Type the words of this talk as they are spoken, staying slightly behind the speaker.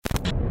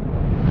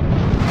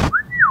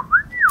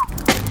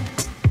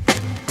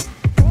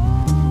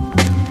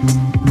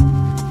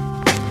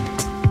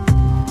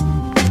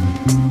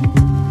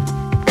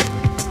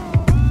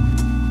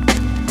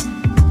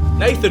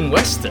Nathan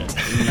Weston.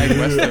 Nathan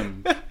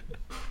Weston.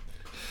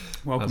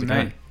 Welcome,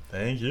 Nate.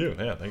 Thank you.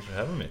 Yeah, thanks for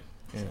having me.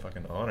 It's a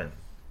fucking honor.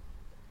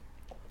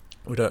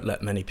 We don't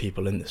let many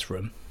people in this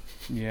room.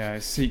 Yeah,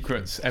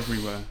 secrets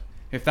everywhere.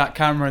 If that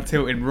camera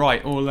tilted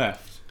right or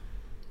left,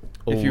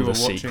 All if you were the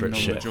watching secret on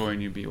shit. the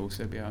join, you'd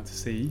also be able to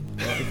see.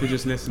 If you're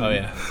just listening, Oh,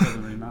 yeah. it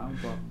doesn't really matter.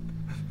 But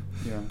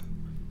yeah,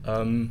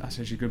 that's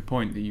actually a good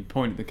point, that you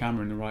pointed the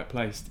camera in the right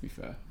place, to be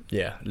fair.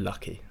 Yeah,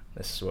 lucky.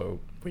 This is where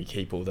we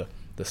keep all the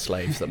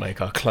slaves that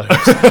make our clothes.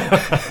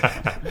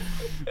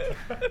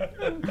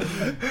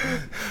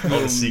 All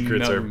the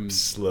secrets are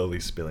slowly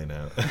spilling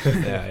out.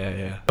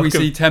 Yeah. We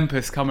see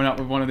Tempest coming up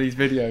with one of these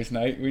videos,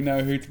 Nate. We know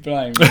who to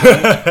blame.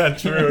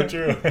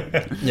 True.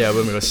 Yeah,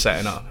 when we were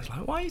setting up, it's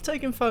like, why are you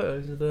taking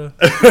photos of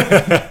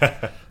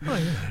the...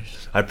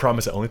 I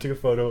promise I only took a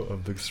photo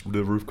of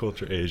the Roof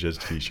Culture Asia's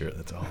t-shirt.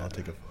 That's all. I'll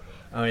take a photo.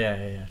 Oh,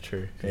 yeah,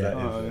 true.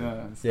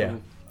 Yeah. Yeah.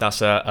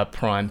 That's a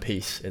prime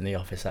piece in the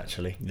office,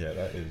 actually. Yeah,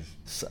 that is.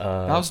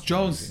 That was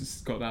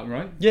Giles got that,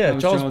 right? Yeah, that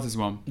was Giles' Giles'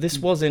 one. This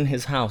was in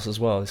his house as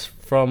well. It's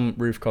from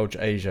Roof Culture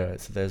Asia.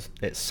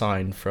 It's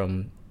signed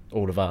from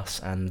all of us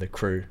and the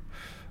crew.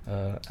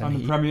 And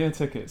the premiere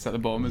tickets at the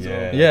bottom as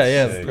well.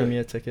 Yeah, the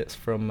premiere tickets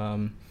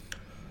from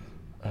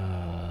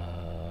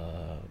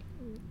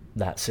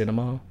that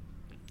cinema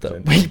that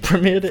we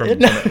premiered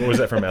it in. Was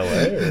that from LA?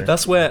 Or?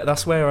 That's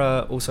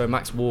where also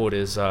Max Ward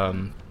is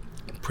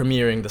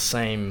premiering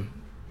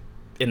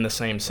in the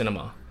same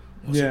cinema.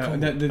 What's it called?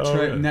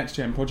 Next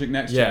Gen, Project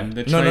Next Gen.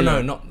 The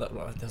No, not that.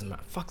 Well, it doesn't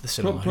matter. Fuck the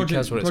cinema. Who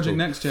cares what it's Project called?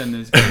 Next Gen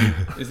is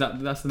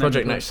that's the name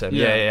Project Next Gen.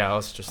 Yeah. I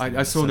was just.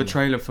 I saw the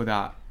trailer for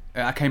that.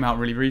 It came out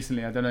really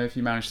recently. I don't know if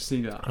you managed to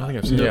see that. I don't think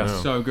I've seen it. It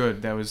was so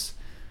good. There was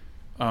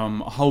a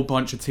whole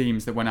bunch of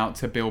teams that went out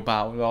to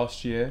Bilbao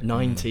last year.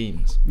 9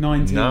 teams. 9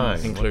 teams.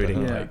 Nice.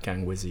 Including Yeah. like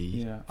Gang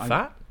Wizzy. Yeah.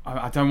 Fat?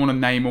 I don't want to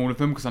name all of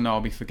them because I know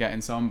I'll be forgetting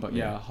some, but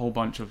yeah, a whole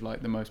bunch of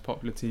like the most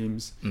popular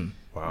teams,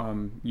 Wow.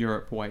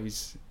 Europe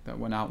ways that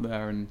went out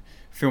there and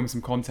filmed some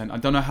content. I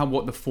don't know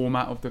what the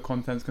format of the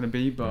content's going to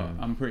be, but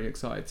I'm pretty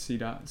excited to see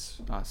that.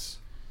 That's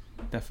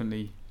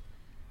definitely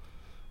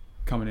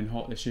coming in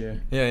hot this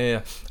year.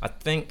 Yeah. I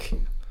think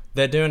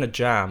they're doing a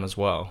jam as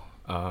well,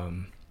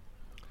 and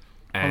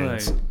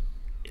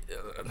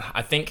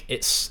I think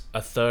it's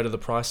a third of the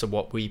price of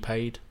what we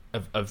paid.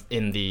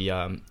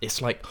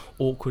 It's like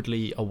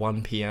awkwardly a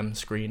 1 p.m.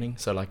 screening,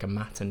 so like a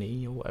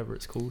matinee or whatever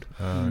it's called,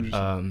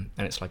 and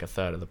it's like a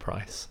third of the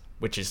price,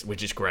 which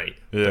is great.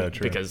 Yeah,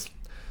 true.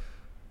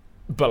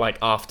 But like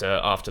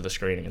after the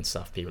screening and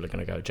stuff, people are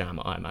going to go jam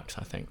at IMAX.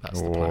 I think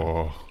that's the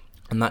plan,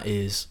 and that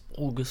is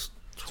August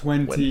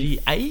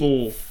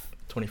 24th.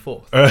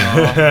 24th.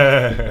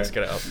 Let's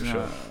get it up.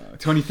 Sure.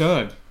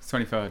 23rd. It's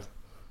 23rd.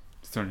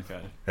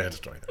 Yeah, it's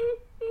 23rd.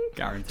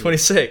 Guaranteed.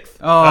 26th.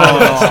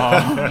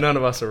 Oh, none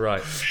of us are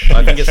right.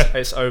 I think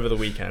it's over the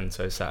weekend,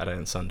 so Saturday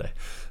and Sunday.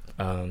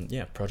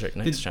 Project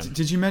Next Gen.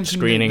 Did you mention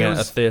screening at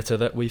a theatre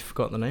that we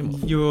forgot the name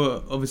of?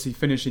 You're obviously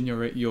finishing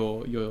your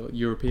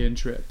European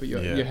trip, but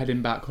you're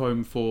heading back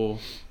home for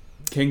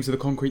Kings of the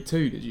Concrete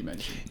 2. Did you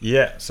mention?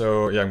 Yeah.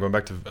 So I'm going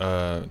back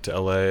to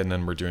LA, and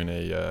then we're doing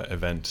a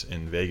event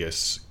in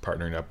Vegas,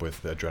 partnering up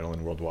with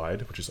Adrenaline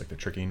Worldwide, which is like the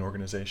tricking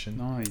organization.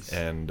 Nice.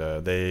 And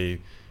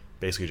they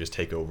basically just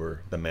take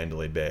over the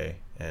Mandalay Bay,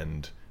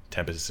 and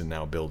Tempest is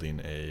now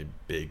building a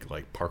big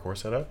like parkour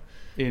setup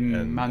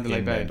in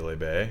Mandalay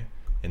Bay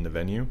in the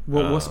venue.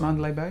 What's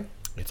Mandalay Bay?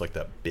 It's like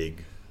that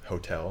big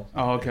hotel.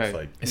 Oh,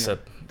 okay. It's a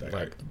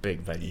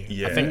big venue.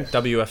 Yeah. I think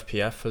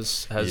WFPF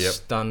has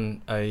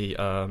done a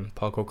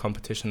parkour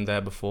competition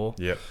there before.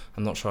 Yep.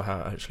 I'm not sure how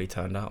it actually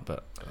turned out,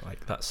 but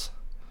like that's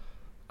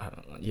I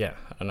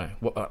don't know.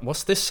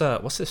 What's this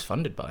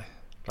funded by?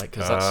 Like,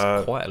 because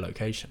that's quite a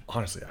location.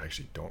 Honestly, I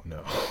actually don't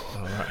know.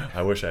 Right.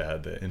 I wish I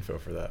had the info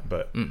for that,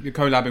 but you're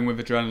collabing with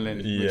Adrenaline,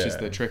 which is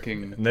the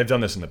tricking. And they've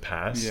done this in the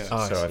past, Yeah.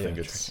 I think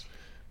it's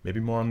maybe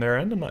more on their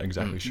end. I'm not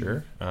exactly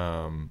sure.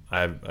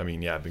 I've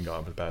been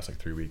gone for the past like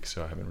 3 weeks,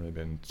 so I haven't really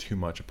been too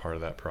much a part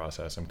of that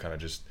process. I'm kind of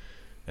just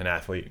an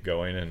athlete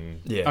going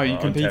and Are you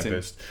competing?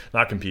 Tempest.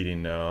 Not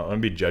competing. No, I'm gonna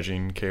be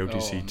judging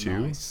KOTC 2.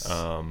 Nice.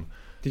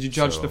 Did you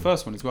judge the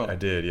first one as well? I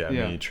did. Yeah.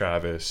 Me,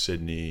 Travis,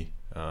 Sydney.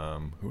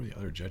 Who were the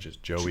other judges?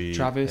 Joey,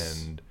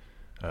 Travis, and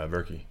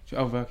Verky.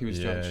 Oh, Verky was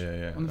judge.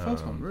 Yeah. On the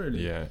first one,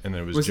 really? Yeah, and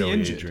then it was Joey, he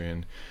injured?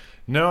 Adrian.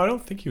 No, I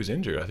don't think he was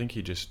injured. I think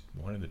he just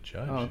wanted to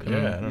judge. Oh, okay.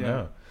 Yeah, I don't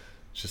know.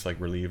 It's just like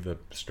relieve the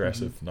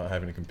stress of not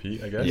having to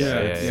compete, I guess.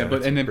 Yeah.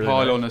 But and then really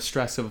pile nice. on a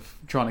stress of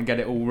trying to get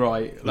it all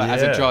right,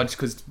 as a judge,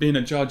 because being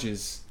a judge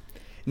is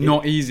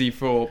not easy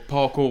for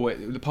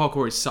parkour. The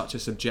parkour is such a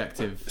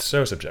subjective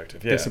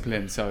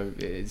discipline, so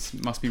it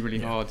must be really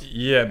hard.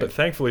 Yeah, but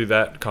thankfully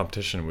that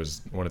competition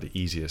was one of the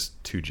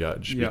easiest to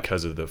judge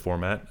because of the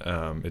format.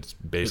 It's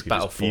basically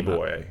just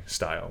b-boy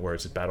style, where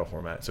it's a battle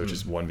format, so it's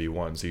just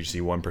 1v1. So you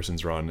see one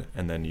person's run,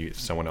 and then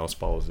someone else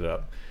follows it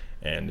up,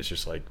 and it's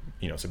just like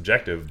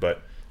subjective,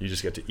 but you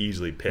just get to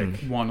easily pick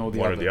one or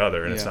the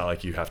other, and it's not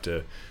like you have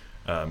to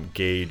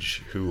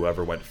gauge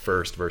whoever went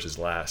first versus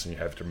last, and you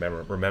have to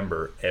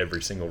remember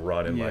every single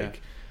run and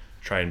like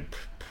try and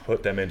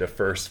put them into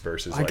first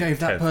versus. I gave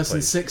that person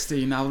place.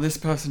 60. Now this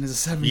person is a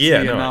 70.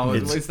 Yeah, no, now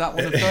is that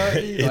one a 30?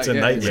 It's a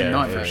nightmare. It's a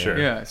nightmare for sure.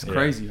 Yeah, it's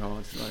crazy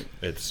hard. Like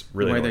it's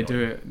really the way annoying. they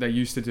do it. They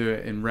used to do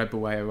it in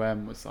Rebel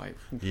AOM was like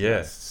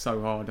it's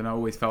so hard, and I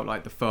always felt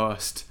like the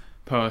first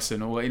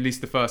person, or at least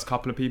the first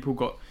couple of people,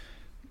 got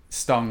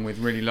stung with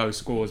really low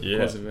scores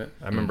because of it.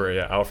 I remember,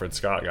 Alfred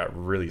Scott got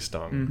really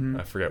stung.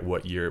 I forget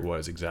what year it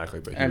was exactly,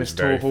 but he Ellis was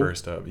very Torhall.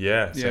 first up.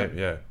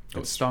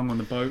 Got stung on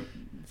the boat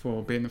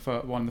for being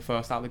one of the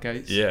first out the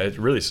gates. Yeah, it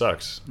really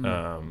sucks.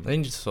 They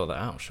need to sort that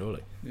out,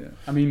 surely. Yeah,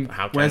 I mean,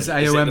 where's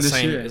AOM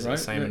this year? Is it the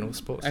same in all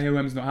sports?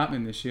 AOM's not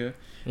happening this year.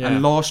 Yeah.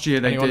 And last year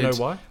they Anyone did. know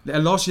why?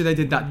 Last year they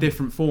did that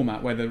different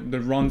format where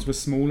the runs were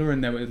smaller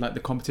and there was like the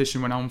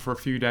competition went on for a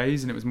few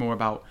days and it was more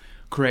about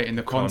creating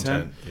the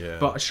content. Yeah.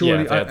 But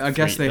surely, I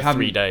guess they haven't.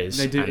 3 days.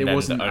 They did. And it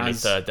wasn't the only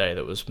as third day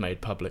that was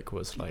made public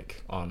was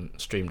like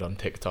streamed on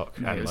TikTok,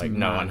 and like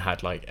no one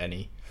had like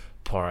any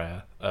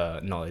prior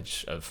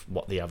knowledge of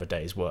what the other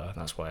days were.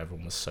 That's why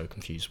everyone was so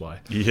confused. Why?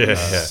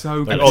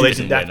 So like,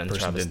 that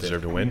person didn't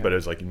deserve to win, but it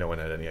was like no one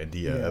had any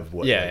idea of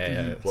what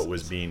what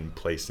was being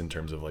placed in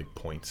terms of like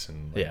points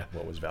and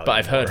what was valuable. But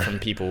I've heard from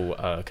people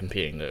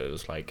competing that it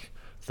was like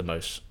the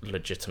most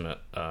legitimate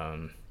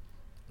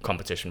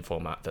competition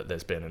format that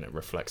there's been, and it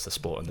reflects the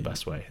sport in the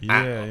best way.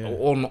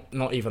 Or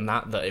not even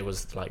that it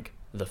was like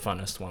the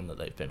funnest one that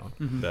they've been on.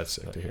 That's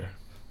sick to hear.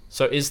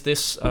 So is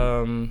this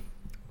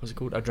what's it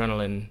called,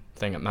 adrenaline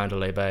thing at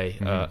Mandalay Bay,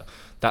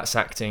 that's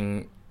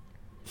acting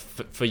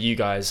for you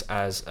guys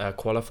as a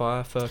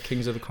qualifier for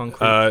Kings of the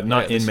Concrete?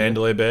 Not in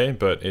Mandalay Bay,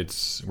 but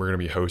we're going to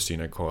be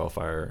hosting a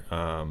qualifier.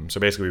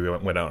 So basically we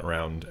went out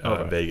around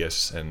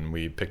Vegas and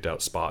we picked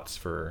out spots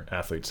for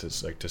athletes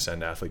to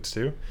send athletes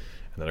to.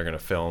 And then they're going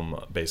to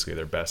film basically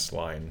their best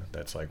line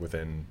that's like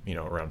within,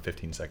 around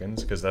 15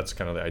 seconds. Because that's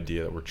kind of the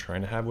idea that we're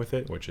trying to have with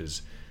it, which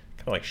is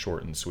kind of like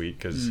short and sweet.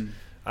 Because,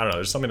 I don't know,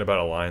 there's something about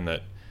a line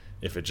that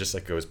if it just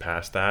like goes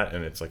past that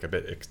and it's like a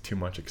bit too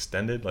much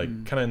extended, like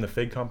kind of in the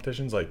FIG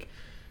competitions, like,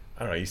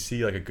 I don't know, you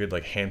see like a good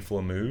like handful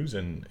of moves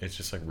and it's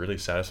just like really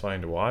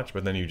satisfying to watch.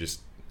 But then you just,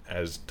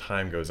 as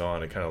time goes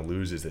on, it kind of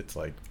loses its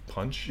like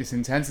punch. Its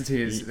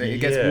intensity it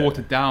gets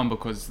watered down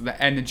because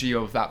the energy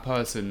of that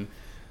person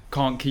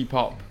can't keep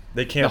up.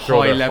 They can't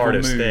throw the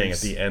hardest thing at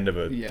the end of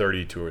a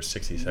 30 to a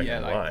 60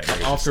 second line.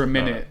 After a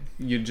minute,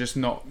 you've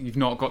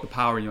not got the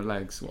power in your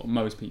legs. Well,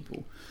 most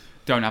people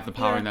don't have the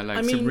power in their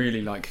legs to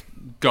really like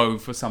go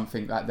for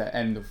something at the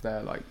end of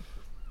their like.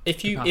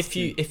 If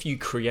you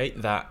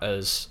create that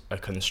as a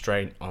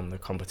constraint on the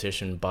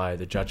competition by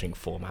the judging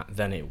format,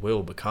 then it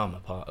will become a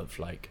part of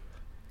like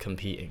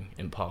competing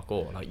in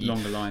parkour. Like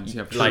longer lines,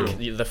 like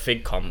the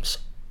FIG comps,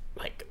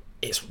 like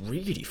it's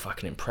really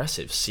fucking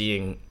impressive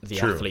seeing the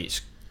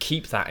athletes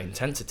keep that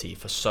intensity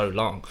for so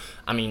long.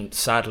 I mean,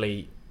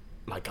 sadly,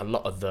 like a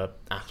lot of the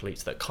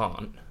athletes that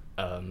can't,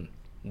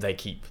 they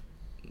keep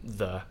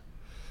the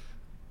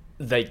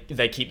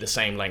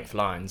same length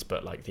lines,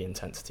 but like the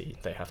intensity,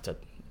 they have to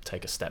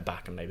take a step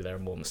back, and maybe there are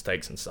more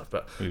mistakes and stuff.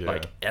 But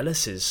like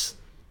Ellis's,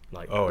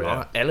 like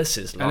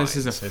Ellis's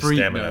a freak.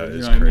 Stamina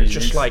is crazy.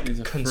 Just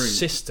like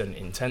consistent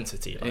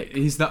intensity. Like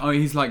he's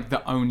like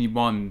the only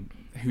one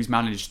who's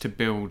managed to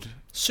build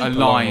super a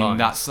line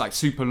that's like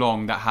super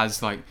long, that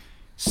has like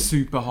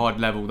super hard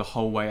level the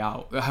whole way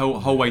out, the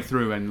whole way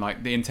through, and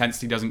like the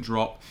intensity doesn't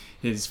drop,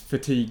 his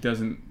fatigue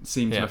doesn't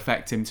seem to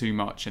affect him too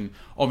much. And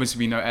obviously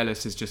we know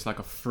Ellis is just like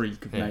a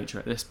freak of nature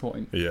at this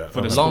point.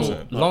 For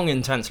the long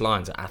intense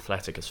lines are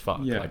athletic as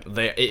fuck. Like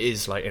it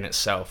is like in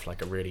itself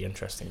like a really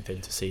interesting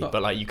thing to see,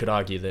 but like you could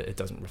argue that it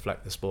doesn't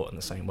reflect the sport in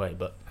the same way.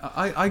 But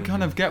I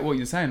kind of get what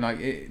you're saying, like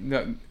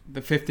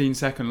the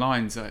 15-second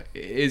lines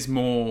is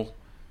more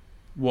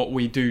what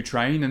we do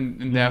train,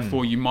 and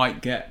therefore you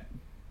might get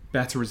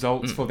better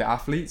results for the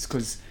athletes,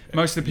 because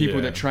most of the people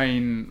that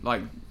train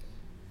like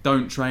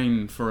don't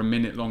train for a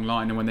minute long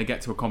line, and when they get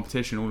to a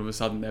competition all of a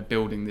sudden they're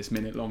building this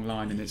minute long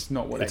line, and it's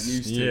not what they're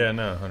used to.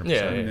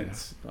 100%.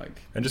 It's like,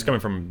 and just coming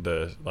from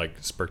the like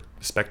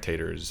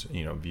spectators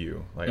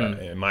view, like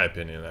in my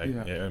opinion,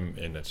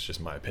 and it's just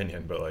my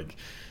opinion, but like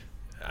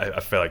I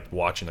feel like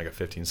watching like a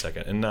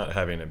 15-second and not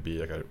having it be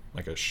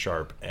like a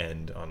sharp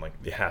end on like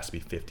it has to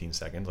be 15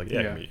 seconds, like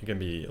it can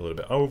be a little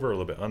bit over, a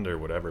little bit under,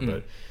 whatever,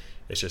 but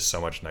it's just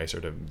so much nicer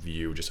to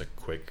view just a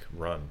quick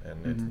run,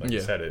 and it, like you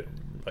said, it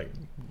like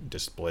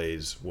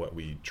displays what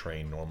we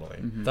train normally.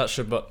 That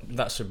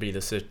should be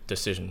the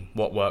decision.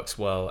 What works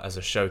well as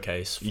a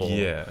showcase for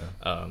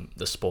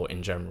the sport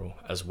in general,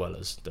 as well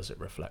as does it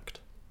reflect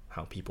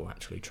how people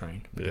actually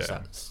train? Because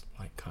that's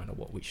like kind of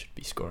what we should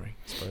be scoring,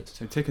 I suppose.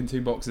 So ticking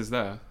 2 boxes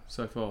there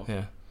so far.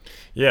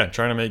 Yeah,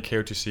 trying to make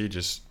KOTC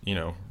just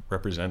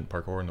represent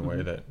parkour in the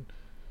way that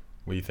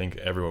we think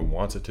everyone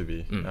wants it to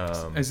be.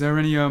 Is there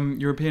any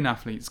European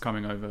athletes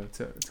coming over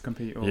to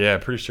compete? Or? Yeah,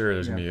 pretty sure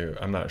there's going to be.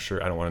 I'm not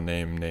sure. I don't want to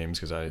name names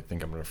because I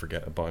think I'm going to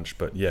forget a bunch.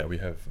 But yeah, we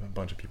have a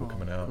bunch of people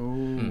coming out.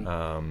 Cool.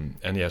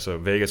 And so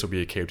Vegas will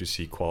be a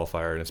KOTC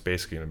qualifier, and it's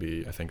basically going to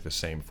be, I think, the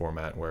same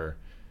format where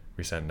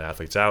we send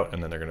athletes out,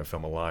 and then they're going to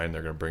film a line.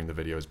 They're going to bring the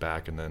videos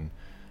back, and then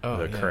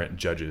the current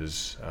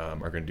judges are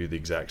going to do the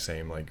exact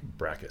same like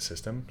bracket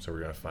system. So we're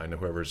going to find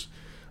whoever's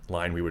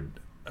line we would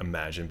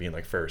imagine being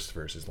like first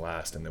versus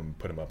last, and then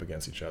put them up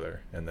against each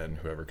other, and then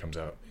whoever comes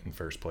out in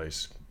first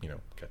place,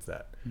 gets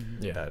that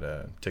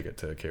ticket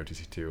to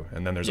KOTC2.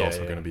 And then there's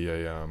also going to be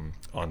a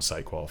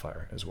on-site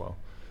qualifier as well.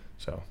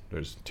 So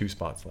there's 2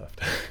 spots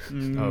left.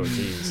 Oh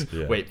jeez.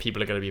 Yeah. Wait,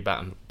 people are going to be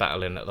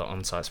battling at the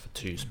on-sites for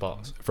 2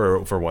 spots? For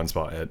 1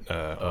 spot at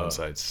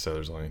on-sites. So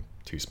there's only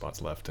 2 spots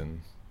left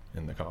in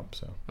the comp.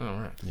 So. Oh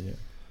right. Yeah.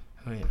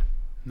 Oh yeah.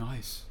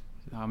 Nice.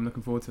 I'm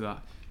looking forward to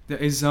that. There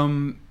is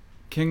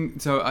King.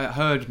 So I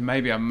heard,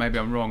 maybe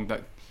I'm wrong,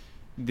 that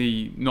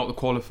not the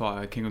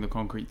qualifier, King of the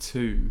Concrete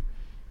 2,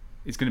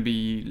 is going to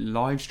be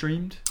live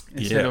streamed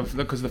instead of,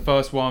 because the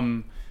first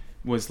one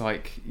was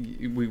like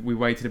we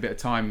waited a bit of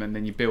time and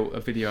then you built a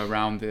video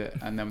around it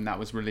and then that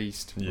was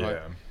released. Yeah.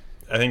 Right?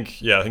 I think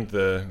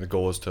the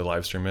goal is to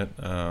live stream it.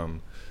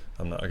 I'm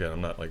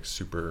not like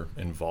super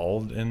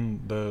involved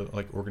in the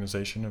like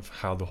organization of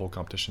how the whole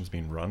competition's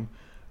being run.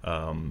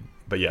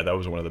 But yeah, that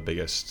was one of the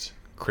biggest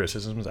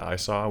criticisms I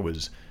saw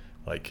was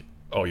like,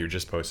 oh, you're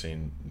just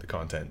posting the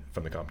content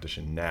from the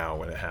competition now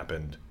when it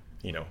happened,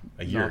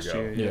 a year Last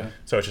ago. year, yeah.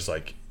 So it's just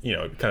like,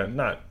 it kind of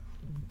not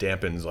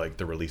dampens like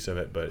the release of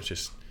it, but it's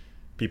just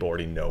people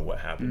already know what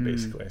happened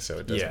basically. So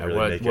it doesn't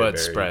really make word it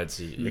very spreads,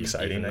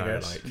 exciting, I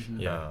guess.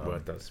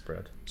 Word does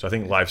spread. So I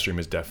think live stream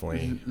is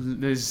definitely.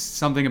 There's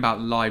something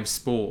about live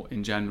sport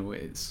in general.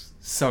 It's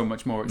so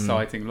much more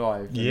exciting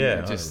live.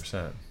 Yeah, just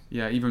 100%.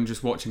 Yeah, even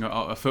just watching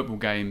a football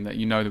game that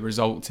you know the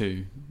result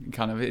to,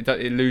 kind of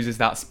it loses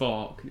that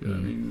spark. I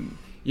mean,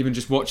 even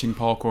just watching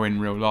parkour in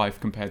real life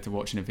compared to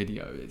watching a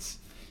video, it's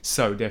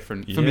so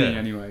different for me,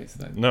 anyway. It's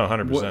like, no,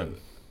 100%.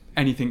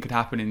 Anything could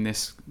happen in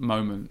this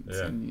moment,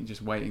 and you're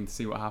just waiting to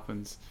see what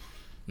happens.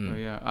 So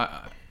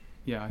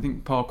I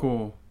think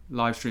parkour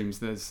live streams.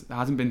 There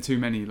hasn't been too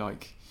many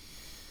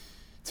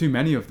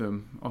of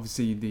them.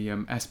 Obviously, the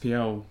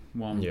SPL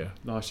one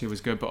last year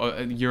was good,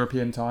 but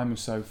European time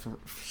was so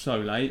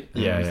late.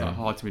 It's like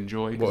hard to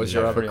enjoy. What was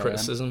your other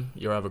criticism?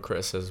 Your other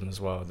criticism as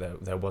well.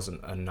 There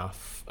wasn't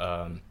enough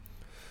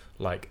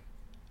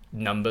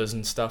numbers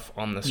and stuff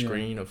on the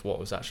screen of what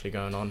was actually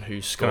going on,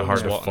 who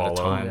scores what, and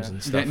the times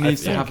and stuff. It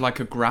needs to have like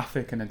a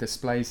graphic and a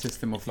display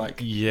system of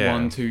like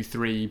 1, 2,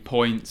 3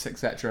 points,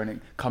 etc., and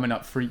it coming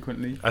up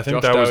frequently. I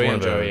think Josh that was Dowie one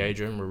and of Joey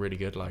Adrian were really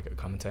good, like at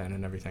commentating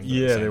and everything. But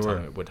Yeah, at the same they were.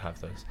 time, it would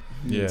have those.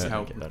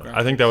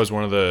 I think that was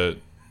one of the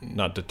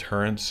not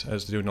deterrents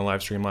as to doing a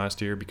live stream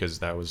last year, because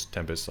that was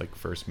Tempest's like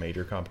first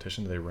major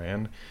competition that they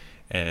ran,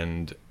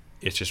 and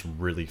it's just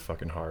really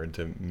fucking hard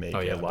to make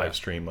a live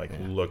stream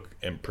look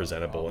and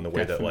presentable in the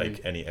way that like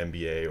any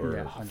NBA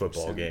or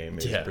football game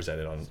is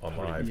presented on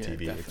live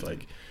TV. Definitely. It's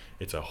like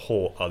it's a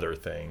whole other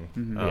thing.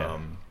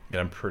 And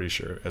I'm pretty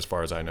sure, as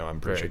far as I know,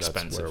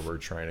 that's where we're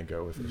trying to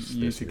go with this.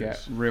 You need to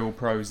get real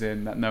pros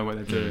in that know what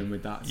they're doing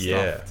with that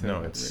stuff.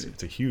 Yeah,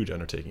 it's a huge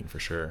undertaking for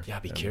sure. Yeah,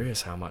 I'd be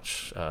curious how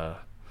much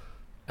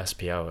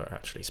SPL are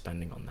actually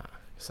spending on that.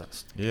 Same.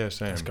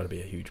 That's got to be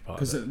a huge part.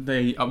 Because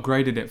they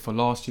upgraded it for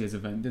last year's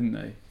event, didn't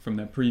they, from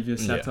their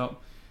previous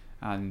setup?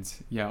 And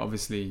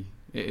obviously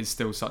it is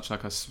still such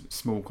like a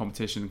small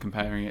competition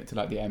comparing it to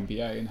like the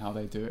NBA and how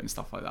they do it and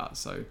stuff like that.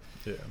 So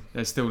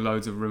there's still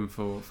loads of room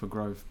for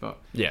growth. But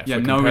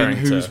knowing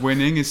who's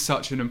winning is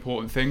such an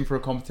important thing for a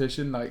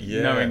competition. Like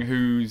knowing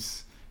who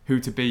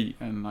to beat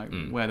and like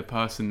where the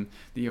person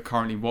that you're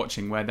currently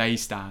watching, where they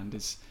stand,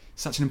 is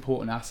such an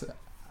important asset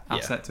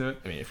to it.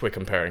 I mean, if we're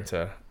comparing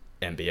to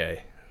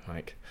NBA,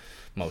 like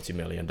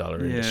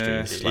multi-million-dollar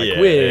industries, like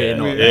we're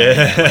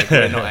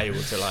not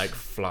able to like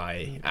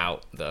fly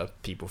out the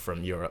people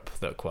from Europe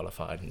that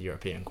qualified and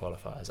European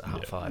qualifiers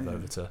at #5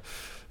 over to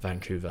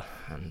Vancouver,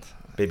 and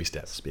baby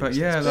steps.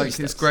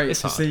 It's great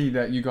to see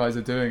that you guys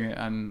are doing it,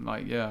 and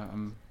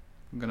I'm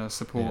gonna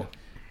support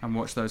and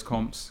watch those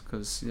comps,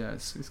 because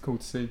it's cool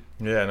to see.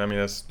 And I mean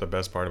that's the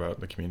best part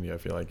about the community, I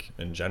feel like,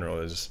 in general,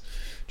 is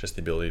just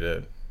the ability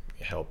to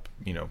help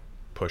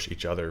push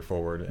each other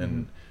forward.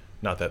 And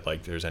not that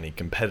like there's any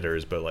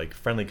competitors, but like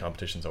friendly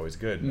competition's always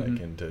good.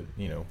 Like, and to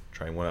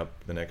try and one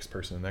up the next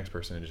person,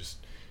 and just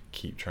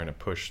keep trying to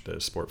push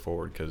the sport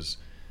forward, because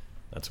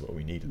that's what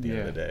we need at the end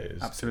of the day,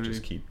 is to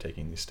just keep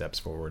taking these steps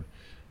forward,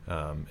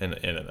 and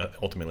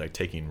ultimately like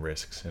taking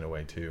risks in a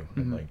way too,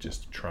 and like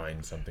just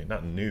trying something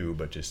not new,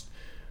 but just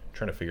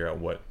trying to figure out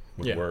what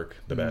would work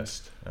the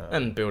best,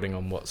 and building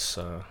on what's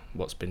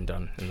been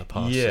done in the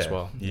past as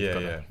well.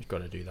 You've got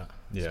to do that.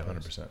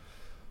 100%.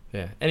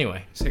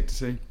 Anyway, sick to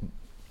see.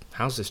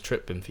 How's this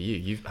trip been for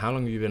you? How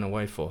long have you been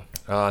away for?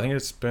 I think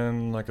it's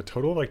been like a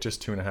total of like just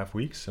 2.5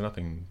 weeks, so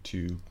nothing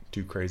too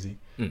crazy.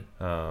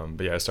 But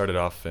I started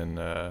off in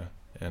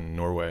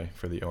Norway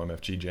for the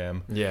OMFG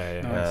jam.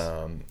 Nice.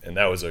 And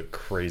that was a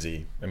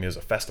crazy. I mean, it was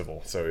a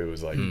festival, so it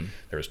was like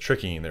there was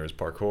tricking, there was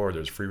parkour, there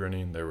was free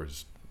running, there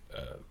was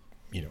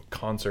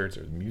concerts.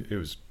 It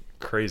was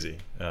crazy.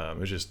 It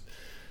was just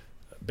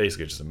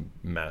basically just a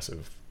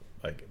massive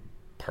like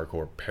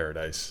parkour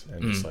paradise,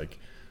 and just like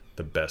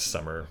the best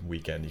summer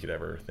weekend you could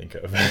ever think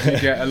of. Did you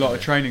get a lot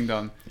of training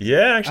done?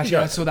 Yeah, actually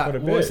I saw that.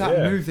 What was that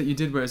move that you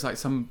did where it's like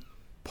some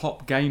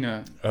pop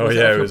gainer? Oh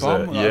yeah, it was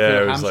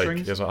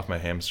it was off my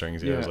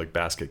hamstrings. Yeah, it was like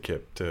basket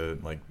kip to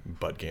like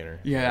butt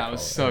gainer. Yeah, that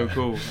was so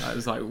cool. That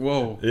was like,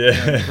 whoa.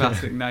 Yeah,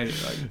 classic Nate.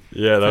 Like,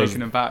 yeah, that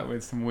taking him back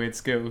with some weird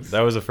skills.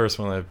 That was the first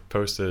one I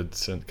posted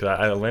since, because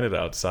I landed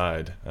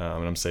outside,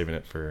 and I'm saving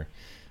it for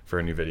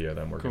a new video that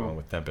I'm working on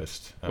with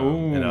Tempest.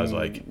 And I was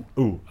like,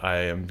 I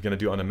am gonna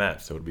do it on the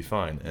mat, so it'll be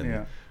fine,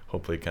 and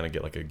hopefully kind of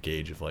get like a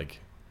gauge of like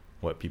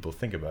what people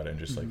think about it, and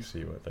just like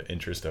see what the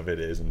interest of it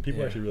is, and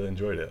people actually really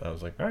enjoyed it. I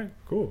was like, all right,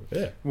 cool,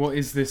 yeah. What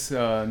is this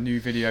new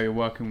video you're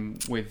working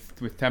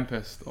with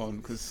Tempest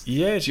on? Because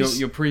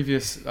your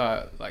previous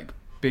like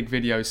big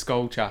video,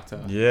 Skull Chatter,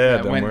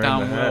 went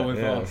down well with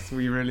us.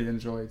 We really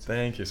enjoyed.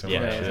 Thank you so much.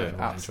 Yeah, it was an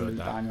absolute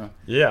banger.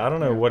 Yeah, I don't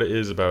know what it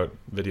is about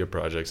video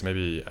projects.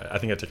 Maybe I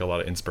think I take a lot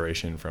of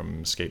inspiration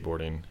from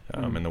skateboarding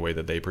and the way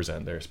that they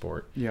present their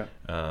sport. Yeah.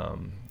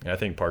 And I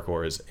think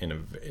parkour is in a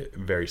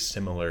very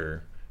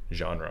similar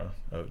genre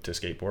to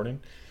skateboarding,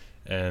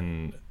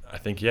 and I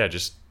think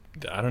just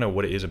I don't know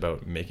what it is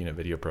about making a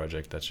video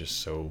project that's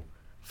just so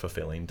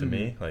fulfilling to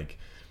me. Like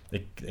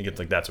it's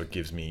like that's what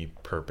gives me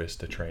purpose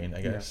to train,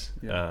 I guess.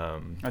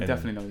 I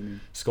definitely know what you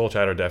mean. Skull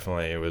Chatter,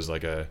 definitely, it was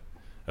like a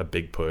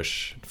big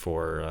push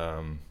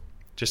for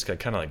just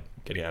kind of like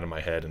getting out of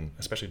my head, and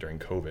especially during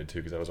COVID too,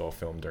 because that was all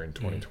filmed during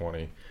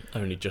 2020. I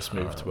only just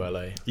moved to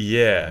LA.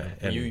 Yeah.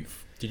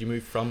 Did you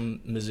move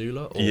from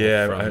Missoula?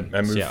 Or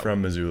I moved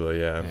from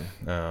Missoula,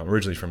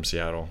 originally from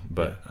Seattle,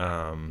 but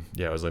I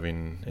was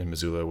living in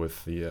Missoula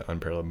with the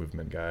Unparalleled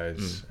Movement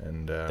guys,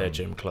 and their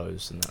gym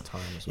closed in that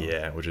time as well.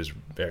 Yeah, which is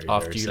very,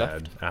 very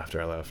sad. After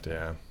I left,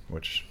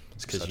 which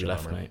it's because you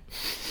left, mate.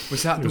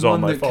 Was that the one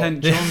that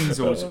Kent Johns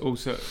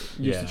also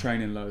used to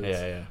train in loads?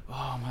 Yeah.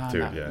 Oh man,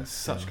 dude, that's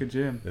such a good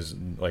gym. It's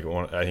like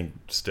I think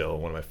still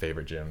one of my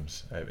favorite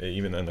gyms.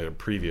 Even in the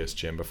previous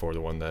gym before the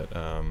one that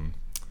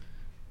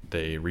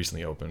they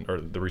recently opened,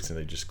 or the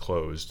recently just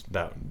closed,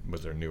 that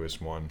was their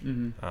newest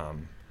one.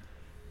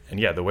 And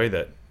the way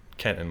that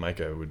Kent and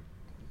Micah would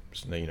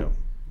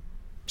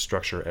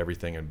structure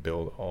everything and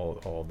build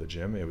all of the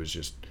gym, it was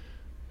just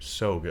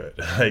so good.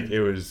 Like it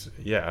was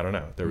I don't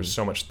know, there was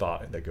so much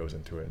thought that goes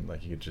into it, and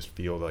like you could just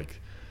feel like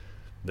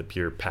the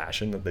pure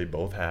passion that they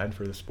both had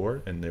for the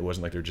sport, and it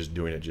wasn't like they're just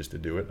doing it just to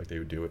do it. Like they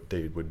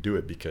would do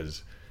it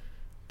because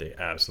they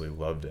absolutely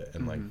loved it,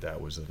 and like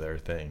that was their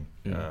thing.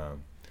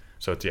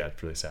 So it's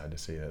really sad to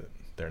see that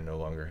they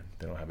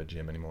don't have a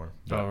gym anymore.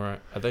 But, oh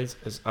right,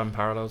 is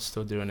Unparalleled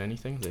still doing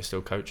anything? Are they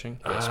still coaching?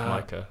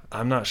 Micah.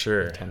 I'm not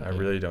sure. I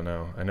really don't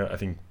know. I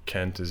think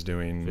Kent is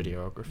doing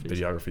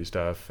videography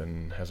stuff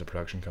and has a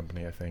production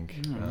company, I think.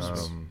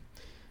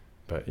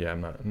 But I'm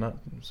not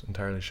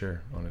entirely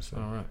sure, honestly.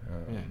 All right.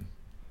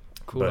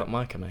 Cool up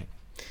Micah, mate.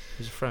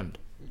 He's a friend.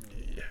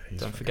 Yeah,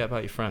 don't forget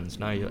about your friends.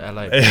 Now you're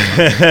LA.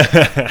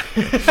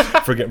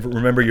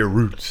 Remember your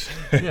roots.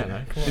 Yeah,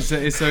 no, come on.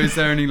 Is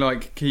there any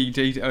like key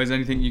detail? Is there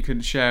anything you can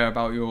share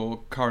about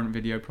your current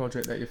video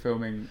project that you're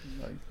filming?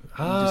 Like,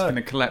 you're just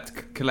gonna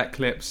collect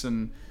clips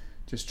and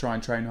just try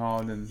and train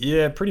hard and.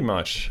 Yeah, pretty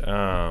much.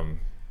 I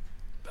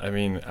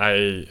mean,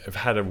 I've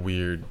had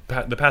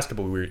the past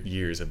couple of weird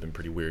years have been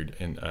pretty weird,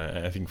 and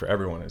I think for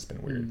everyone it's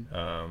been weird.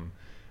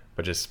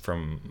 But just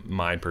from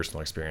my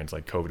personal experience,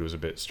 like COVID was a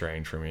bit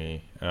strange for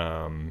me,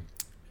 and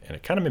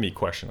it kind of made me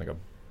question like a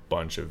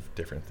bunch of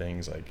different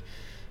things. Like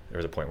there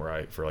was a point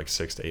where for like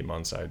 6 to 8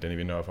 months I didn't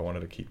even know if I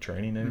wanted to keep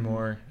training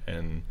anymore,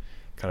 and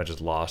kind of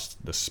just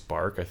lost the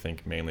spark. I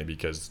think mainly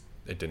because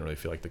it didn't really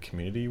feel like the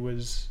community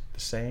was the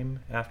same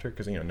after,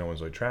 because no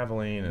one's really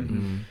traveling,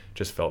 and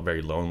just felt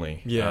very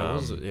lonely. It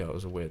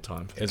was a weird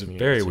time for the community.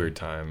 It's a very weird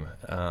time.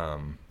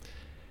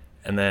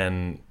 And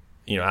then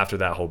after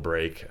that whole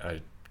break,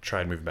 I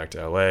tried moving back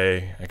to LA.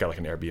 I got like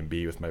an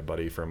Airbnb with my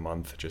buddy for a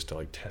month just to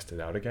like test it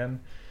out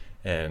again,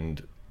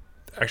 and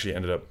actually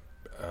ended up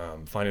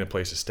finding a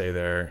place to stay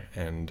there,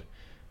 and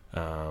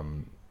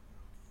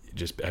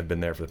just have been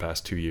there for the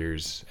past 2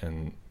 years,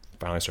 and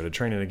finally started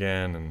training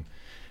again, and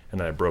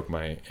then I broke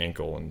my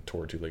ankle and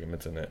tore 2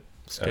 ligaments in it.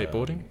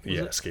 Skateboarding?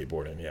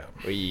 Skateboarding, yeah.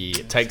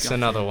 It takes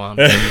another one.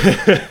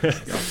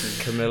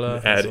 Camilla.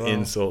 Add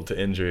insult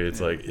to injury. It's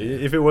like,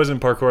 if it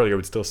wasn't parkour, like, it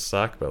would still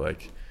suck, but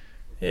like,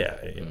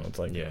 it's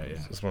like,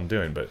 that's what I'm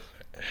doing, but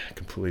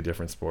completely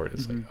different sport.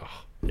 It's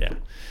like,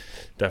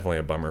 definitely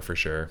a bummer for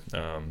sure.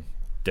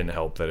 Didn't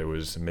help that it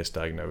was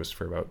misdiagnosed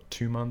for about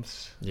 2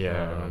 months. I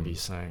remember you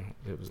saying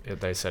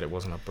they said it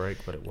wasn't a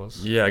break, but it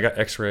was. I got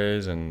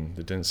X-rays, and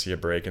they didn't see a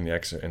break in the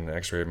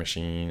X-ray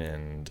machine,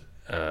 and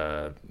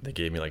they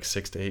gave me like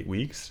 6 to 8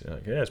 weeks.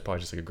 Like, it's probably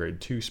just like a grade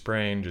 2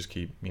 sprain. Just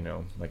keep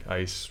like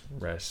ice,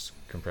 rest,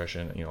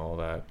 compression, all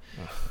that.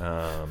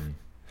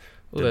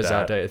 All those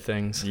outdated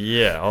things.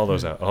 Yeah, all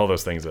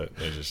those things that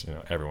just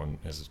everyone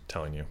is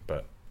telling you.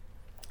 But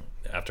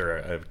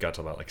after I got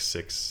to about like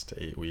 6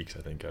 to 8 weeks,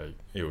 I think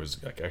it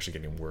was like actually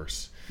getting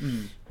worse.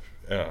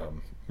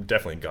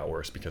 Definitely got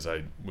worse because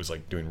I was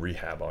like doing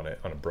rehab on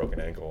a broken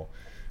ankle,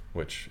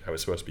 which I was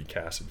supposed to be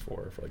casted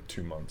for like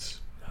 2 months.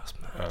 That's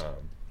mad.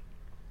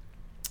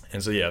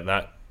 And so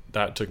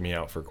that took me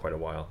out for quite a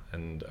while,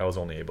 and I was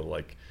only able to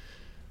like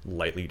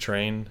lightly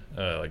train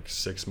like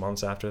 6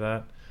 months after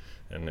that,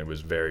 and it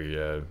was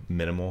very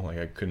minimal. Like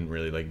I couldn't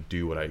really like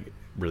do what I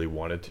really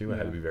wanted to. I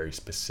had to be very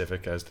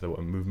specific as to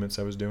what movements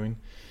I was doing.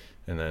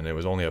 And then it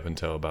was only up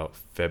until about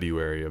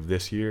February of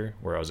this year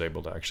where I was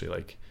able to actually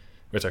like,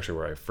 it's actually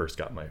where I first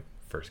got my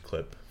first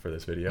clip for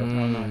this video.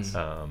 Nice.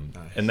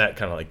 And that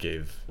kind of like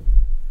gave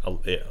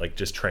like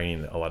just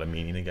training a lot of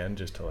meaning again,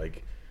 just to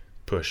like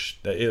push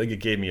that. It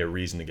gave me a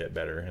reason to get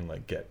better and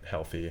like get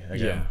healthy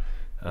again.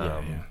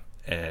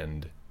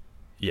 And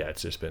yeah,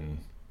 it's just been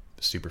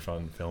super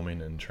fun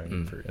filming and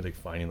training for, I think,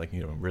 finding like,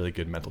 you know, really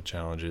good mental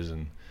challenges,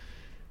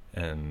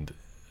 and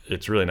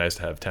it's really nice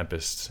to have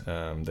Tempest,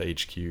 the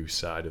HQ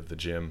side of the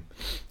gym,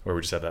 where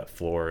we just have that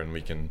floor and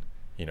we can,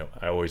 you know,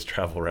 I always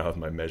travel around with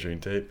my measuring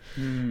tape,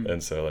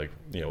 and so like,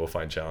 you know, we'll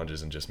find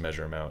challenges and just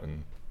measure them out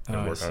and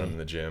work on them in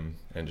the gym.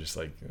 And just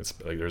like, it's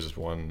like there's this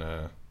one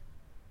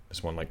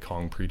like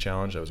Kong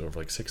pre-challenge that was over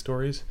like 6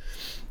 stories,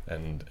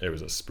 and it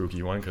was a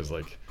spooky one because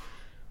like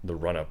the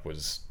run-up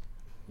was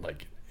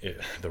like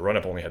the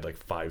run-up only had like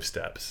 5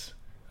 steps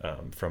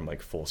from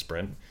like full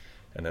sprint,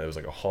 and then it was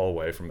like a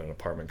hallway from an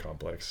apartment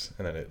complex,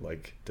 and then it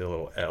like did a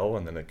little L,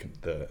 and then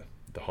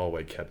the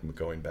hallway kept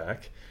going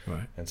back,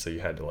 right? And so you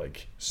had to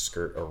like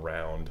skirt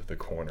around the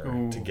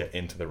corner to get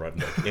into the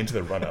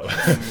run-up.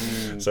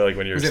 So like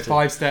when you're, was it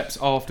 5 steps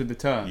after the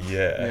turn?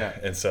 Yeah.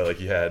 And so like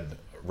you had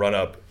run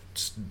up,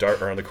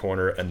 dart around the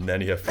corner, and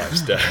then you have 5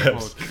 steps.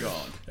 Oh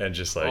god. And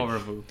just like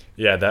horrible.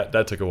 Yeah,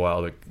 that took a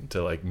while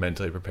to like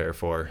mentally prepare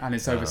for. And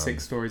it's over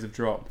 6 stories of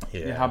drop.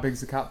 Yeah. How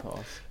big's the cat pass?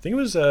 I think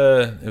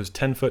it was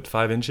 10 foot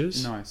 5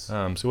 inches. Nice.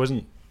 So it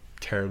wasn't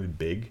terribly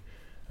big.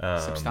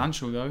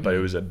 Substantial though. But it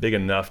was big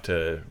enough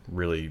to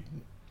really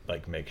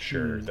like make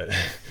sure that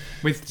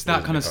with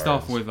that kind of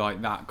stuff, with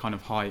like that kind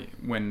of height,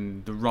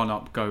 when the run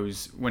up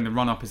is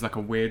like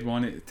a weird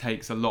one, it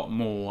takes a lot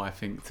more, I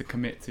think, to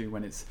commit to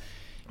when it's,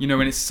 you know,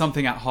 when it's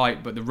something at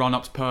height, but the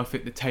run-up's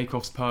perfect, the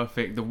takeoff's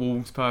perfect, the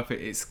wall's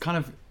perfect, it's kind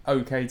of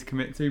okay to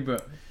commit to.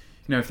 But,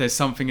 you know, if there's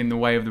something in the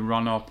way of the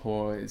run-up,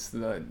 or it's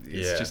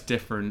just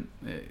different,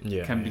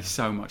 it can be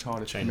so much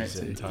harder to commit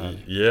to.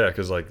 Yeah,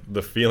 because like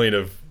the feeling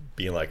of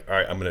being like, all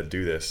right, I'm going to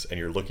do this, and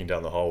you're looking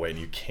down the hallway and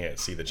you can't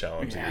see the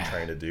challenge that you're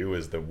trying to do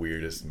is the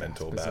weirdest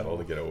mental battle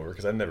to get over,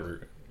 because I've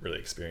never really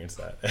experienced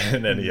that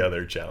in any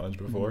other challenge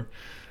before.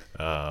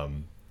 But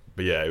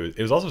yeah, it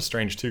was also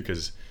strange too,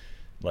 because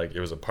like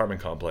it was an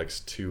apartment complex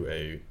to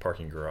a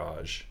parking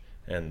garage,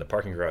 and the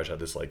parking garage had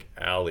this like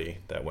alley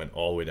that went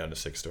all the way down to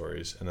 6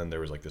 stories, and then there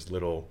was like this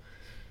little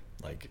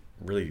like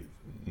really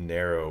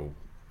narrow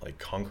like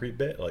concrete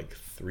bit like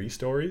 3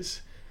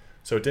 stories,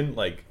 so it didn't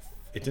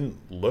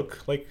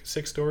look like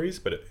 6 stories,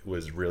 but it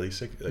was really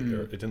 6, like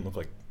it didn't look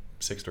like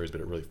 6 stories,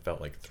 but it really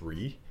felt like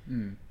 3.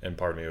 And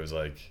part of me was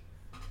like,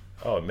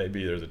 oh,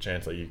 maybe there's a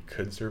chance that you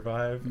could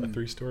survive a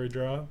 3-story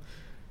drop.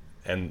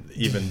 And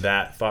even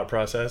that thought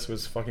process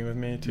was fucking with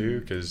me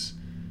too, because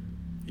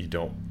you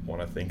don't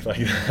want to think like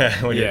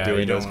that when you're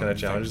doing those kind of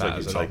challenges. Like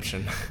it's like,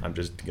 I'm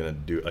just gonna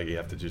do it. Like you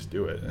have to just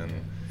do it. And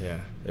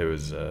it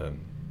was.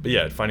 But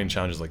yeah, finding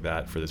challenges like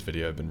that for this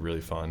video have been really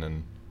fun,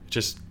 and it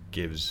just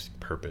gives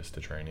purpose to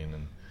training,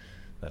 and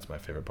that's my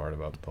favorite part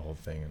about the whole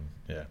thing. And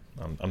yeah,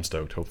 I'm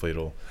stoked. Hopefully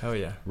it'll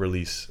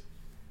release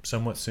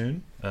somewhat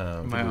soon.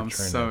 Man, I'm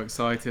so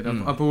excited.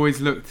 I've always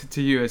looked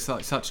to you as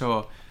such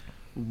a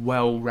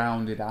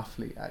well-rounded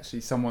athlete,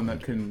 actually, someone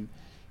that can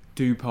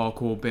do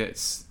parkour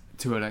bits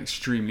to an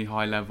extremely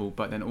high level,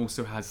 but then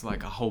also has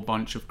like a whole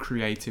bunch of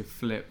creative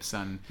flips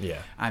and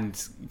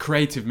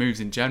creative moves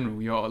in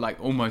general. You're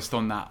like almost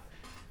on that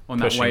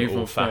wave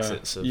all of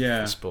facets of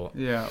the sport.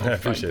 Yeah, I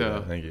appreciate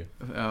that. Thank you.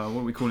 What are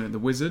we calling it? The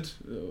wizard?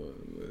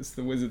 It's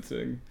the wizard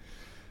thing.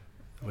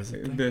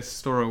 The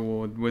Story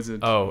Award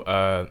wizard.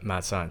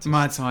 Mad Scientist.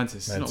 Mad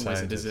Scientist. It's not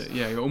wizard, is it?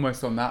 Yeah, you're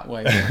almost on that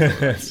way.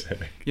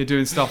 You're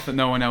doing stuff that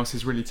no one else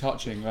is really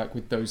touching, like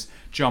with those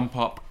jump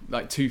up,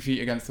 like 2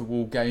 feet against the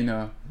wall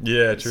gainer.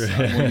 Yeah, true.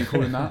 What are you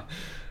calling that?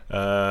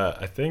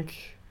 I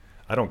think,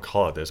 I don't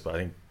call it this, but I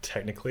think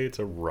technically it's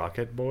a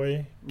Rocket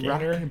Boy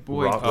gainer. Rocket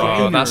Boy.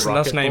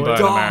 That's named by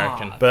an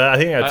American. But I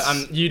think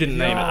that's... you didn't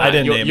name it. I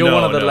didn't name it. You're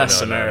one of the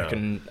less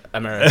American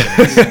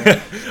Americans.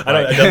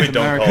 I definitely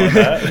don't call it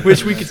that.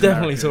 Which we could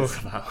definitely talk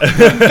about.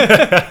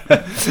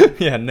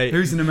 Yeah, Nate.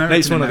 Who's an American?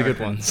 Nate's one of the good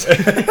ones.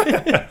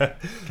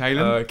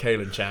 Callum?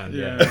 Callum Chan,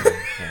 yeah.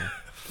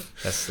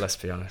 Let's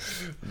be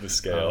honest. The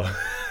scale.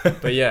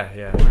 But yeah.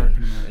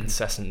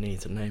 Incessant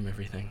need to name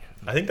everything.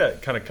 I think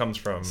that kind of comes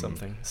from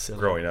something silly.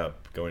 Growing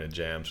up, going to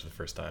jams for the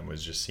first time,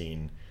 was just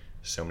seeing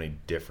so many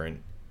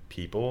different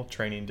people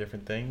training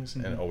different things,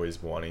 and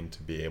always wanting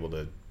to be able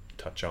to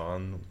touch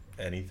on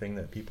anything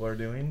that people are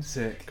doing.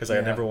 Sick. Because I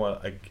never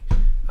want, like,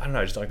 I don't know,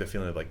 I just don't like the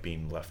feeling of like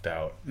being left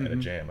out at a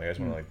jam. Like, I just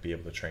want to like be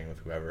able to train with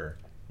whoever,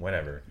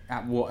 whenever,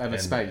 at whatever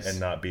space, and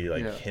not be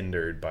like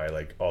hindered by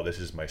like, oh, this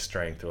is my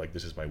strength, or like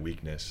this is my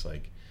weakness.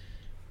 Like,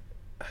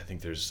 I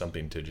think there's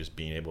something to just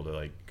being able to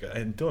like,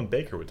 and Dylan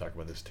Baker would talk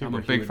about this too. I'm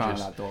a big fan of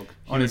that dog.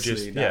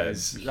 Honestly,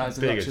 that's such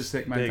a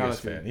sick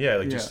mentality. Fan. Yeah,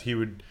 like just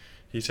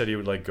he said he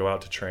would like go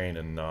out to train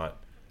and not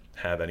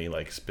have any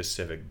like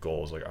specific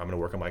goals. Like I'm gonna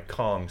work on my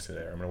Kongs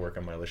today, or I'm gonna work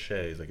on my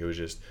Lachets. Like it was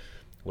just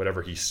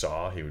whatever he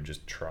saw, he would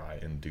just try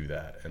and do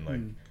that, and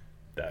like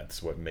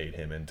that's what made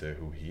him into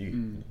who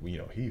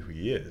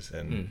he is.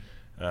 And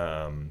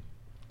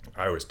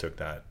I always took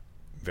that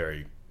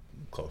very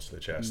close to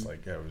the chest.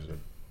 Like it was a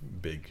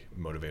big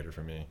motivator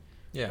for me.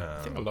 Yeah,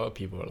 I think a lot of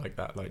people are like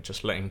that, like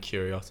just letting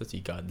curiosity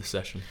guide the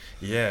session.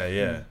 Yeah.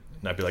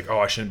 And I'd be like, oh,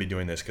 I shouldn't be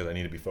doing this because I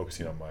need to be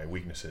focusing on my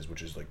weaknesses,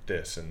 which is like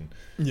this. And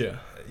I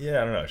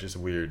don't know, it's just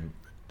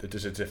it's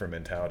just a different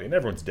mentality, and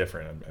everyone's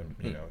different.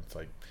 You know, it's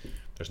like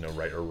there's no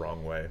right or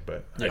wrong way,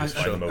 but I just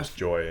find the most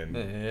joy in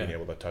being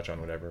able to touch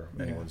on whatever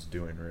anyone's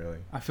doing, really.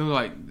 I feel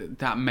like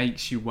that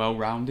makes you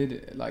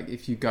well-rounded. Like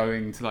if you're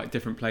going to like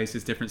different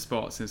places, different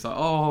spots, it's like,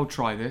 oh, I'll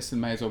try this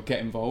and may as well get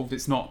involved.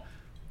 It's not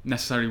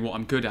necessarily what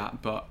I'm good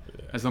at, but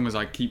as long as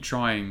I keep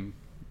trying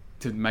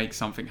to make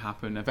something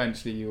happen,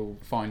 eventually you'll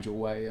find your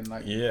way and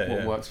like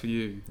what works for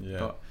you.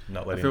 But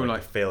not letting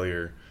like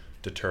failure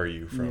deter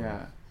you from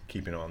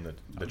keeping on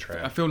the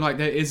track. I feel like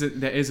there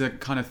is a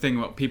kind of thing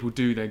what people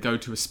do. They go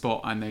to a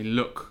spot and they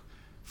look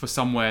for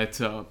somewhere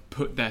to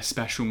put their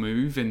special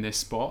move in this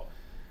spot,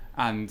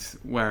 and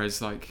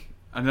whereas like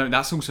I know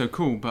that's also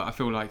cool, but I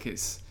feel like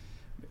it's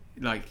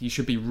like you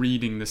should be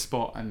reading the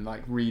spot and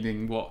like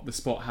reading what the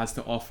spot has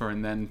to offer,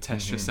 and then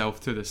test yourself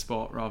to the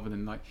spot, rather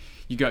than like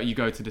you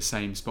go to the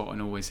same spot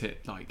and always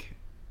hit like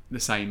the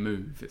same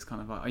move. It's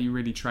kind of like, are you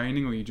really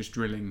training, or are you just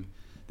drilling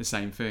the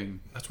same thing?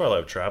 That's why I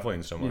love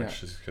traveling so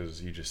much, is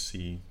because you just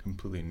see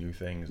completely new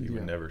things that you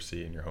would never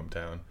see in your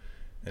hometown,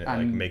 and it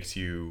like makes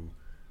you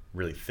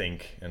really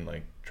think and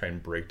like try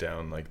and break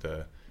down like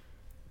the,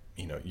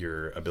 you know,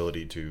 your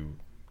ability to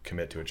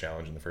commit to a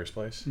challenge in the first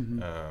place.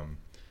 And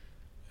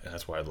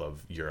that's why I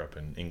love Europe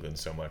and England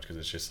so much, because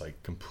it's just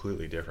like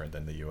completely different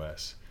than the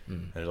US.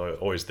 And there's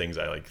always things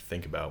I like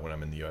think about when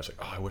I'm in the US, like,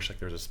 oh, I wish like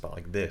there was a spot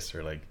like this,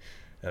 or like,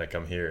 and I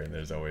come here and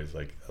there's always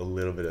like a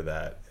little bit of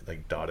that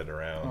like dotted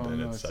around,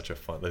 and it's such a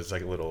fun, it's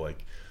like a little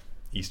like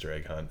Easter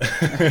egg hunt,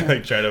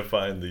 like trying to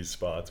find these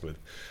spots with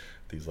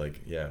these like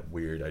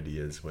weird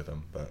ideas with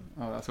them. But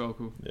that's all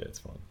cool. Yeah, it's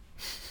fun.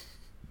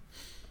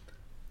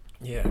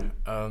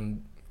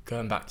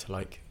 Going back to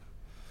like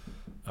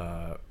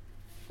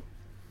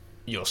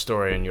your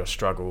story and your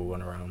struggle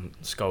when around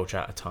Skull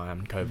Chatter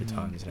time, COVID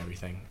times and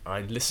everything.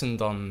 I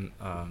listened on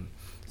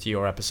to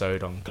your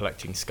episode on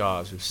collecting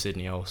scars with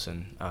Sydney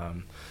Olsen,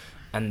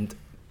 and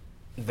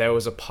there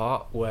was a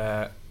part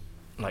where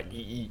like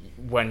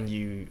when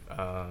you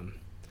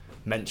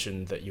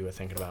mentioned that you were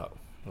thinking about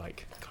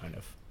like kind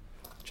of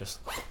just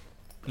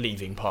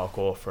leaving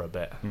parkour for a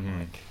bit,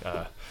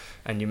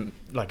 and you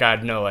like, I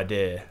had no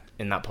idea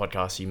in that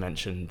podcast you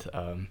mentioned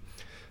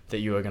that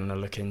you were going to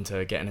look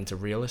into getting into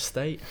real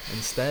estate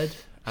instead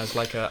as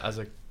like as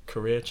a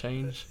career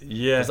change.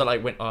 Was that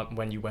like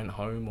when you went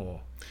home,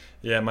 or?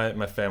 Yeah,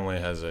 my family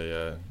has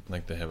a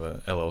like they have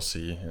a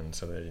LLC, and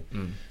so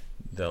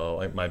they'll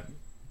like my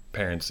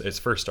parents. It's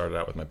first started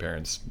out with my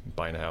parents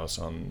buying a house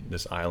on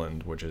this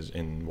island, which is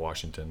in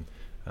Washington.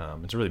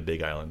 It's a really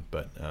big island,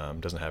 but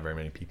doesn't have very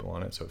many people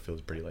on it, so it feels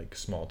pretty like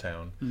small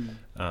town.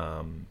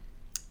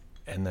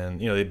 And then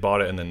they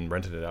bought it and then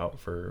rented it out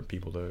for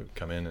people to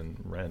come in and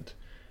rent.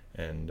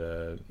 And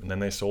then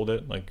they sold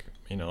it, like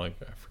I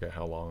forget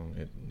how long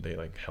they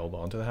like held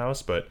on to the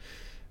house, but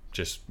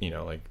just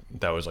like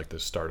that was like the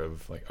start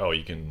of like, oh,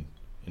 you can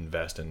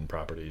invest in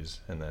properties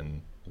and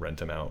then rent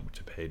them out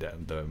to pay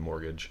down the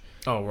mortgage.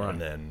 Oh, right.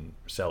 And then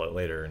sell it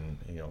later and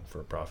for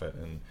a profit.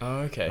 And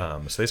okay.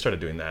 So they started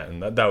doing that,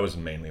 and that was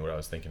mainly what I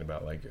was thinking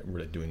about, like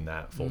really doing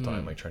that full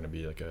time, like trying to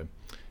be like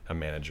a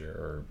manager,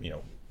 or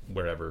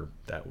whatever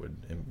that would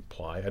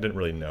imply. I didn't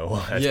really know.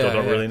 I still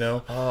don't really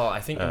know. Oh, I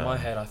think in my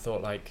head I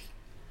thought like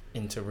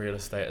into real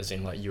estate as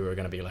in like you were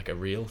going to be like a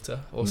realtor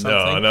or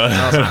something. No. And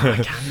I was like,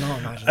 I cannot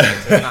imagine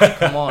doing that.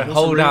 Come on,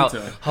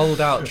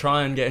 hold out,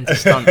 try and get into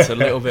stunts a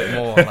little bit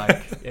more.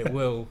 Like it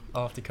will,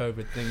 after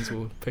COVID, things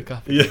will pick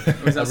up. Yeah.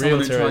 Was that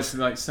someone who tries to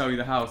like sell you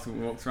the house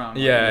and walks around?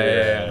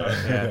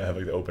 Yeah,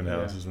 like the open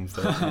houses and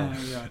stuff.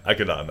 Yeah. I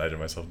could not imagine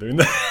myself doing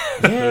that.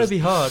 Yeah, it'd be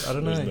hard. I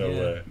don't know. There's no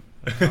way.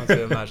 Hard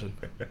to imagine.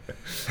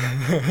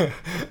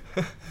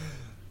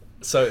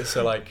 So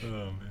like,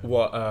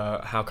 what?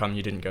 How come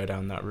you didn't go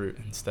down that route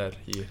instead?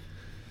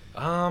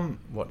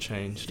 What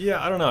changed?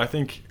 Yeah, I don't know. I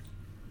think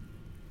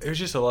it was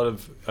just a lot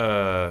of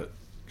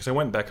because I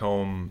went back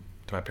home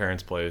to my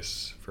parents'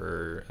 place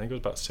for, I think it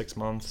was about 6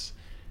 months,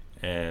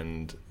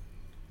 and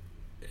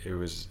it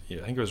was I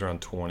think it was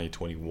around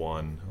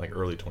 2021, like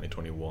early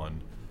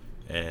 2021,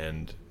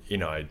 and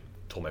I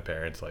told my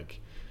parents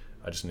like,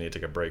 I just need to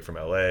take a break from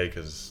LA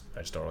because I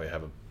just don't really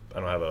have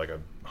like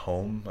a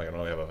home, like I don't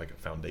really have like a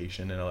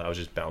foundation in LA. I was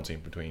just bouncing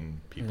between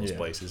people's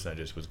places, and I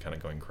just was kind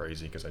of going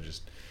crazy because I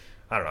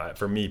don't know,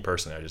 for me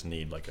personally, I just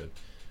need like a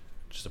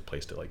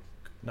place to like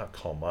not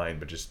calm mind,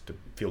 but just to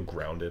feel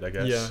grounded, I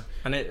guess. Yeah,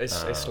 and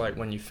it's like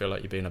when you feel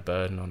like you're being a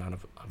burden on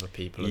other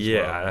people as well.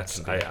 Yeah, that's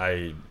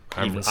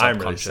I'm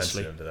really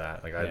sensitive to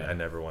that. Like I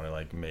never want to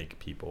like make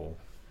people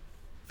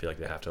feel like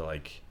they have to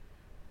like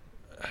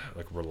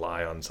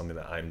rely on something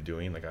that I'm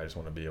doing. Like I just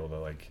want to be able to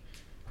like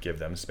give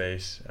them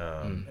space.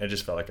 It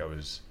just felt like I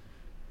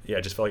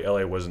just felt like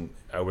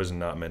I was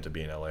not meant to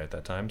be in LA at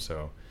that time.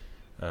 So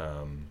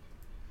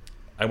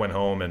I went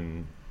home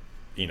and,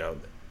 you know,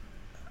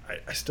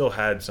 I still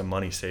had some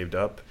money saved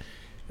up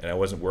and I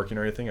wasn't working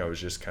or anything. I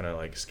was just kind of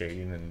like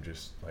skating and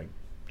just like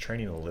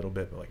training a little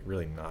bit, but like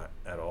really not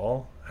at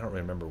all. I don't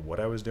really remember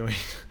what I was doing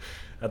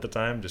at the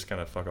time, just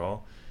kind of fuck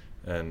all.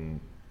 And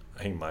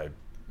I think my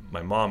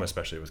mom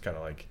especially was kind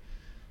of like,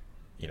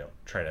 you know,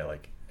 trying to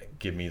like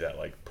give me that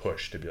like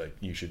push to be like,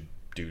 you should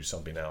do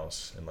something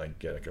else and like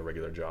get like a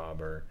regular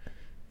job or,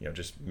 you know,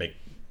 just make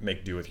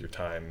do with your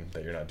time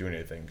that you're not doing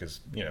anything, because,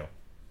 you know,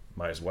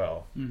 might as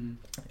well.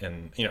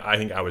 And, you know, I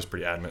think I was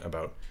pretty adamant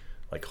about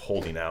like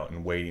holding out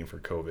and waiting for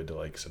COVID to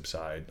like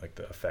subside, like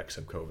the effects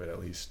of COVID at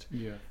least.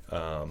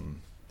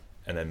 And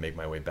then make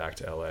my way back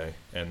to LA.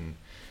 And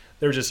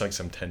there was just like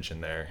some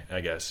tension there,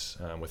 I guess,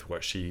 with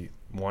what she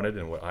wanted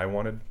and what I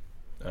wanted.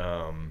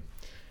 And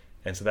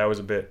so that was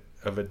a bit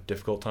of a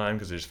difficult time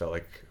because it just felt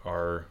like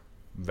our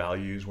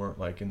values weren't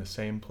like in the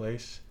same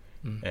place.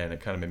 And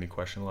it kind of made me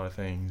question a lot of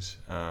things.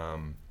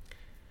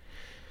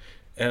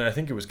 And I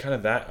think it was kind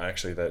of that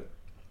actually that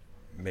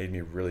made me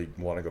really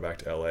want to go back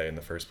to LA in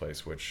the first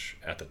place, which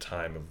at the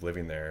time of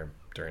living there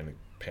during the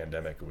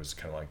pandemic, it was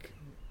kind of like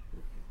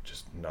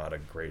just not a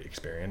great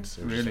experience.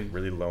 It was just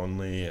really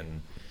lonely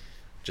and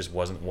just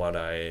wasn't what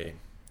it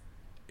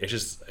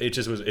just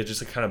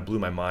kind of blew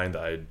my mind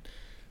that I'd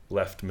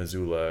left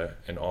Missoula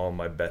and all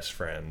my best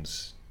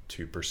friends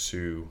to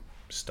pursue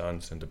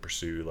stunts and to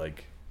pursue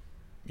like,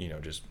 you know,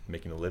 just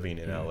making a living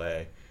in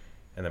LA.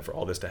 And then for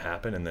all this to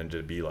happen and then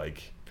to be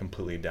like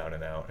completely down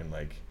and out and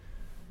like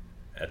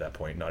at that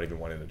point not even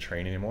wanting to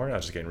train anymore. And I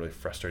was just getting really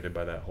frustrated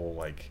by that whole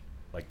like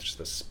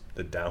just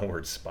the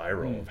downward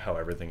spiral of how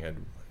everything had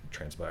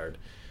transpired.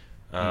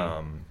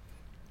 And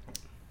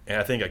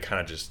I think I kind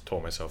of just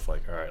told myself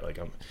like, all right, like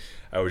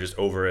I was just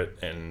over it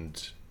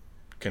and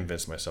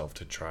convinced myself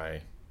to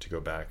try to go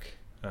back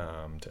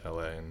to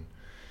LA, and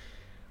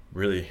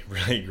really,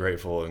 really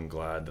grateful and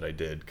glad that I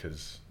did,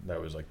 because that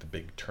was like the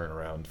big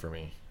turnaround for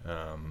me.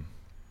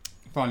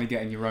 Finally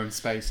getting your own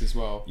space as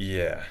well.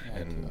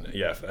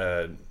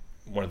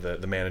 One of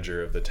the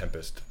manager of the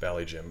Tempest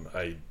Valley gym,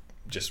 I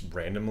just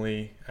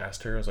randomly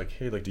asked her, I was like,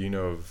 hey, like, do you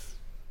know of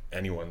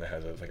anyone that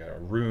has a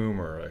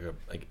room or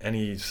like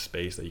any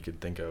space that you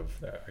could think of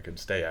that I could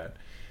stay at?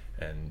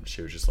 And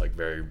she was just like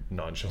very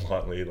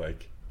nonchalantly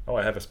like, oh,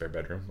 I have a spare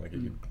bedroom, like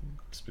you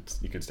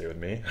could stay with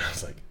me. And I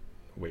was like,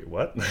 wait,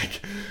 what?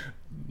 Like,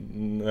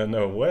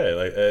 no way.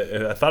 Like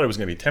I thought it was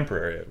gonna be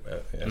temporary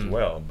as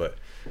well, but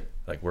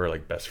like we're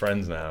like best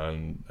friends now,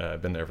 and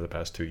I've been there for the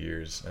past 2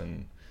 years,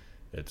 and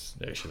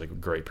she's like a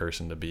great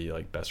person to be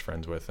like best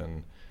friends with.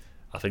 And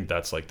I think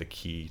that's like the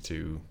key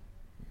to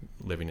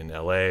living in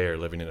LA or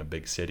living in a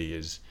big city,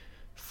 is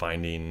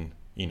finding,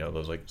 you know,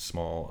 those like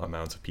small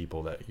amounts of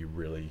people that you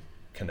really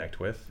connect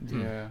with.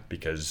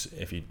 Because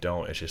if you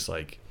don't, it's just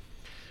like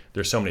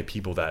there's so many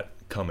people that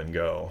come and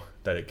go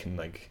that it can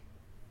like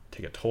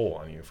take a toll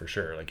on you for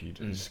sure. Like you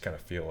just kind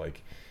of feel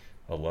like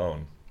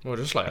alone. Well,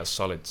 just like a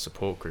solid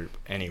support group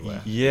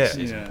anywhere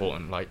is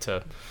important. Like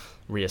to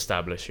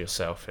reestablish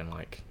yourself in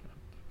like,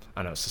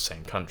 I know it's the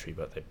same country,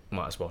 but they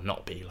might as well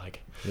not be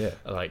like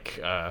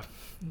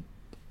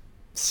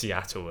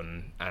Seattle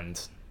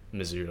and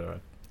Missoula are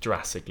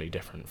drastically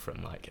different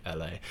from like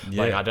LA.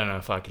 Like I don't know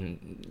if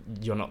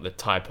you're not the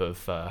type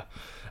of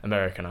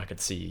American I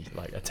could see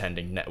like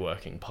attending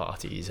networking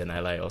parties in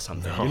LA or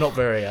something. No. You're not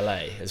very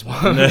LA as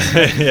well. No.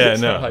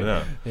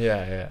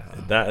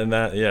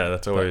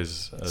 That's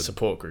always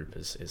support group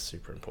is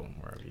super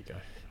important wherever you go.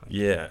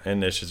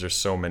 And it's just, there's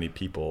so many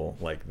people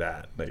like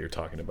that you're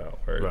talking about,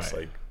 where it's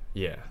like,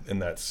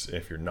 and that's,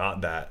 if you're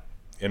not that,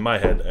 in my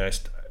head, I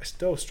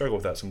still struggle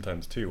with that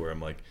sometimes too, where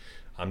I'm like,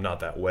 I'm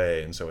not that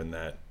way, and so in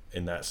that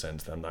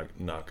sense, I'm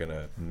not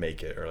gonna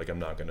make it, or like I'm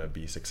not gonna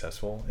be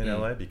successessful in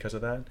LA because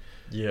of that.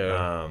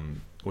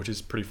 Which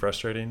is pretty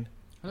frustrating.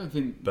 I don't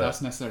think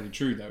that's necessarily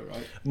true though,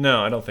 right?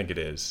 No, I don't think it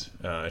is.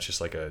 It's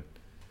just like I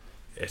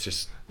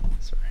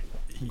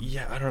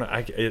don't know.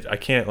 I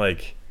can't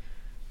like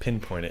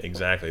pinpoint it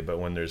exactly, but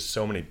when there's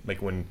so many,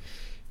 like when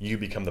you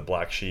become the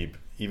black sheep,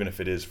 even if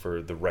it is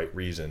for the right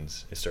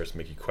reasons, it starts to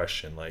make you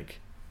question like,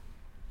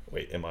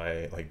 wait, am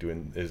I like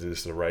is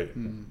this the right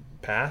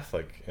path?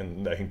 Like,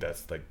 and I think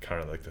that's like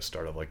kind of like the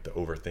start of like the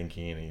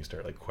overthinking, and you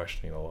start like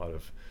questioning a lot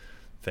of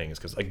things,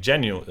 because like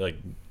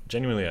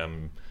genuinely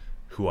I'm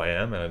who I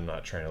am, and I'm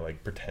not trying to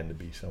like pretend to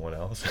be someone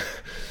else.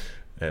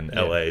 And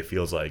LA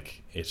feels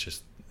like it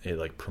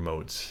like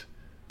promotes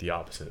the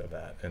opposite of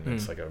that, and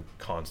it's like a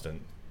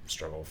constant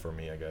struggle for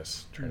me, I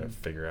guess, trying to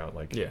figure out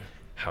like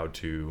how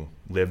to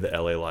live the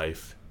LA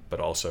life but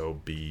also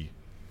be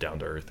down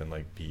to earth and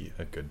like be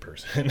a good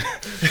person.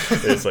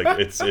 It's like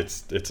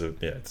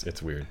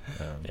it's weird.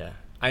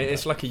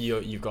 It's lucky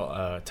you've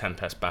got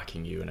Tempest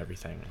backing you and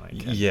everything.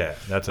 Like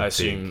that's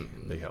a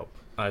big help.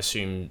 I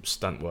assume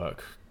stunt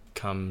work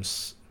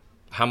comes.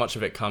 How much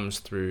of it comes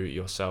through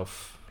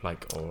yourself,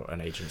 like, or an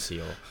agency,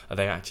 or are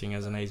they acting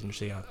as an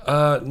agency?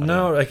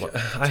 No, like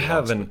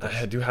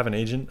I do have an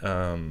agent,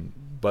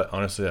 but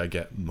honestly, I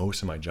get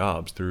most of my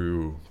jobs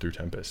through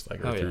Tempest,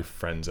 like through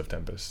friends of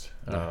Tempest.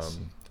 Nice.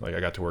 Like I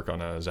got to work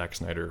on a Zack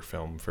Snyder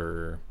film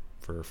for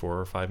 4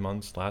 or 5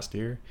 months last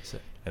year,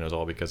 and it was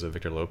all because of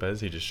Victor Lopez.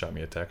 He just shot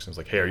me a text and was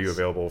like, "Hey, are you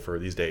available for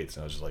these dates?"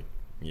 And I was just like,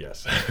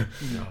 "Yes."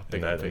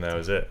 And that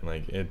was it.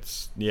 Like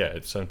it's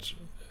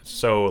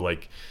so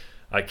like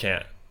I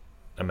can't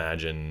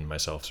imagine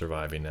myself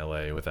surviving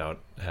LA without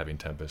having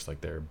Tempest.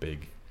 Like they're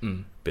big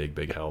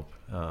help,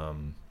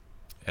 and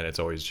it's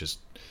always just,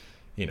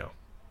 you know,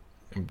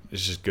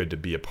 it's just good to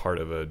be a part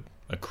of a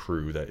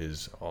crew that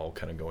is all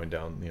kind of going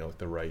down, you know,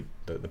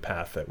 the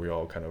path that we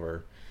all kind of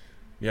are.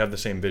 You have the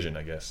same vision,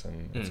 I guess,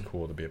 and it's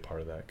cool to be a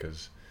part of that,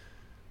 because,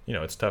 you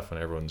know, it's tough when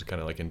everyone's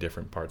kind of like in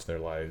different parts of their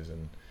lives,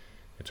 and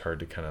it's hard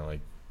to kind of like,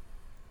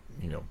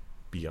 you know,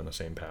 be on the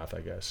same path,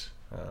 I guess.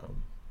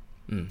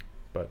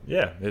 But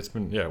yeah, it's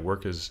been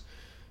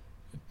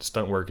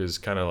stunt work is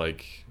kind of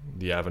like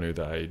the avenue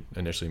that I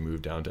initially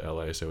moved down to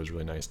LA, so it was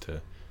really nice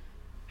to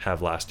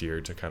have last year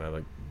to kind of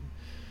like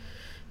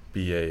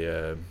be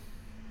a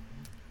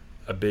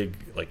big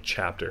like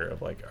chapter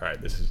of like, all right,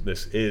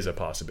 this is a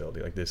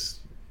possibility, like this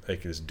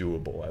is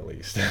doable at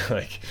least.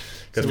 Like,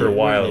 because for a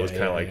while it was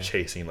kind of like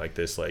chasing like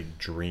this like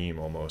dream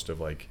almost of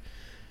like,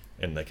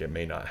 and like it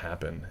may not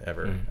happen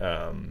ever.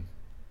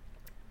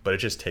 But it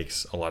just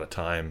takes a lot of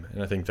time,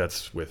 and I think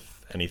that's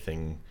with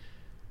anything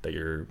that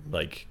you're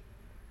like,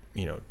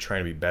 you know,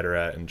 trying to be better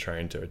at and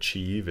trying to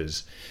achieve,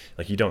 is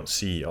like you don't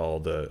see all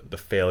the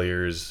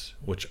failures,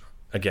 which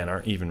again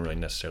aren't even really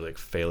necessarily like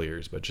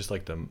failures, but just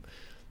like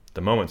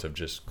the moments of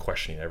just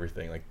questioning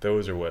everything. Like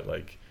those are what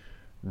like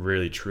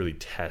really truly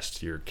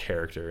test your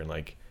character and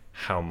like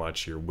how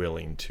much you're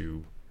willing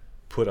to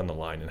put on the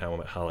line, and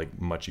how like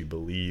much you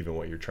believe in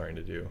what you're trying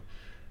to do.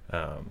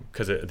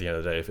 Because at the end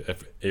of the day,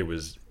 if it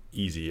was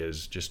easy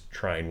as just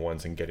trying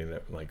once and getting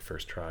that like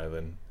first try,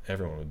 then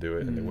everyone would do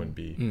it, and it wouldn't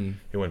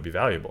be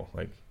valuable.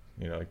 Like,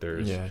 you know, like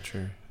there's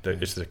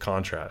it's the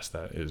contrast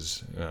that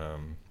is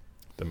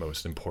the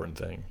most important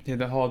thing. Yeah,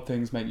 the hard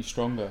things make you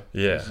stronger.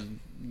 Yeah,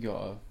 you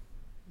gotta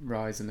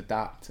rise and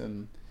adapt,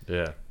 and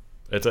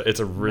it's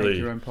a really make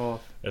your own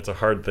path. It's a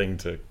hard thing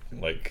to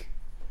like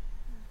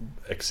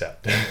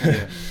accept.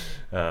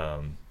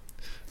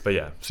 But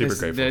yeah, super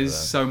grateful. There's for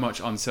that. So much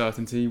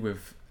uncertainty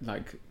with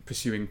like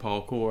pursuing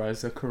parkour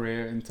as a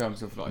career, in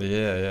terms of like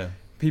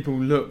people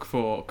look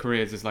for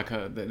careers as like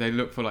they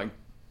look for like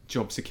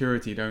job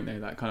security, don't they?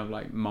 That kind of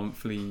like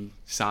monthly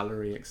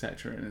salary,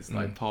 etc. And it's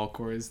like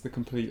parkour is the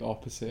complete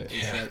opposite.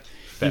 It's like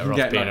better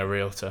off being a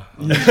realtor.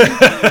 You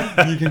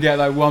can get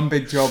like one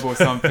big job or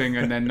something,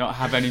 and then not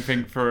have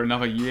anything for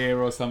another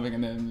year or something,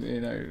 and then,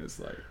 you know, it's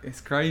like,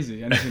 it's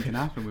crazy. Anything can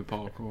happen with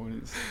parkour,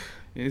 and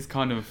it is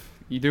kind of,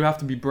 you do have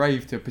to be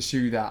brave to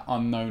pursue that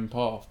unknown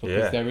path,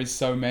 because there is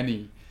so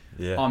many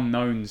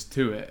unknowns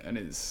to it, and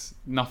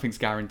nothing's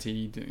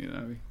guaranteed. You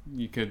know,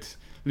 you could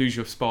lose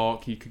your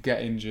spark, you could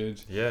get injured.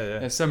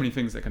 There's so many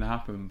things that can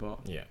happen, but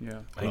I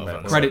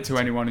think credit to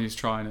anyone who's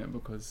trying it,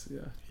 because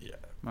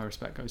my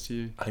respect goes to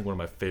you. I think one of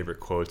my favorite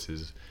quotes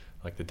is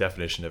like, the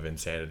definition of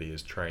insanity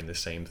is trying the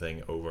same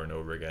thing over and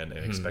over again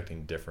and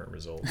expecting different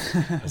results.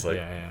 It's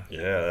like,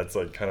 that's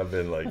like kind of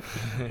been like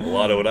a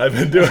lot of what I've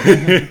been doing.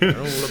 We're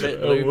all a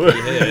bit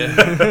loopy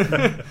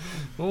here.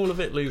 All a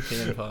bit loopy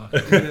in the park.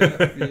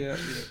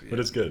 But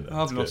it's good.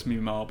 I've lost me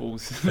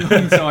marbles a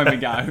long time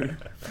ago.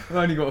 I've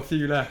only got a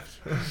few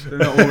left. They're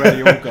not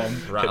already all gone.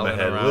 Hit my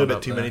head a little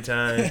bit too many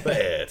times, but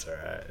it's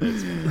alright.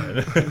 It's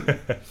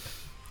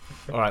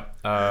fine.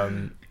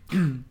 Alright.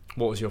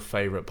 What was your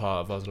favourite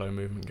part of Oslo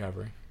Movement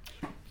Gathering?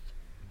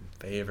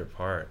 Favorite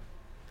part?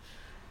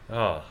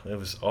 Oh, it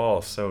was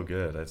all so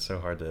good. It's so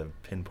hard to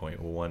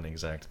pinpoint one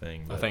exact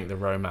thing. I think the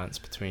romance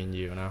between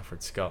you and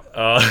Alfred Scott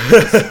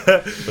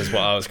was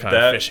what I was kind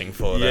of fishing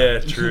for there. Yeah,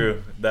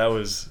 true.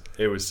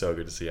 It was so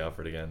good to see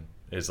Alfred again.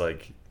 It's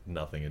like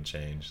nothing had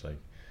changed. Like,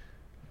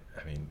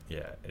 I mean,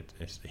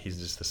 he's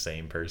just the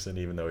same person,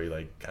 even though he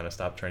like kind of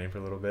stopped training for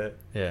a little bit.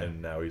 Yeah.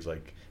 And now he's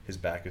like, his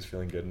back is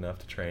feeling good enough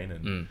to train,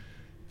 and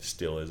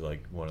still is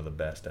like one of the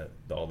best at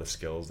all the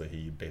skills that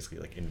he basically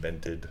like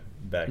invented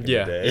back in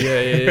the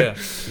day.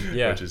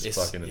 Yeah. Which is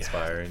fucking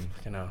inspiring.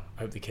 You know,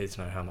 I hope the kids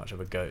know how much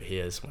of a goat he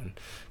is when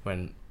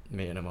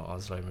meeting him at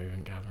Oslo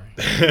Movement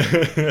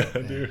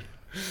Gathering. Dude.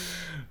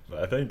 But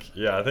I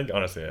think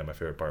honestly, my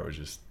favorite part was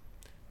just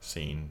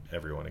seeing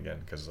everyone again,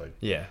 because like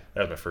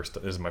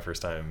this is my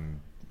first time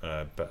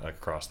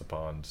across the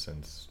pond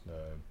since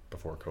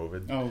before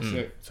COVID.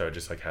 Sick. So it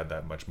just like had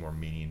that much more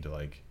meaning to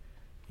like,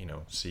 you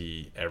know,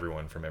 see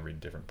everyone from every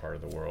different part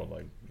of the world.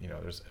 Like, you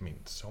know, there's, I mean,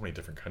 so many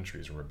different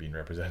countries were being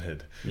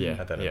represented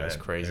at that event. It was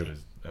crazy. It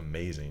was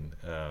amazing.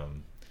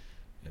 And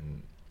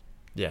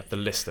the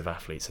list of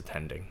athletes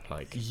attending,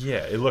 like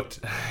it looked.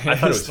 I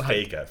thought it was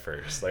fake at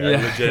first. Like I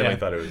legitimately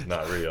thought it was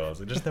not real. I was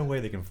like, there's no way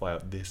they can fly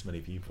out this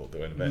many people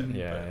to an event.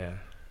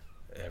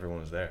 Everyone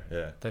was there.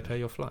 Yeah, they pay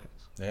your flights.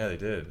 Yeah, they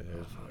did.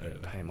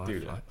 Pay my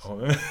flights.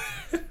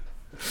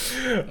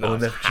 No, I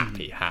was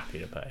happy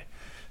to pay.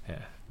 Yeah.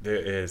 There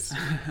is.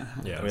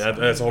 Yeah, I mean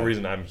that's the whole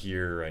reason I'm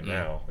here right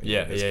now.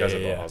 It's because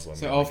of the Oslo.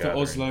 So after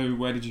Oslo,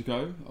 where did you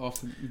go?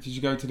 Did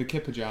you go to the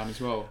Kipa Jam as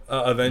well?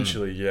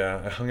 Eventually,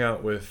 yeah. I hung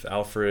out with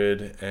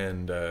Alfred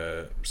and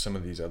some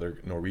of these other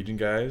Norwegian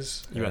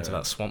guys. You went to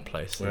that swamp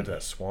place. Went to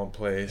that swamp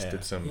place.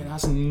 Did some. Yeah,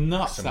 that's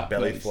nuts. Some that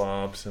belly place.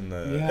 flops and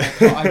the.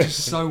 Yeah, I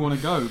just so want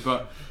to go,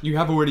 but you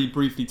have already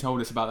briefly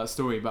told us about that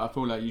story. But I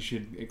feel like you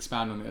should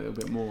expand on it a little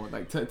bit more.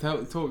 Like talk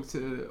to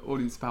the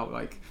audience about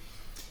like.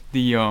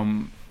 The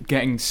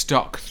getting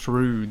stuck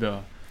through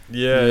the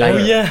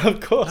of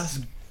course.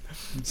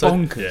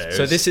 Bonkers. Yeah,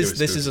 so this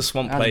is a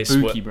swamp place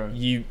spooky, where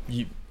you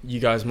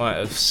guys might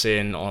have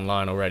seen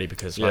online already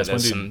because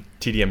there's some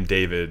TDM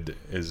David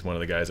is one of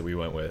the guys that we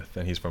went with,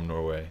 and he's from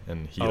Norway,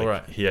 and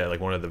he had like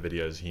one of the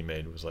videos he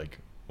made was like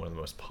one of the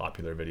most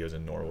popular videos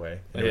in Norway.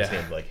 And it was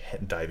him like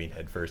diving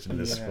headfirst into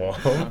this swamp.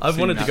 I've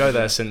wanted to go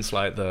there since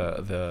like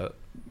the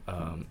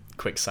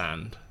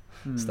quicksand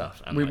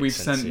stuff. And we've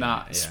sent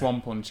that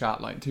swamp on chat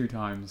like 2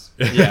 times.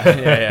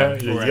 Yeah.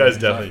 You guys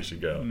definitely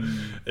should go.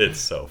 It's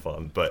so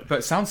fun, but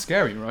it sounds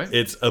scary, right?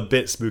 It's a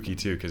bit spooky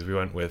too because we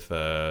went with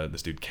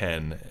this dude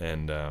Ken,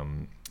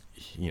 and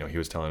he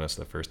was telling us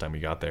the first time we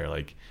got there,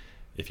 like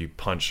if you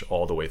punch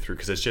all the way through,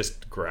 because it's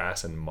just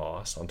grass and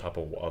moss on top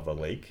of a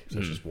lake, so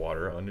it's just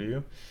water under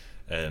you,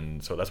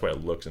 and so that's why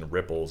it looks and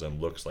ripples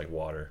and looks like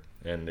water.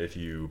 And if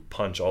you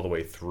punch all the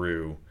way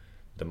through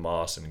the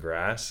moss and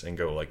grass and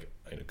go like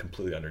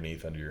completely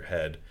under your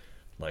head,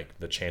 like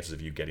the chances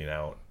of you getting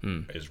out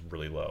is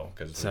really low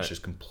because it's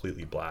just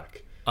completely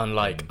black.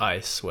 Unlike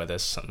ice, where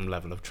there's some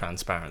level of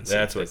transparency.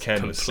 That's what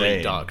Ken was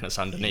saying. Complete darkness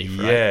underneath.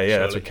 Yeah, right?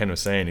 That's what Ken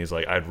was saying. He's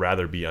like, I'd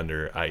rather be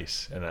under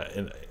ice,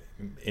 and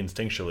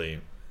instinctually,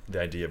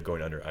 the idea of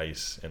going under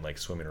ice and like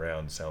swimming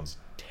around sounds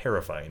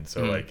terrifying.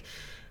 So like,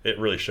 it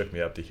really shook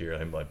me up to hear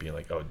him like being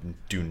like, "Oh,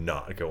 do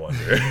not go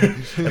under,"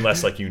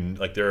 unless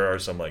there are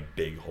some like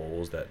big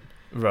holes that.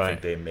 I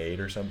think they made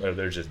or something, or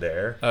they're just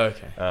there.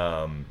 Okay.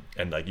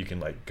 And like you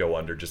can like go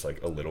under just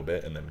like a little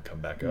bit and then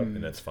come back up,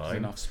 and that's fine. There's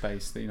enough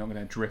space that you're not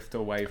going to drift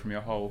away from your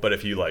hole. But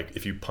if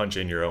you punch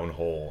in your own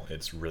hole,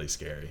 it's really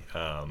scary.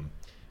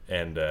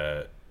 And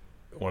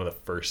one of the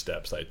first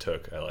steps I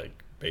took, I like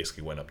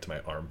basically went up to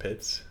my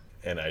armpits,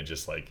 and I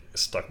just like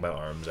stuck my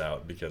arms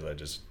out because I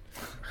just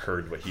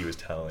heard what he was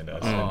telling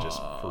us and just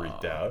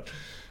freaked out.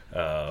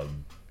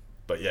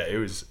 But yeah, it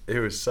was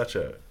such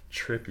a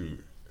trippy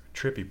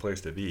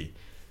place to be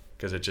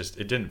because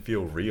it didn't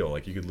feel real.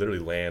 Like you could literally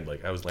land,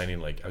 like I was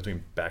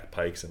doing back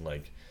pikes and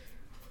like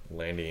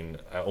landing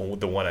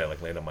the one I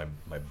like landed on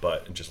my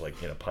butt and just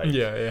like in a pike.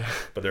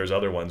 But there's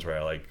other ones where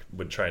I like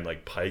would try and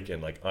like pike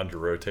and like under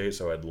rotate,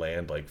 so I'd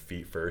land like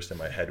feet first and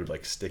my head would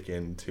like stick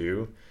in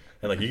too,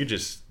 and like you could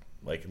just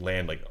like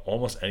land like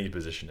almost any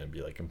position and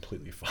be like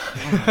completely fine.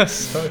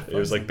 It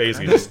was like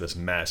basically just this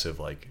massive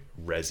like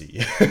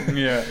resi.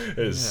 It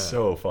was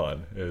so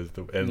fun. It was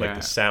like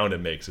the sound it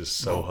makes is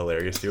so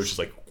hilarious too. It's just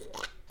like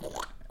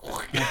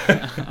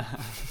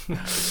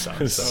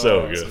sounds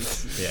so good.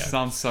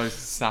 Sounds so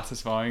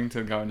satisfying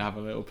to go and have a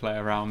little play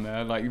around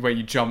there, like where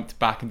you jumped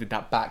back and did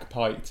that back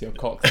pike to your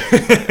cocktail.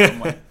 Oh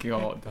my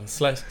god, I'm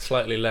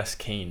slightly less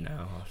keen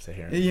now after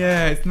hearing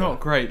it's not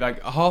great.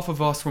 Like half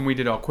of us when we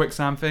did our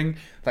quicksand thing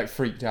like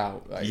freaked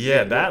out. Like,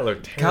 that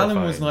looked terrifying.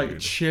 Callum was like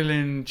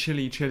chilling.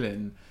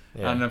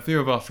 And a few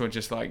of us were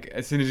just like,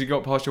 as soon as you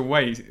got past your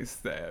waist,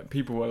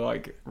 people were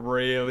like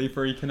really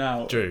freaking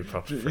out. Drew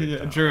probably freaked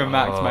out. Drew and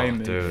Max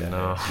mainly. Dude,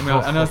 no. And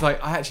I was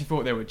like, I actually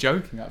thought they were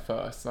joking at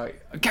first.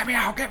 Like, get me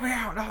out. No.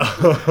 I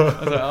was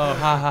like, oh,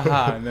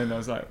 ha. And then I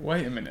was like,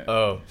 wait a minute.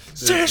 Oh.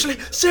 Seriously.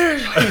 He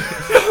said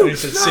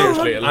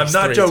seriously at least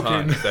I'm not 3 joking.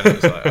 times. Then it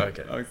was like,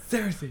 okay. Oh,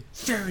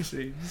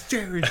 seriously.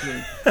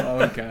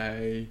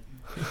 Okay.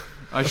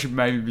 I should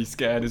maybe be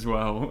scared as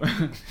well.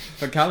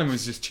 But Callum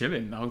was just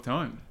chilling the whole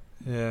time.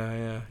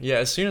 Yeah.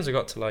 As soon as I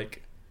got to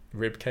like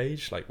rib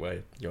cage, like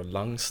where your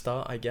lungs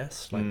start, I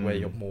guess, like where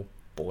you're more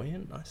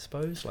buoyant, I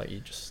suppose. Like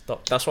you just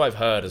stop. That's what I've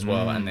heard as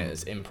well, and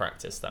it's in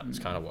practice. That was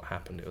kind of what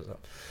happened. It was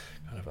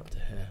kind of up to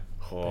here.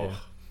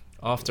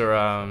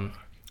 After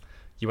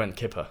you went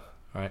Kipa,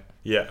 right?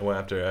 Yeah, I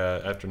went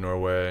after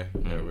Norway.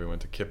 We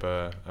went to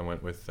Kipa. I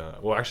went with. I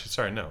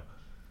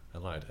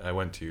lied. I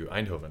went to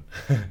Eindhoven.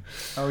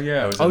 Oh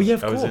yeah. Of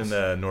course. I was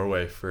in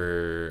Norway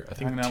for I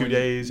think 2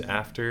 days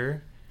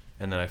after.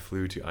 And then I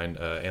flew to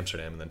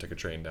Amsterdam and then took a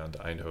train down to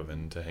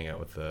Eindhoven to hang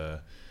out with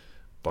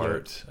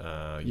Bart,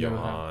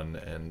 Johan,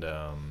 and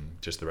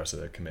just the rest of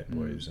the commit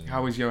boys. And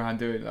how was Johan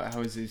doing? Like, how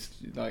was his,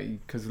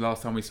 like, because the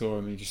last time we saw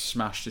him, he just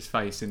smashed his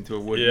face into a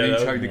wood. Yeah,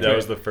 that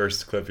was the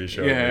first clip he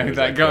showed. Yeah,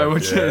 that guy,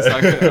 which is,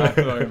 I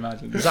couldn't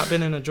imagine. Has that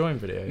been in a join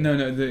video?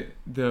 No,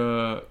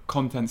 the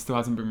content still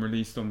hasn't been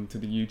released onto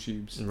the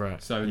YouTubes.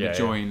 Right. So the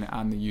join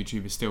and the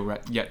YouTube is still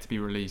yet to be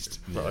released.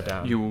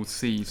 Rotterdam. You will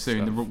see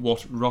soon the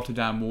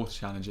Rotterdam water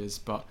challenges,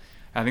 but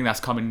I think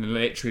that's coming in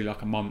literally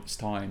like a month's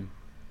time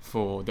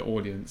for the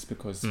audience,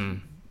 because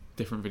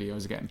different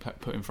videos are getting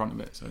put in front of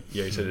it. So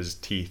yeah, he said his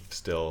teeth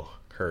still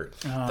hurt.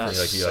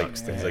 He's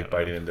like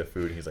biting into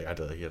food. He's like, he had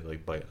to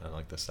like bite on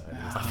like the side.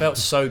 I felt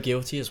so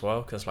guilty as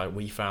well, because like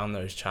we found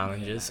those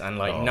challenges and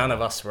like none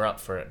of us were up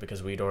for it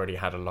because we'd already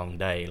had a long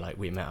day. Like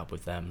we met up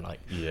with them like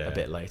a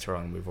bit later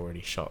on. We've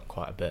already shot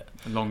quite a bit.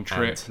 A long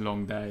trip,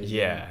 long day.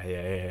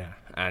 Yeah.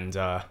 And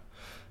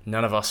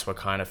none of us were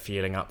kind of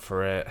feeling up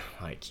for it.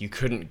 Like you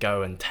couldn't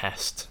go and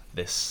test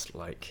this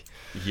like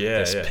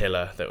this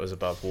pillar that was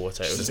above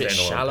water. It was a bit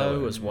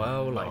shallow as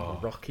well,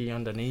 like rocky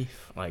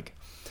underneath. Like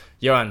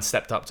Johan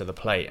stepped up to the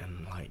plate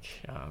and like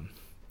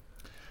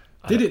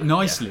did it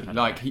nicely.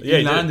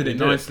 He landed it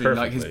nicely.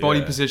 Like his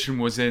body position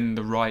was in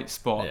the right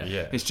spot.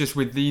 Yeah. It's just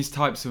with these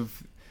types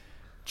of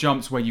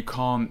jumps where you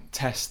can't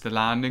test the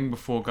landing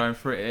before going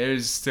for it, it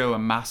is still a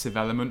massive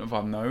element of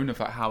unknown of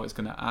like how it's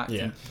going to act.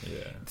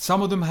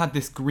 Some of them had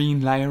this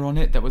green layer on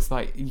it that was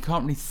like, you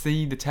can't really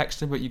see the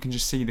texture, but you can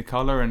just see the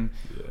color, and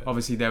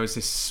obviously there was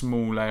this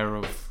small layer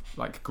of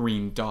like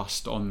green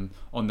dust on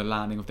the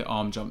landing of the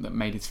arm jump that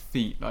made his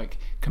feet like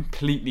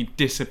completely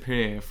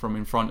disappear from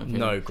in front of him.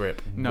 No grip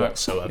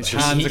whatsoever. His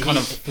hands are kind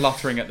of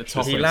fluttering at the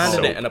top. He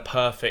landed it in a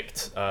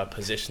perfect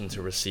position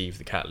to receive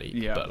the cat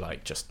leap, but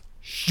like just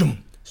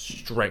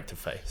straight to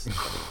face.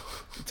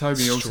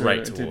 Toby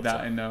also did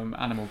that in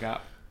Animal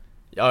Gap.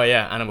 Oh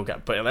yeah, Animal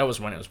Gap, but that was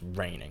when it was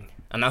raining,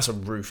 and that's a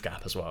roof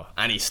gap as well,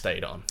 and he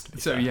stayed on.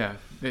 So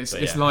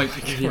it's like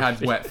he had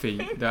wet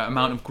feet. The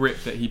amount of grip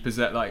that he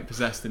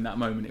possessed in that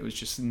moment, it was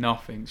just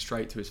nothing,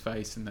 straight to his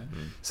face, and then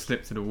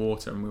slipped to the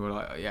water. And we were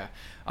like,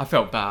 I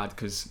felt bad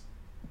because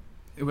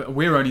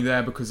we're only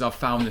there because I've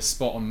found this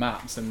spot on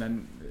maps, and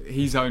then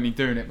he's only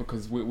doing it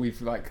because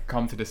we've like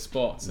come to this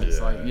spot. So it's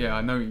like,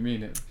 I know what you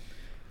mean.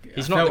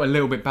 I felt a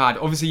little bit bad.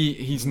 Obviously,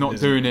 he's not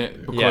doing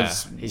it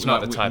because he's not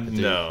the type of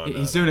dude.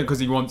 He's doing it because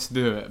he wants to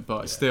do it,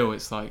 but still,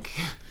 it's like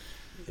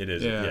it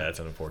is. Yeah, it's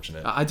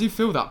unfortunate. I do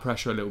feel that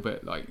pressure a little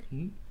bit, like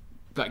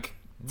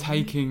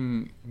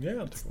taking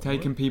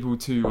people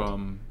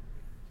to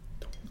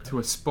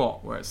a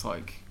spot where it's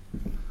like,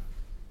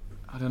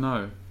 I don't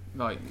know,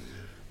 like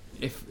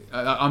if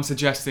I'm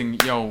suggesting,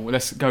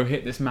 let's go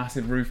hit this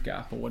massive roof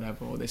gap or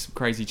whatever, or this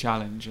crazy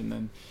challenge, and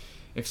then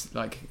if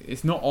like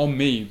it's not on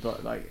me,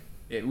 but like.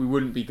 We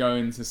wouldn't be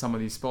going to some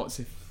of these spots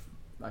if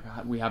like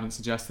we haven't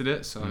suggested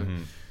it. So I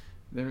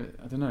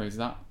don't know.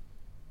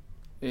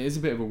 It is a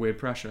bit of a weird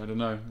pressure. I don't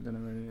know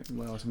really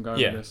where else I'm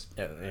going with this.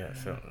 I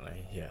feel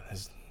like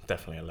there's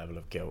definitely a level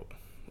of guilt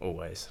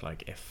always.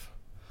 Like if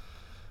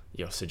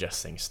you're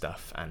suggesting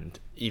stuff, and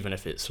even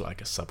if it's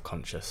like a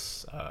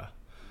subconscious,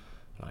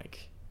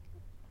 like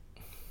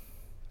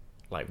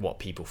what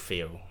people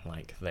feel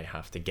like they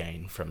have to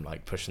gain from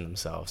like pushing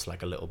themselves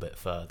like a little bit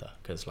further,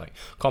 because like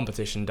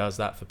competition does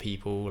that for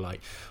people. Like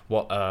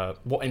what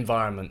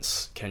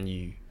environments can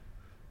you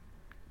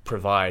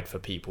provide for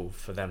people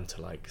for them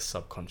to like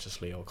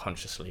subconsciously or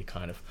consciously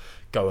kind of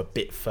go a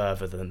bit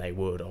further than they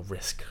would, or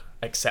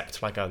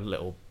accept like a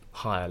little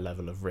higher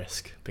level of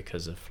risk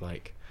because of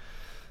like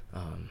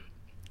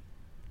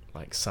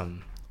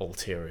some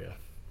ulterior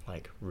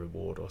like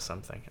reward or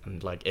something.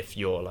 And like if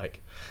you're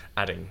like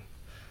adding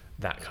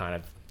that kind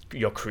of,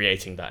 you're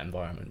creating that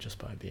environment just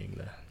by being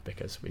there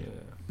because we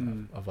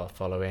of our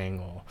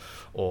following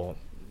or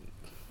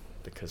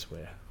because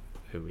we're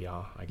who we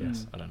are, I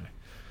guess. I don't know.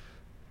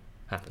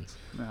 Happens.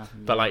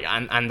 But like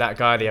and that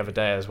guy the other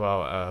day as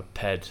well,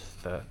 Ped,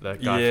 the guy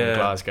from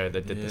Glasgow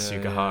that did the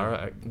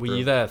Sugihara. Were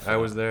you there? I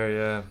was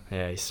there.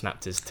 Yeah, he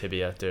snapped his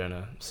tibia doing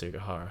a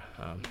Sugihara.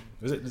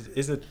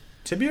 Is it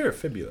tibia or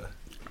fibula?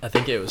 I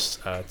think it was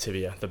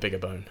tibia, the bigger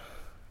bone.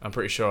 I'm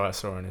pretty sure I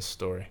saw in his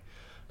story.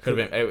 Could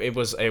have been. It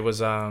was.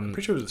 I'm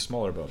pretty sure it was a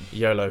smaller bone.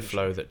 YOLO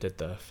Flow that did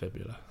the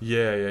fibula.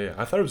 Yeah.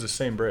 I thought it was the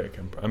same break.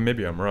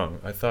 Maybe I'm wrong.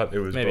 I thought it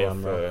was. Maybe both,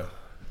 I'm wrong.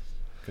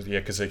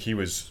 Because like he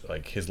was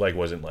like his leg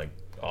wasn't like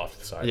off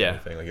the side or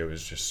anything. Like it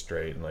was just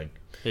straight and like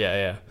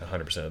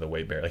 100% of the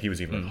weight bear. Like he was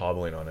even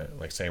hobbling on it.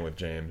 Like same with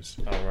James.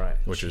 Oh right.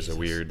 Which is a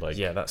weird like.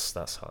 Yeah, that's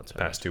hard to.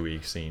 Past 2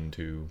 weeks seen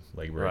 2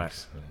 leg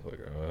breaks. Right.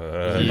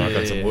 Like knock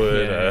on some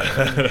wood.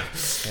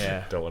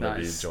 Don't want to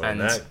be joining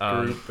that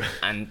group.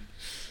 And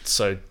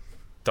so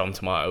Dom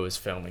Tomato was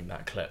filming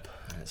that clip,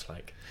 and it's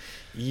like,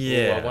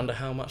 I wonder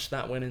how much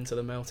that went into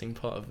the melting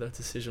pot of the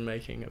decision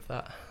making of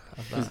that.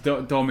 Because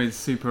Dom is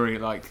super,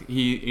 like,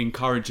 he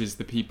encourages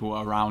the people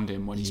around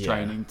him when he's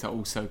training to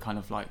also kind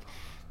of like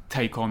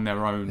take on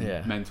their own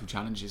mental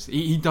challenges.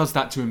 He does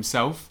that to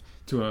himself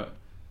to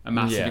a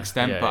massive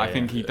extent, but I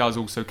think he does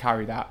also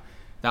carry that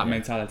that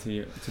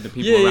mentality to the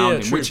people around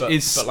him, true, which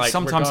is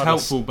sometimes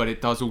helpful, but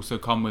it does also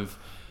come with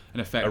an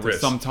effect.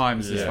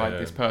 Sometimes it's like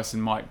this person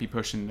might be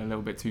pushing a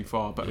little bit too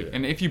far, but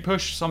and if you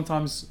push,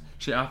 sometimes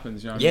shit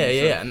happens. You know what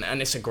I mean?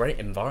 And it's a great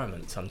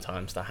environment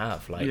sometimes to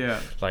have,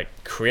 like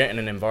creating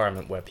an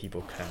environment where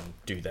people can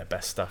do their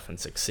best stuff and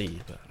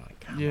succeed. But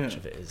like, how much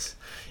of it is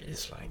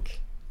like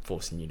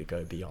forcing you to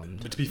go beyond,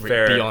 but to be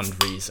fair,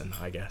 beyond reason,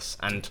 I guess.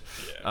 And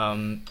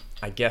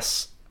I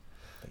guess.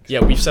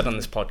 Yeah, we've said on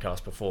this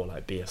podcast before,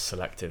 like, be a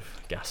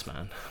selective gas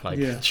man.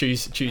 Like,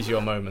 choose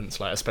your moments.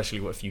 Like, especially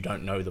if you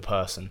don't know the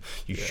person,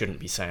 you shouldn't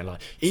be saying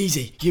like,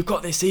 "Easy, you've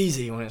got this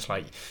easy." When it's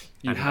like,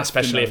 and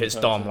especially if it's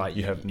Dom, like,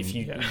 if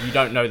you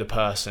don't know the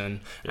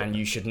person, and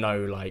you should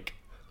know like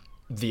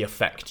the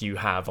effect you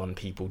have on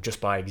people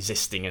just by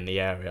existing in the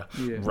area,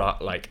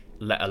 like,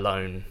 let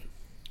alone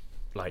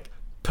like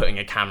putting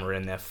a camera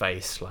in their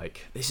face,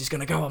 like, this is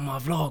gonna go on my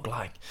vlog,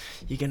 like,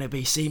 you're gonna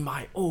be seen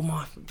by all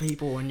my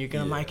people and you're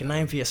gonna make a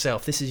name for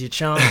yourself, this is your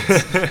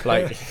chance.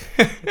 Like,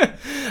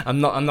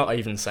 I'm not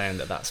even saying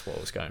that that's what I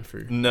was going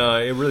through. No,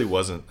 it really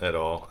wasn't at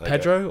all.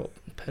 Pedro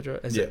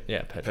is it?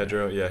 Yeah,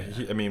 Pedro,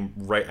 I mean,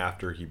 right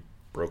after he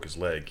broke his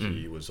leg,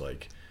 he was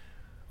like,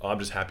 oh, I'm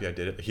just happy I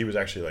did it. He was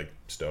actually like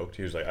stoked.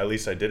 He was like, at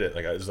least I did it.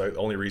 Like, it was like the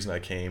only reason I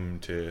came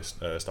to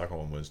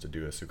Stockholm was to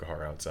do a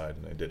Sukahara outside,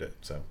 and I did it,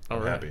 so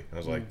I'm happy. And I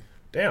was like,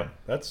 damn,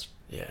 that's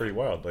pretty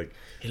wild. Like,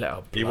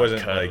 he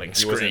wasn't like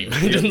scream.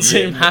 He didn't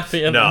seem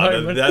happy at the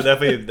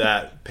moment.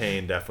 That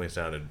pain definitely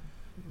sounded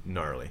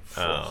gnarly.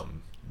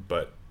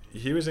 But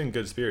he was in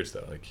good spirits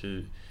though. Like,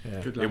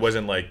 it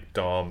wasn't like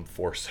Dom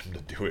forced him to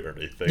do it or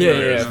anything.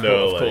 Of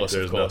course.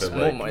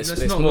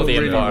 It's more the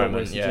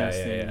environment.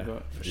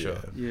 For sure.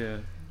 Yeah,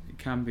 it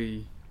can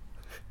be.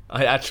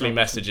 I actually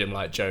messaged him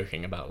like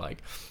joking about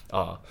like,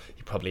 oh,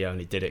 you probably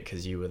only did it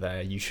because you were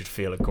there. You should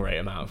feel a great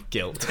amount of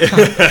guilt.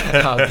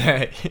 How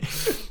dare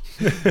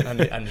you?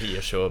 And he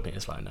assured me,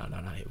 it's like, no.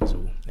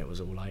 It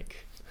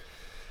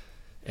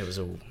was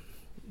all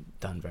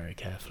done very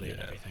carefully and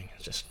everything.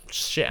 It's just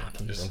shit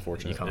happens. It's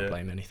unfortunate. You can't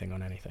blame anything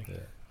on anything.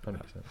 Yeah,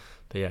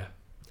 100%.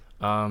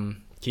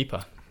 But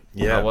Kipa.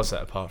 Yeah. How was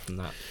that apart from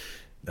that?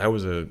 That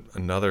was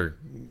another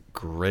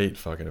great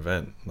fucking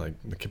event. Like,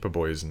 the Kipa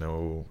boys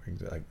know,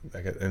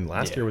 and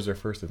last year was their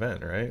first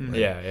event, right?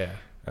 Like,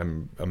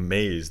 I'm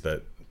amazed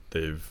that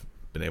they've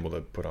been able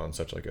to put on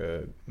such like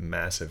a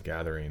massive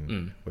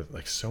gathering with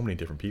like so many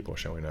different people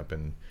showing up,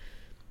 and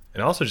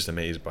also just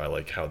amazed by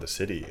like how the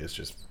city is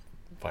just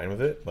fine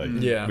with it. Like,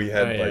 we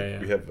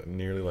have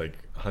nearly like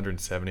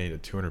 170 to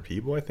 200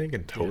 people, I think,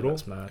 in total,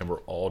 and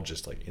we're all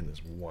just like in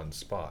this one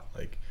spot.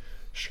 Like,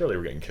 surely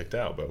we're getting kicked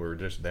out, but we were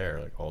just there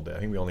like all day. I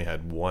think we only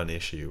had one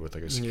issue with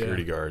like a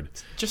security guard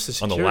just a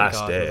security on the last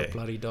guard day. With a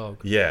bloody dog.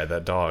 Yeah,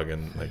 that dog,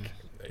 and like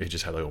it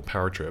just had like a little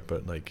power trip.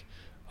 But like,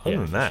 other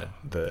than that,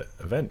 the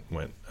event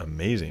went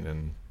amazing,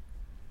 and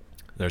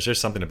there's just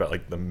something about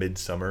like the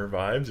midsummer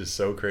vibes is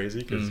so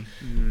crazy because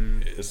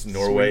it's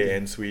Norway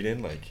and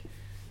Sweden. Like,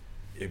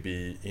 it'd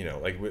be, you know,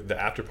 like with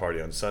the after party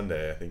on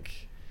Sunday, I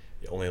think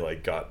it only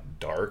like got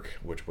dark,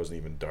 which wasn't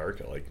even dark,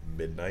 at like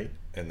midnight,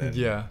 and then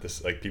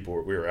this like we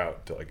were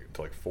out to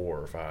like 4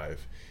 or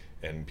 5,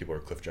 and people were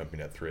cliff jumping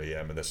at 3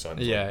 a.m. and the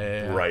sun's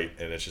bright,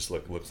 and it just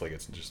looks like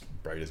it's just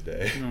bright as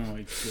day. Oh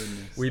my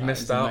goodness,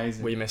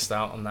 we missed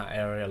out on that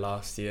area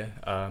last year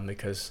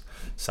because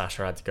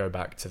Sasha had to go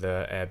back to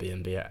the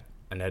Airbnb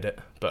and edit,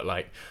 but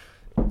like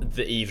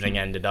the evening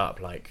ended up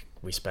like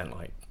we spent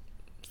like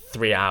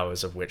 3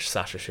 hours, of which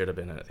Sasha should have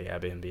been at the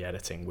Airbnb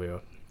editing. We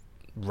were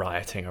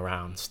rioting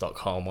around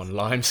Stockholm on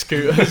Lime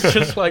scooters,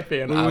 just like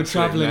being. We were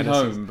travelling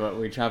home, but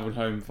we travelled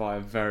home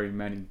via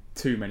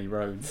too many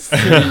roads.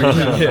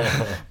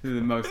 The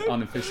most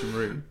inefficient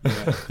route.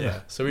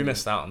 So we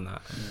missed out on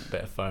that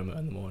bit of FOMO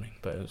in the morning,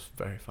 but it was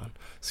very fun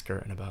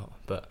skirting about.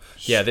 But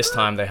yeah, this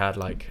time they had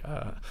like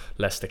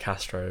Lester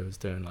Castro was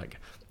doing like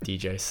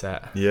DJ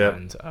set,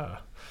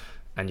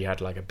 and you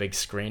had like a big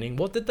screening.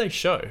 What did they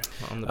show?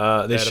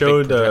 They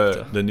showed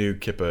the new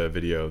Kipa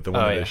video, the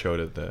one that they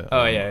showed at the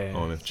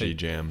OMFG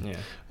Jam. Yeah.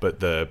 But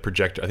the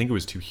projector, I think it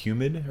was too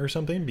humid or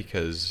something,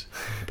 because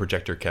the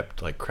projector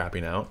kept like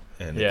crapping out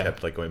and it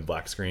kept like going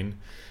black screen.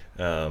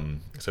 So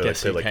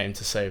guess who came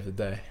to save the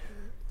day?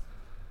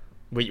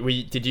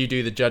 We did you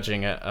do the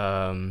judging at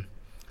Own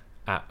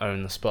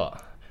the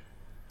Spot?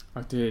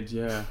 I did,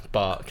 yeah.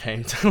 Bart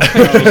came to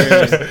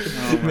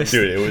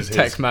dude, it was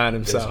tech man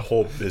himself.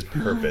 His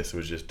purpose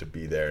was just to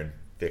be there and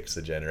fix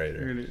the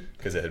generator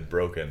because it had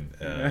broken.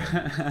 And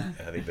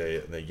I think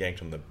they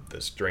yanked on the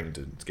string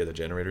to get the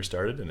generator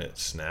started, and it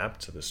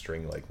snapped, so the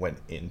string like went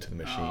into the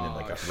machine and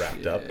like got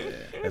wrapped up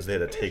as they had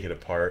to take it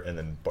apart. And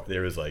then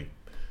there was like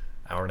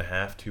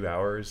 1.5, 2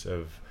 hours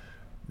of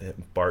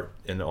Bart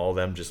and all of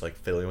them just like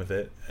fiddling with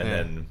it, and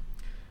then.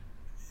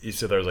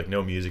 So there was like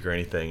no music or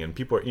anything, and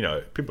people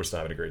were still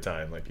having a great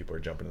time. Like, people are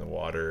jumping in the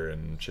water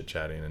and chit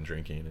chatting and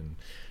drinking and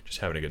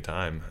just having a good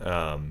time.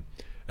 And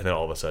then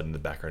all of a sudden, in the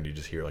background, you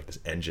just hear like this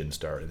engine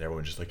start, and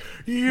everyone's just like,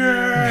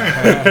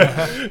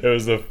 yeah! It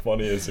was the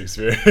funniest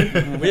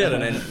experience. We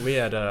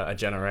had a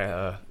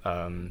generator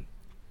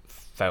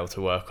failed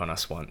to work on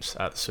us once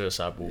at the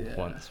suicide walk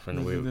once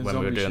when we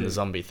were doing the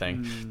zombie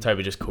thing.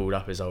 Toby just called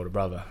up his older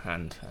brother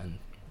and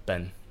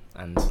Ben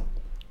and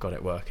got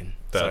it working.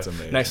 That's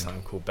amazing. Next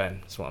time call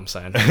Ben, is what I'm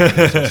saying.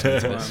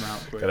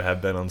 Gotta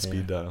have Ben on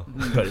speed dial.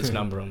 Put his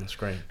number on the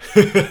screen.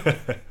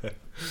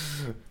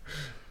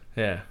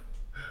 Yeah.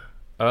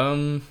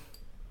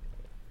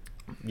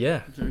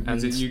 Yeah.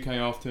 Is it UK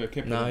after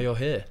Kipa? Now you're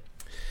here.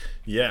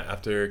 Yeah,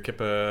 after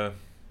Kipa,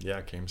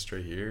 I came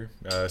straight here.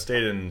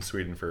 Stayed in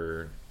Sweden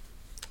because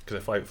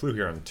I flew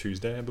here on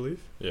Tuesday, I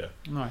believe. Yeah.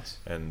 Nice.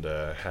 And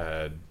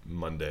had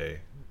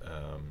Monday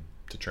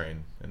to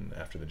train and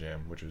after the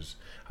jam, which was,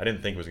 I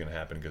didn't think was going to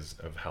happen because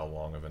of how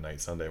long of a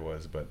night Sunday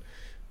was, but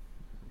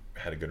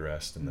had a good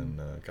rest and then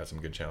got some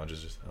good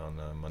challenges on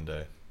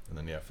Monday. And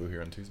then, flew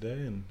here on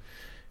Tuesday and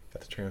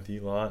got to train with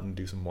you a lot and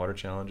do some water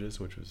challenges,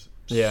 which was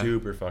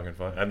super fucking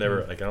fun. I've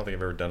never, I don't think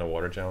I've ever done a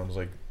water challenge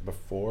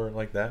before.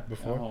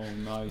 Oh,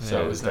 nice.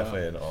 So it was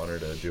definitely an honor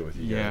to do it with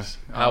you guys.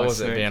 How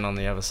was it being on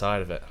the other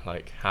side of it?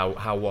 Like,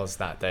 how was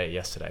that day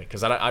yesterday?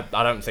 Because I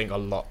don't think a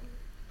lot.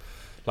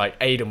 Like,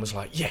 Aiden was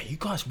like, yeah, you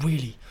guys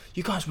really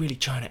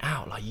churn it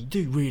out. Like, you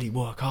do really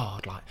work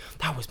hard. Like,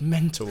 that was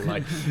mental.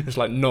 Like, it's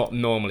like, not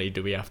normally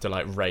do we have to,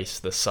 like, race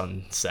the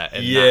sunset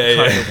in that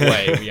kind of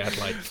way. We had,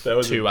 like,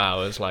 2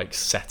 hours, like,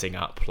 setting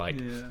up, like,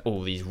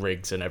 all these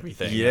rigs and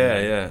everything.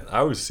 Yeah.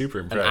 I was super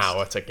impressed. An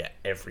hour to get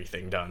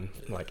everything done.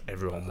 Like,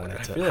 everyone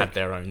wanted to have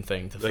their own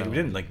thing to film. We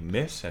didn't, like,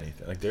 miss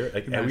anything. Like, we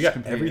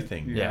got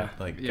everything.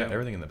 Got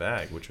everything in the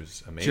bag, which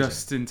was amazing.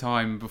 Just in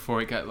time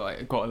before it got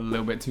a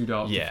little bit too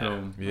dark to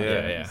film.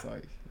 Yeah. It's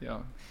like,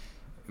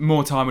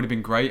 more time would have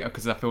been great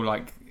because I feel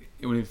like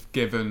it would have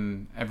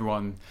given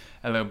everyone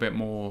a little bit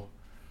more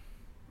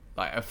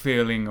like a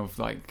feeling of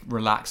like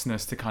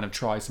relaxedness to kind of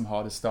try some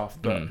harder stuff.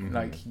 But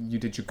like you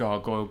did your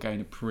gargoyle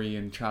gainer pre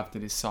and Trav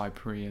did his side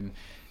pre and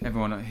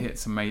everyone hit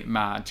some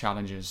mad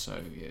challenges.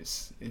 So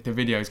the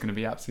video is going to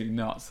be absolutely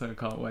nuts. So I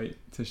can't wait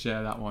to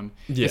share that one.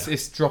 Yeah.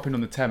 It's dropping on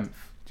the 10th.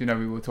 Do you know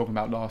we were talking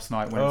about last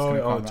night when it's going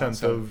to come out? On the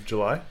 10th of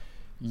July?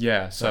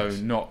 Yeah, so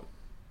not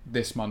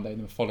this Monday,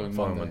 the following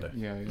Monday.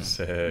 Yeah.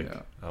 Sick.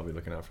 Yeah. I'll be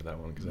looking out for that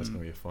one because that's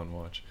going to be a fun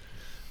watch.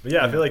 But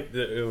I feel like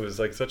it was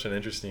like such an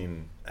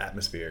interesting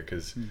atmosphere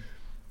because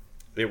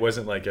it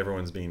wasn't like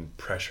everyone's being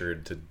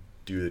pressured to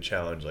do the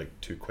challenge like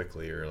too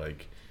quickly or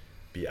like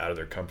be out of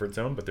their comfort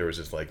zone, but there was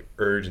just like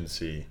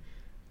urgency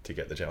to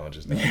get the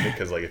challenges done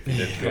because like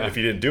if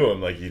you didn't do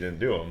them, like you didn't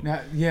do them.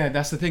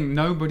 That's the thing.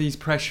 Nobody's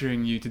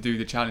pressuring you to do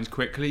the challenge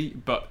quickly,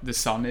 but the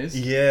sun is.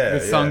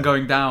 The sun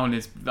going down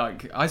is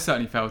like, I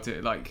certainly felt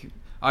it. Like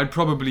I'd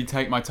probably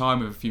take my time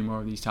with a few more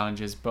of these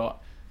challenges,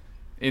 but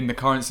in the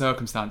current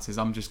circumstances,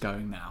 I'm just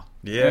going now.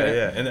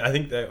 Yeah. And I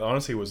think that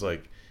honestly was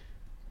like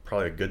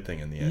probably a good thing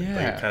in the end. Yeah.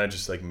 Like it kind of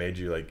just like made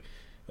you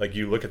like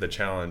you look at the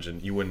challenge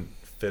and you wouldn't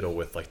fiddle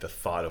with like the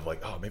thought of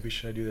like, oh, maybe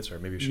should I do this or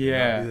maybe should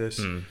I not do this.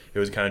 It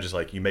was kind of just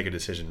like you make a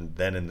decision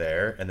then and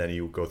there, and then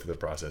you go through the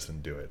process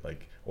and do it,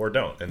 like, or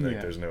don't, and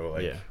like there's no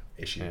like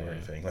issue or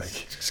anything.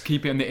 Like just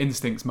keep it in the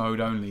instincts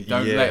mode only.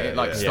 Don't let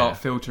it start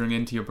filtering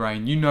into your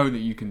brain. You know that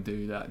you can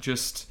do that.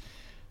 Just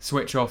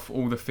switch off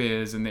all the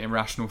fears and the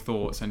irrational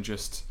thoughts and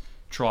just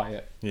try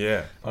it.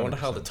 Yeah. 100%. I wonder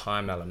how the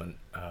time element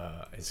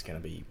is going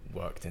to be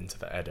worked into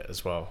the edit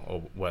as well,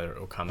 or whether it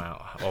will come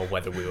out, or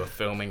whether we were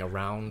filming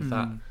around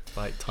that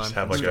like time. Just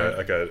have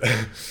like a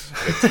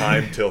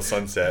time till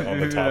sunset on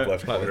the top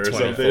left corner or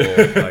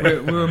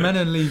something. We were meant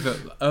to leave it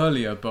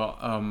earlier, but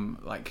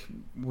like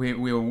we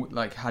were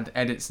like had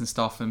edits and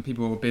stuff, and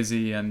people were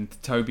busy, and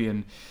Toby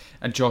and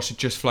Josh had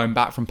just flown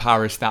back from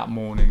Paris that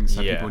morning,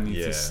 so people need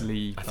to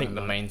sleep. I think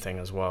the main thing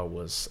as well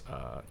was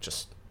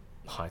just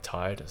high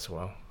tide as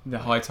well. The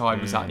high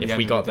tide was at the end. If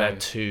we got there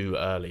too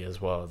early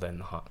as well,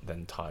 then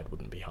tide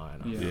wouldn't be high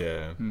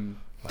enough.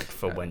 Like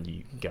for when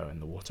you go in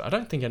the water. I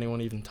don't think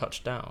anyone even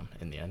touched down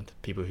in the end.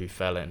 People who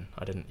fell in,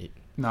 I didn't eat.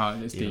 No,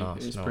 it's deep.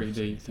 It's pretty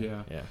deep.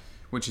 Yeah.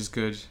 Which is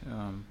good.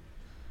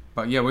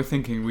 But we're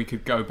thinking we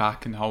could go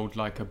back and hold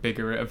like a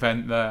bigger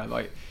event there.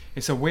 Like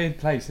it's a weird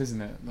place,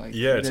 isn't it? Like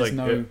it's like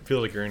it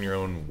feels like you're in your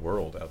own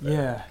world out there.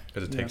 Yeah.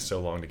 Because it takes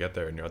so long to get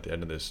there, and you're at the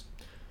end of this.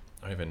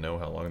 I don't even know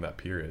how long that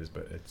pier is,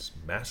 but it's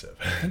massive.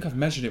 I think I've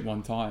measured it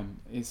one time.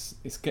 It's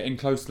getting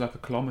close to like a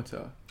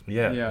kilometre.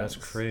 Yeah, that's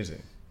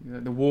crazy.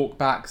 The walk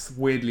back's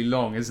weirdly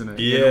long, isn't it?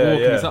 Yeah.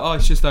 It's like,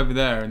 it's just over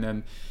there, and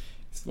then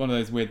it's one of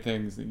those weird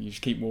things that you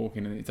just keep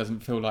walking, and it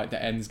doesn't feel like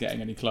the end's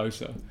getting any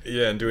closer.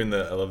 Yeah, and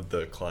I love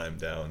the climb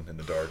down in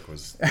the dark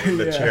was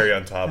the cherry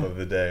on top of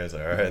the day. I was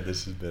like, all right,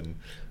 this has been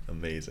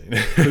amazing.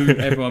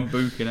 Everyone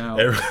booking out.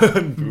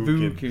 Everyone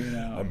booking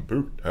out. I'm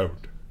booked out.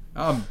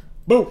 I'm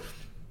booked.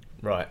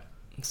 Right.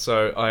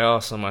 So I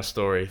asked on my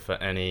story for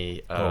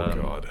any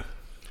for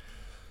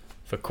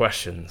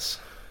questions,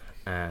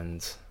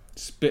 and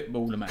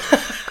spitball them out.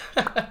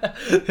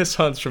 This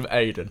one's from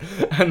Aiden,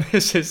 and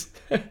this is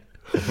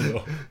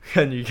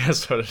can you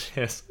guess what it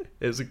is?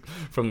 It's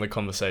from the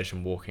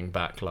conversation walking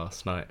back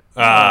last night.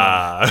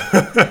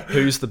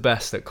 Who's the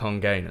best at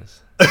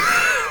congainers?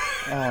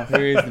 Who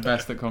is the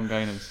best at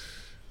congainers?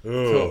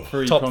 Ooh.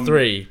 Top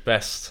three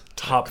best.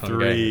 Top Kong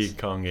three gainers.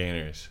 Kong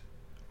gainers.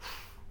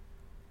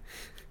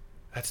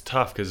 That's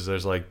tough because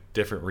there's like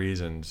different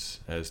reasons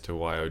as to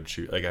why I would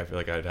choose. Like I feel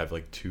like I'd have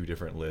like two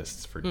different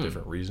lists for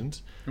different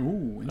reasons.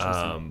 Ooh,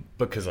 interesting.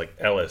 Because like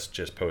Ellis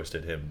just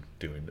posted him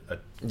doing a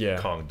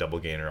Kong double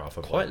gainer off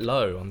of quite like,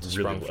 low on the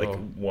sprung really floor.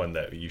 like one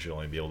that you should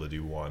only be able to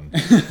do one.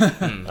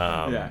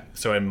 Yeah.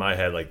 So in my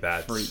head, like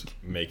that's Freak.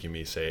 making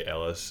me say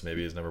Ellis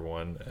maybe is number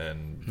one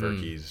and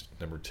Verkey's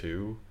number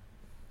two.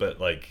 But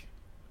like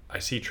I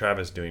see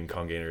Travis doing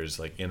Kong gainers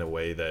like in a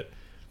way that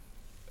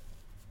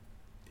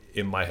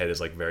in my head is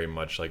like very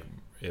much like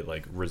it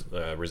like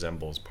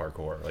resembles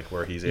parkour, like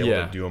where he's able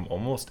to do them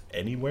almost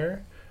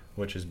anywhere,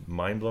 which is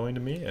mind blowing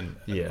to me. And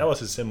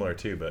Ellis is similar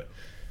too, but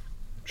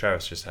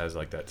Travis just has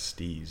like that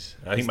steez.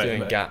 I think he's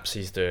doing gaps,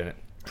 he's doing it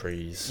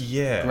prees.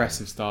 Yeah,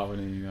 aggressive style,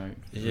 isn't he? Like,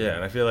 yeah,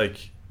 and I feel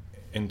like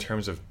in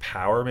terms of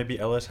power, maybe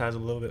Ellis has a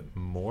little bit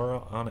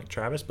more on it,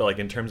 Travis. But like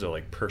in terms of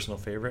like personal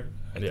favorite,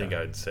 I think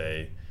I'd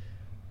say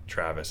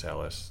Travis,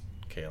 Ellis,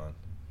 Callum.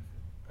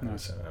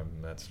 Nice.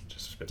 That's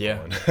just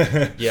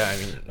spitballing.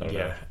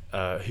 Yeah.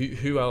 I mean,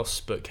 who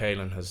else but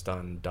Callum has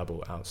done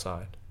double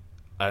outside?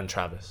 And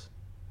Travis.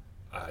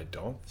 I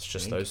don't. It's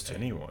just those two.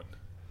 Anyone.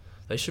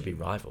 They should be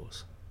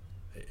rivals.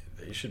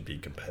 They should be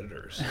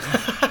competitors.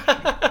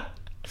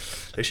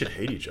 They should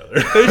hate each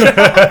other.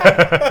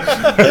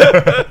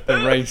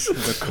 The race for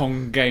the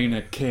Kong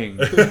Gainer King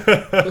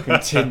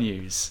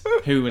continues.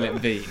 Who will it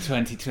be?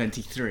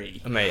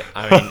 2023. Mate,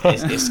 I mean,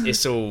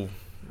 it's all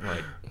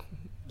like.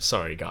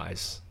 Sorry,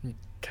 guys,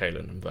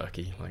 Callum and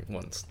Berkey. Like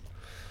once,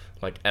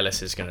 like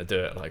Ellis is gonna do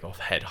it like off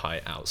head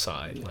height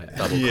outside, like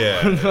double,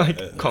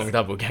 like Kong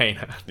double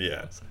gainer.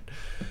 Yeah.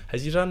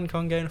 Has you done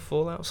Kong gainer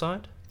full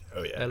outside?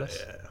 Oh yeah, Ellis?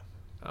 Yeah.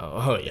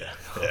 Oh yeah.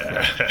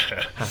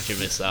 How could you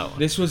miss that one?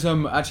 This was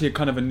actually a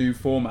kind of a new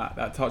format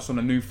that touched on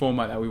a new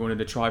format that we wanted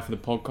to try for the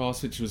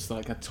podcast, which was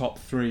like a top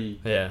three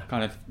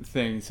kind of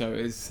thing. So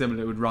it's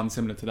similar. It would run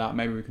similar to that.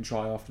 Maybe we can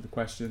try after the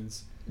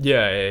questions.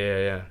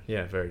 Yeah.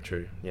 Very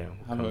true. Yeah,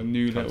 we'll have a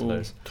new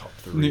little top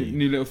three,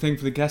 new little thing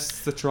for the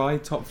guests to try.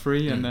 Top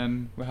three, and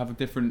then we'll have a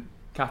different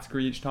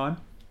category each time.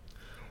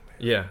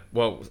 Yeah.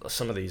 Well,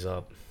 some of these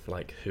are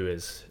like who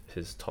is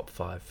his top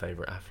 5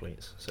 favorite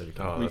athletes. So we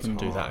can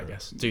do that. I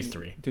guess do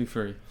 3. Do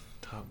 3.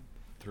 Top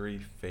 3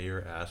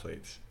 favorite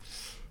athletes.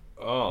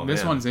 Oh,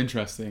 this one's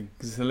interesting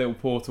because it's a little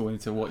portal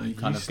into what you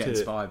kind of get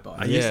inspired by.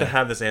 I used to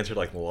have this answer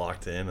like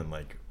locked in and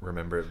like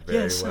remember it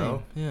very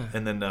well. Yeah.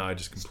 And then now I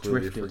just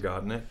completely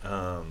forgotten it.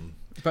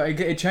 But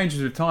it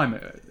changes with time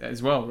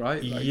as well,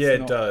 right? Like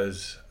it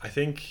does. I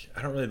think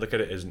I don't really look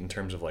at it as in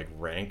terms of like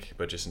rank,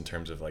 but just in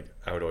terms of like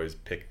I would always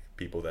pick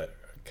people that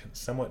are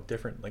somewhat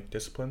different like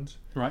disciplines.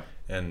 Right.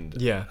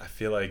 And I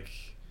feel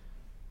like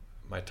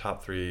my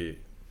top 3,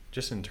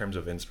 just in terms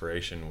of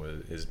inspiration,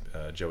 is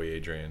Joey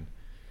Adrian.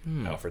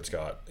 Alfred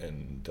Scott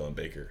and Dylan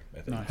Baker.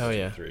 I think. Nice. Hell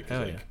yeah. 3,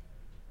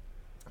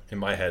 in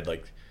my head,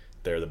 like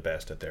they're the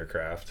best at their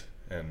craft,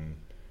 and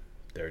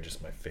they're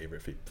just my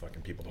favorite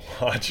fucking people to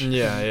watch.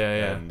 Yeah.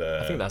 And,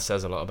 I think that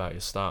says a lot about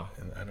your style.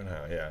 And I don't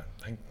know. Yeah,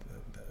 I think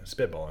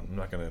spitballing. I'm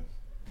not gonna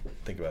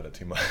think about it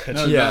too much.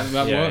 No,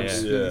 that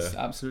works. Yeah. It's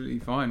absolutely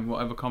fine.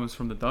 Whatever comes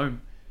from the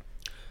dome.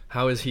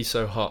 How is he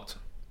so hot?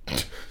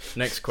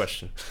 Next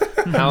question.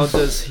 How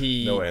does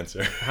he? No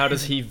answer. How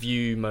does he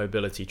view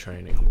mobility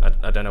training?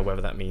 I don't know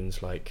whether that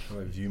means like.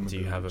 Do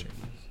you have a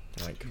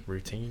like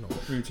routine or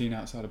routine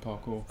outside of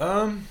parkour?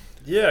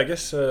 Yeah, I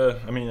guess.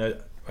 I mean,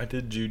 I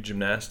did do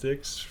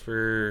gymnastics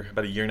for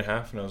about 1.5 years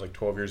when I was like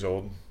 12 years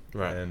old.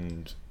 Right.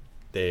 And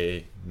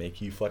they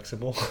make you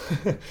flexible,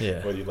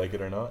 whether you like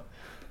it or not.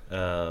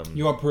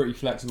 You are a pretty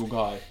flexible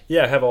guy.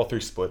 Yeah, I have all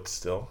 3 splits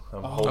still.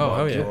 I'm holding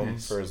on to them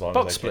for as long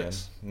Box as I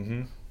splits. can.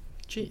 Mm-hmm.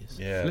 Jeez.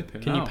 Yeah.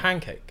 Can you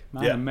pancake?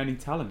 Man of many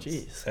talents.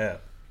 Jeez. Yeah.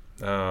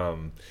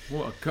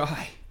 What a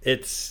guy.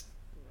 It's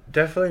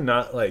definitely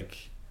not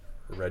like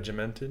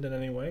regimented in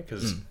any way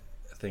because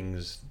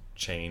things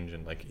change,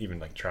 and like even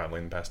like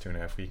traveling the past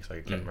 2.5 weeks, like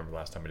I can't remember the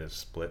last time I did a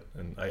split,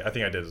 and I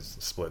think I did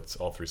splits,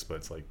 all 3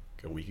 splits like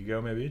a week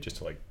ago maybe, just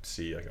to like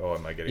see like, oh,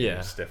 am I getting a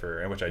little stiffer,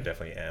 and which I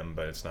definitely am,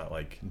 but it's not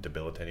like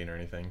debilitating or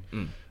anything.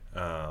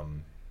 But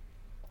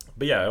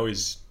yeah, I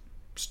always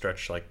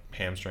stretch like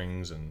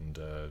hamstrings and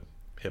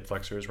hip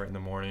flexors right in the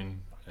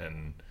morning,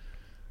 and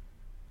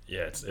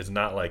yeah, it's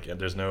not like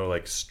there's no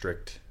like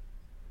strict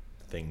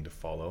thing to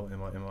follow in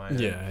my head.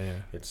 Yeah.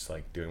 It's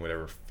like doing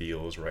whatever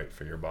feels right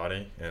for your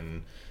body,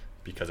 and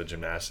because of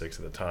gymnastics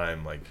at the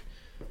time, like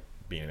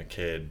being a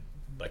kid,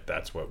 like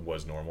that's what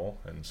was normal,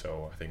 and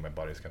so I think my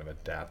body's kind of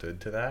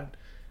adapted to that.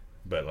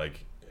 But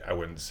like I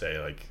wouldn't say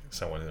like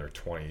someone in their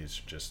 20s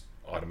should just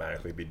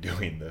automatically be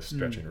doing the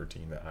stretching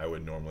routine that I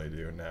would normally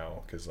do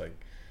now, because like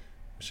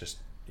it's just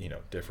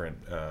different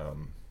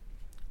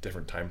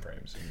time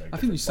frames. And, like, I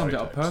think you summed it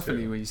up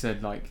perfectly when you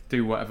said like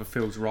do whatever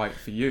feels right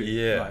for you.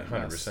 Yeah,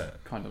 like, 100%.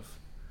 Kind of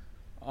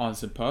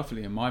answered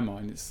perfectly in my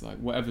mind. It's like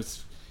whatever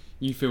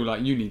you feel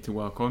like you need to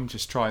work on,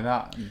 just try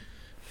that. And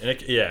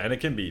And it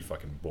can be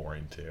fucking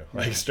boring too.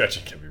 Like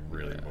stretching can be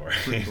really boring.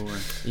 Pretty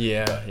boring.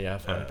 Yeah,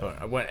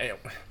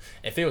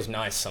 it feels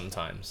nice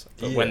sometimes,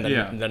 but when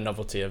the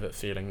novelty of it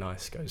feeling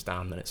nice goes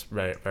down, then it's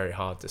very, very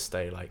hard to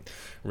stay like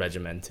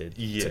regimented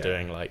to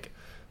doing like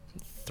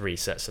 3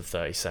 sets of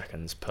 30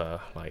 seconds per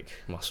like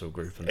muscle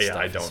group and stuff.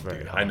 I don't do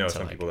that. I know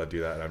some people that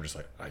do that, and I'm just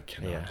like, I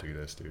cannot do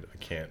this, dude. I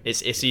can't.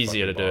 It's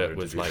easier to do it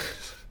with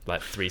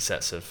like 3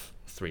 sets of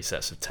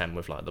 10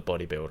 with like the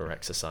bodybuilder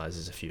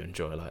exercises if you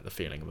enjoy like the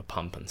feeling of a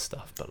pump and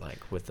stuff, but like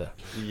with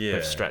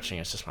stretching,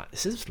 it's just like,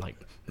 this is like,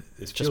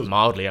 it's just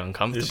mildly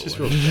uncomfortable. It just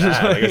feels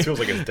bad. Like, it feels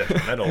like it's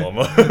detrimental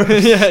almost.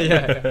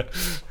 yeah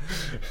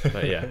But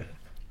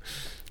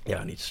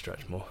I need to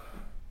stretch more.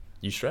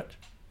 You stretch?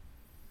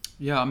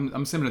 Yeah,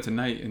 I'm similar to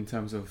Nate in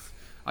terms of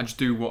I just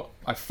do what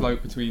I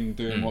float between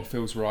doing what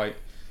feels right.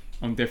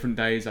 On different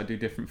days I do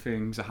different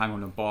things. I hang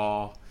on a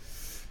bar,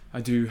 I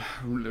do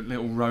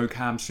little rogue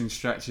hamstring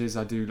stretches.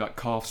 I do like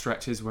calf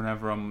stretches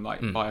whenever I'm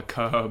like by a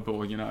curb,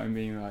 or you know what I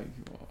mean, like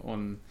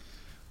on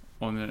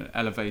an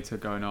elevator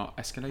going up.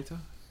 Escalator,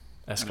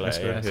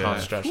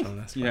 calf stretch on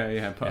this.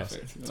 Yeah,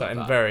 perfect. Yes. So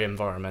I'm very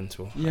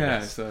environmental.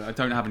 Yeah, so I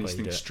don't have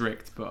anything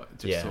strict, but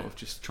just sort of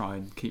just try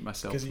and keep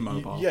myself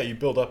mobile. You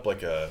build up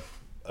like a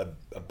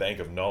bank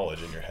of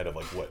knowledge in your head of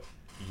like what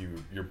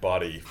your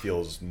body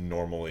feels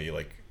normally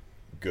like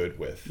good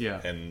with,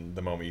 and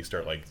the moment you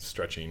start like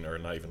stretching, or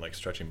not even like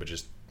stretching, but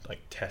just like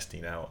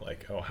testing out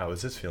like, oh, how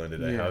is this feeling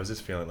today, how is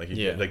this feeling, like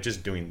like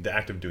just doing the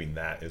act of doing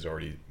that is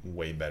already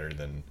way better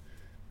than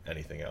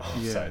anything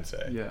else. I'd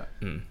say.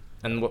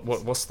 And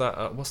what's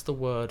that what's the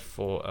word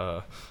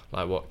for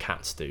like what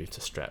cats do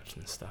to stretch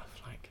and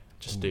stuff, like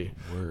just do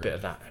a bit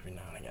of that every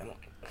now and again.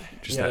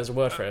 There's a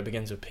word for it. It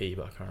begins with P,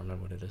 but I can't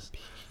remember what it is.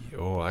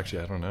 Oh,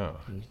 actually I don't know.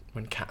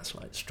 When cats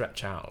like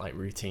stretch out like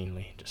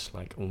routinely, just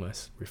like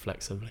almost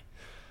reflexively.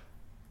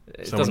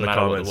 It doesn't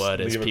matter what the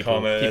word is.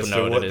 People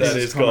know what it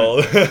is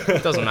called.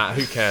 It doesn't matter.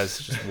 Who cares?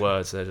 It's just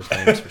words. They're just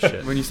names for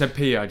shit. When you said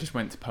pee, I just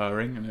went to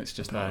purring, and it's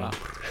just not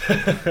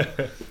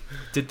that.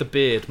 Did the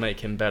beard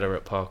make him better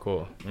at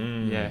parkour?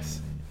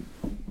 Yes.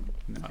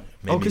 No.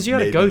 Because you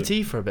had a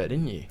goatee for a bit,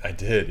 didn't you? I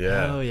did,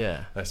 yeah. Oh,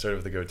 yeah. I started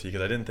with a goatee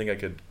because I didn't think I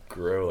could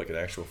grow like an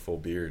actual full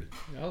beard.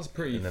 That was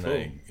pretty full.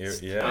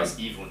 That was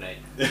evil, Nate.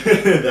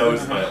 That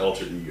was my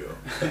alter ego.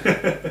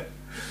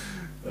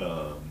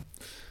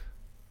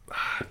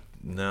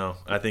 No,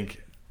 I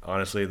think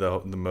honestly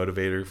the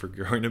motivator for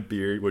growing a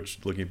beard,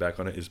 which looking back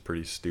on it is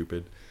pretty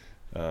stupid,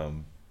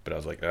 but I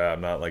was like,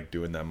 I'm not like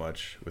doing that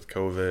much with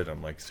COVID.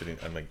 I'm like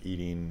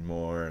eating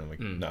more, and I'm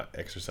like not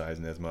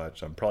exercising as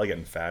much. I'm probably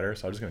getting fatter,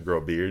 so I'm just gonna grow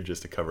a beard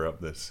just to cover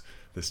up this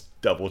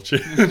double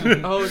chin.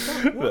 Oh, is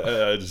that what?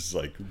 Just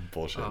like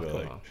bullshit.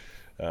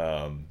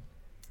 But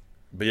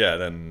yeah,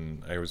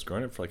 then I was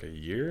growing it for like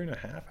 1.5 years,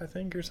 I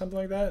think, or something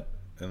like that.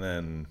 And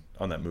then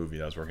on that movie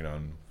that I was working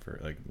on for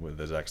like with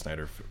the Zack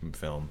Snyder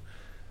film.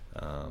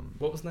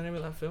 What was the name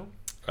of that film?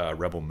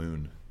 Rebel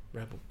Moon.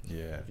 Rebel.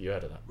 Yeah. Have you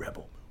heard of that?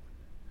 Rebel Moon.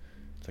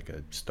 It's like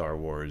a Star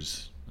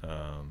Wars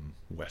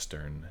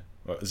Western.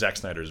 Zack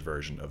Snyder's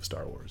version of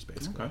Star Wars,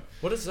 basically. Okay.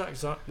 What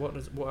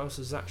else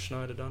has Zack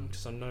Snyder done?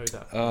 Because I know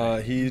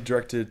that. He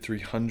directed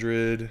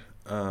 300.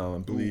 I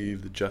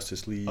believe the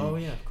Justice League. Oh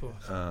yeah, of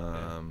course.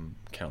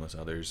 Countless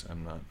others.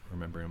 I'm not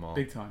remembering them all.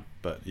 Big time.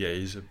 But yeah,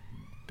 he's a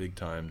big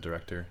time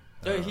director.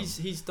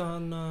 He's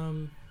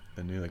done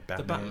the new like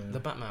Batman. The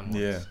Batman ones.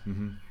 Yeah.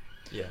 Mm-hmm.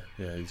 Yeah.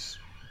 Yeah, he's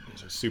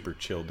a super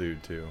chill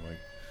dude too. Like,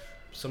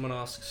 someone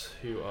asks,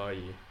 "Who are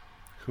you?"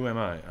 Who am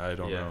I? I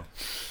don't know.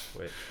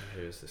 Wait,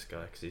 who is this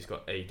guy? Because he's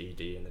got ADD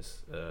in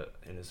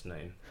his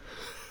name.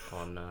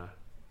 On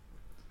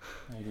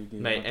ADD.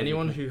 Mate,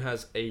 anyone who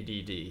has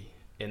ADD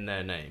in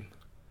their name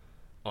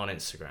on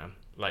Instagram,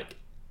 like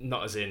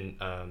not as in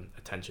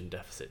attention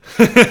deficit.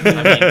 I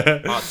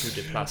mean Arthur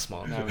de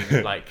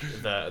Plasmon, like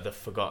the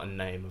forgotten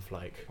name of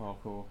like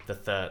parkour. The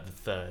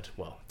third.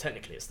 Well,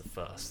 technically it's the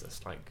first.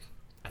 It's like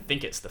I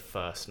think it's the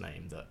first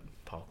name that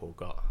parkour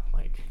got,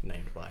 like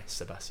named by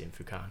Sébastien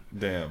Foucan.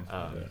 Damn.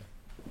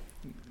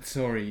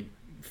 Sorry,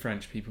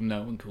 French people.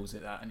 No one calls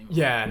it that anymore.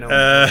 Yeah, no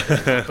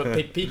one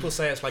but people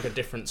say it's like a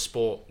different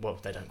sport. Well,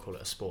 they don't call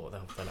it a sport.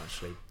 They'll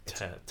actually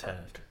tear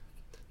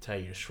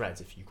you to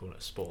shreds if you call it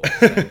a sport.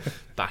 So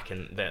back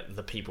in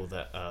the people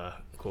that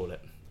call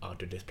it art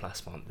du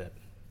déplacement, that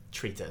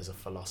treat it as a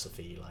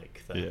philosophy,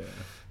 like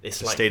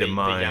it's like state of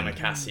mind. The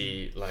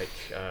Yamakasi, like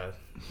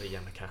the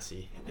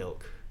Yamakasi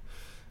ilk,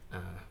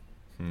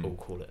 all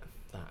call it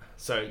that.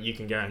 So you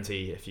can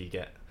guarantee if you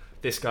get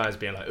this guy's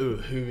being like, "Ooh,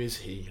 who is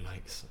he?"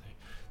 Like, so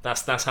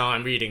that's how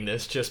I'm reading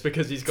this. Just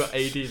because he's got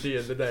ADD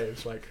in the name,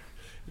 it's like,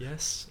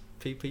 yes,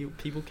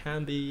 people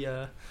can be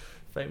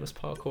famous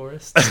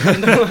parkourists,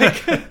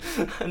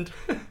 and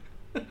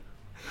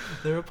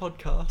they're a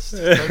podcast.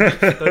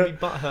 Don't be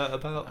butthurt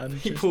about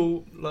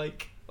people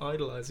like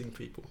idolizing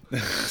people,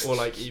 or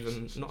like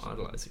even not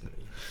idolizing them.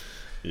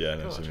 Yeah, I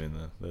know what you mean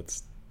though.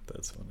 That's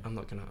funny. I'm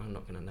not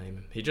gonna name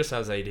him. He just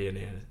has ADD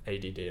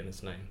in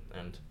his name,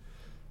 and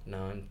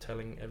now I'm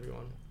telling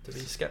everyone to be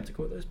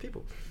skeptical of those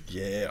people.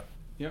 Yeah.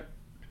 Yep.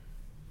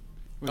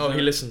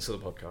 He listens to the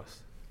podcast.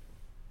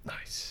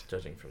 Nice.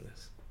 Judging from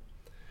this.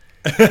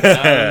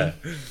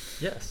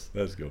 Yes.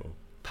 Let's go.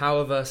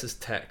 Power versus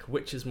tech.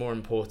 Which is more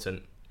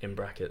important? In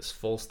brackets.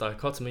 False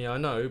dichotomy, I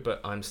know,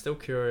 but I'm still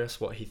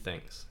curious what he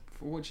thinks.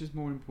 Which is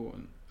more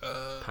important?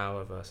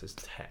 Power versus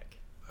tech.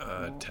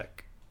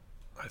 Tech,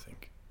 I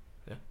think.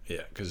 Yeah?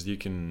 Yeah, because you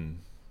can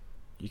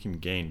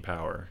gain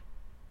power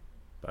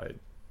by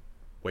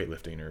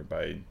weightlifting or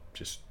by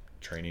just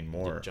training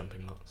more.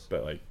 Jumping lots.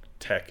 But like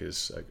tech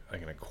is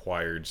like an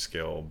acquired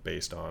skill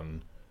based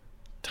on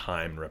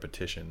time and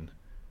repetition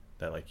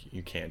that like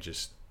you can't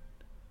just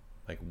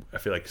like, I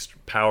feel like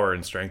power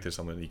and strength is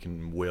something that you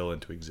can will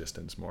into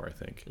existence more, I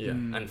think. Yeah,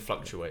 and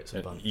fluctuates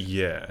a bunch.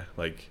 Yeah,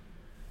 like...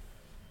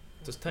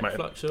 Does tech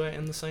fluctuate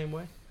in the same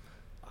way?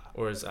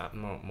 Or is that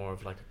more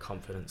of like a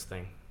confidence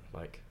thing?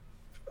 Like...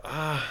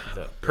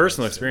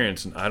 personal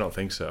experience, I don't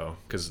think so.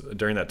 Because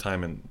during that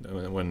time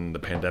when the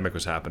pandemic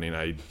was happening,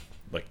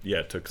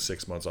 it took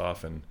 6 months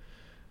off, and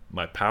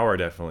my power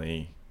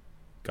definitely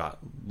got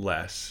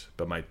less,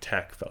 but my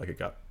tech felt like it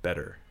got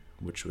better,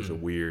 which was a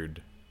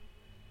weird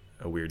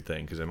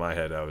thing, because in my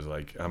head I was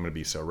like, I'm gonna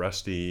be so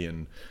rusty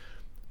and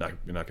not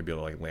gonna be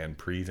able to like land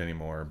prees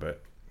anymore,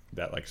 but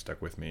that like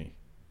stuck with me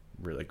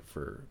really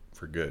for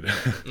good.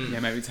 Yeah,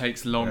 maybe it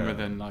takes longer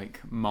than like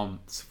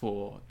months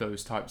for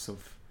those types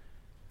of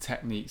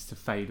techniques to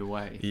fade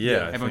away.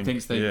 Yeah, everyone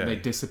thinks they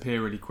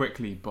disappear really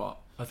quickly, but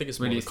I think it's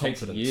really more the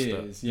confidence.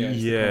 Years.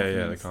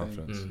 The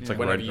confidence. It's like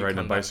riding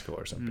a bicycle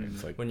or something.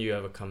 It's like when you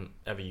ever come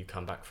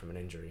back from an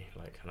injury,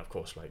 like, and of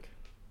course like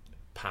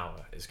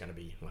power is going to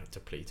be like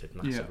depleted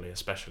massively,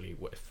 especially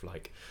if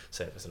like,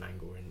 say if it's an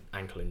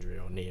ankle injury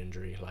or knee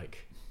injury,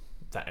 like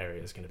that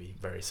area is going to be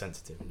very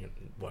sensitive and it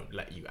won't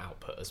let you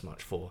output as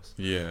much force.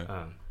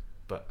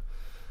 But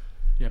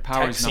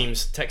power tech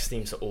seems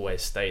to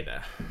always stay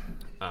there.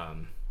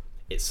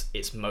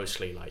 It's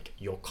mostly like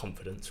your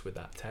confidence with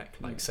that tech,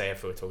 like say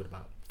if we were talking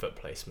about foot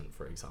placement,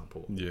 for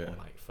example, or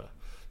like for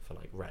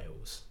like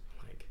rails,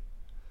 like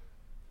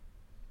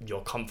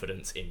your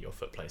confidence in your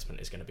foot placement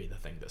is going to be the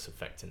thing that's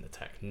affecting the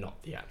tech,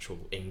 not the actual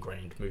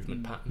ingrained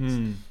movement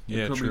patterns.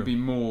 It'd probably be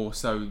more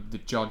so the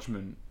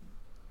judgment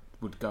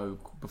would go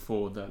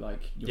before the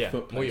like your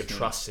foot placement. More your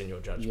trust in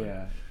your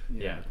judgment.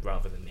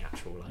 Rather than the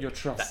actual like your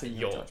trust in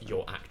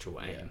your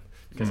actual aim.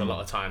 Because a lot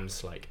of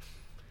times like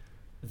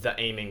the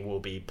aiming will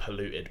be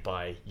polluted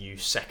by you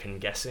second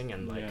guessing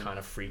and like kind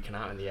of freaking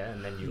out in the air,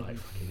 and then you like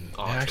fucking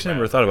I actually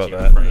never thought about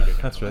that.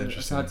 That's really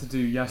interesting. I had to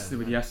do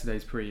with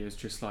yesterday's pre is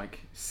just like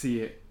see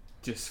it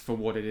just for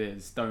what it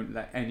is. Don't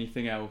let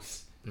anything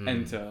else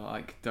enter.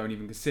 Like don't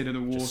even consider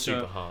the water. Just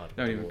super hard.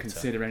 Don't even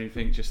consider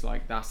anything. Just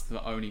like that's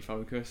the only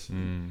focus.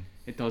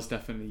 It does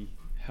definitely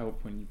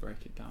help when you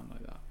break it down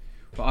like that.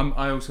 But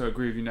I also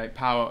agree with you, Nate.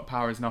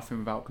 Power is nothing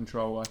without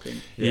control, I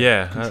think.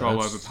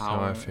 Control over power.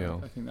 How I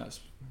feel. I think that's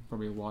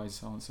probably a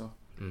wise answer.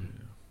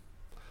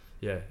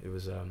 Yeah, it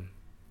was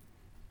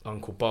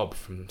Uncle Bob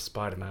from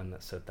Spider-Man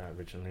that said that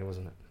originally,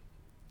 wasn't it?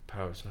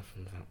 Power is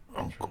nothing without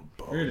Uncle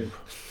Bob. Really?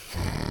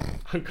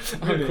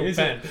 Uncle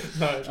Ben.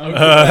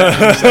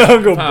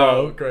 Uncle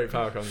Bob. Great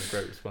power comes with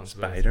great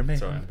responsibility. Spider-Man.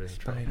 Sorry, I'm being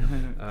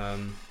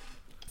Spider-Man.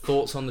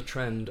 Thoughts on the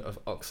trend of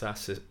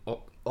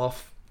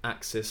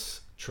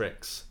off-axis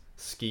tricks,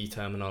 ski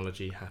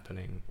terminology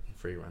happening in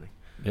free running?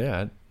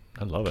 Yeah,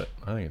 I love it.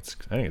 I think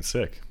it's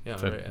sick. Yeah,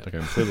 it's like a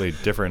completely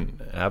different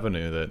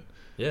avenue that.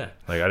 Yeah.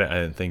 Like I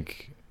didn't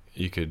think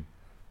you could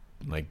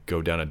like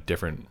go down a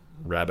different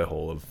rabbit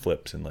hole of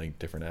flips and like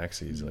different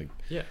axes. Like.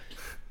 Yeah.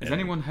 Is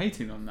anyone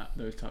hating on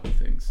those type of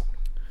things?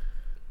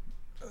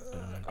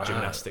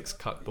 Gymnastics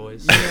cut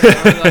boys.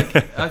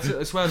 Yeah,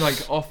 I swear,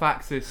 like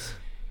off-axis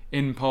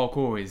in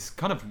parkour is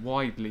kind of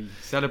widely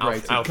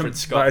celebrated. Alfred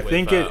Scott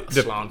with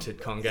slanted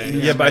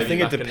Congainers. Yeah, but I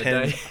think it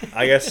depends.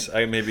 I guess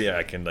I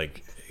can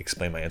like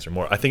explain my answer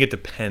more. I think it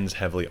depends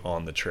heavily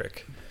on the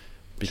trick,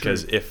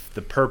 because if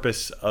the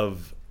purpose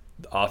of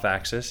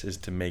off-axis is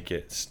to make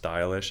it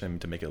stylish and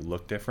to make it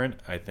look different,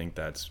 I think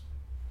that's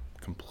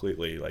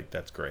completely like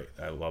that's great.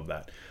 I love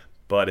that.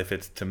 But if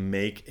it's to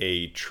make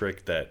a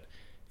trick that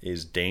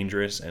is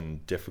dangerous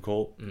and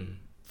difficult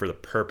for the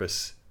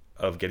purpose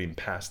of getting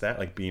past that,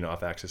 like being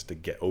off axis to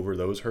get over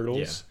those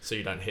hurdles, so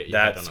you don't hit your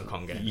head on a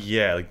Congainer.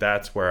 Yeah, like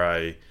that's where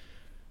I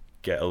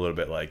get a little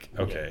bit like,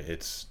 okay,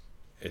 it's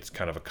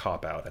kind of a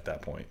cop out at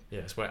that point.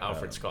 Yeah, it's where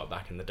Alfred Scott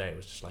back in the day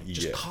was just like,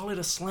 just call it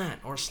a slant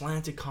or a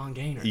slanted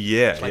Congainer.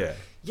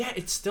 Yeah,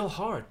 it's still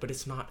hard, but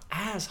it's not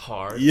as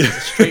hard as a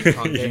straight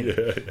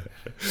Congainer.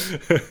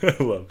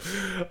 I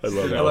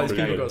love that. I like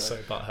people got so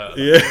butthurt.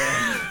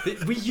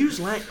 Yeah. We use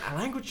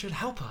language should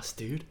help us,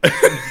 dude.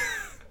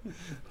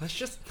 Let's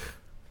just,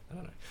 I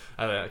don't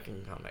know. I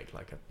can't make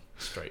like a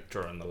straight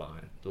drawing the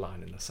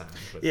line in the sand.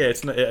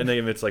 It's not, and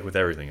it's like with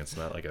everything. It's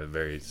not like a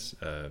very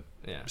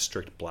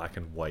strict black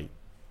and white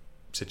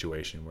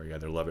situation where you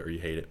either love it or you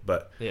hate it.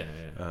 But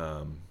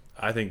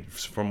I think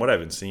from what I've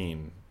been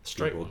seeing,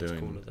 straight people one's doing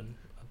cooler than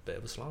a bit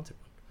of a slanted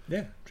one.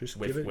 Yeah, just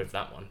with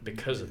that one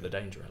because of the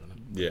danger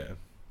element. Yeah,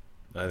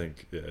 I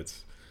think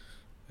it's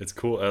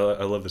cool.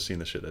 I love seeing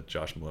the shit that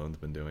Josh Malone's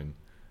been doing.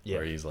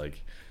 where he's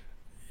like,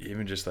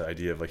 even just the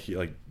idea of like he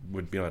like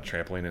would be on a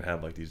trampoline and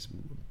have like these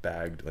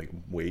bagged like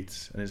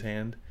weights in his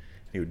hand,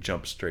 and he would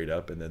jump straight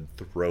up and then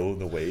throw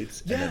the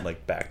weights and then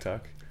like back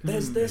tuck.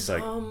 There's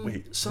like,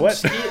 wait, some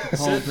what?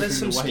 there's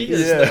some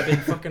skiers that have been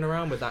fucking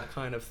around with that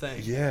kind of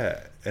thing.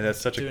 Yeah, and that's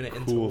such a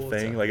cool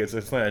thing. Like it's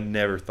something I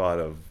never thought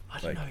of. I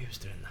didn't know he was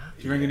doing that.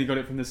 Do you reckon he got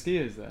it from the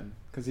skiers then?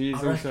 Because he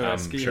is also a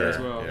skier as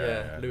well.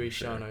 Yeah, Louis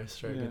Charno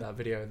showed me that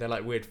video. They're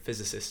like weird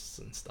physicists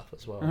and stuff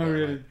as well. Oh,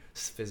 really? Like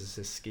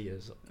physicist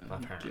skiers,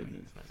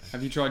 apparently.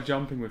 Have you tried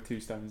jumping with 2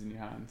 stones in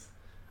your hands?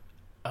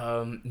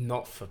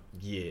 Not for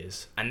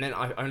years. And then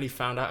I only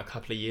found out a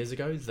couple of years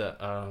ago that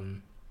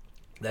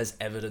there's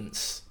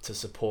evidence to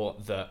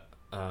support that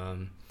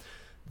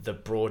the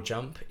broad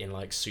jump in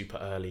like super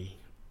early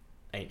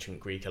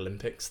ancient Greek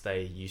Olympics,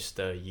 they used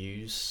to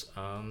use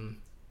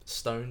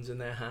stones in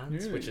their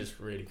hands, which is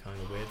really kind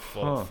of weird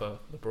for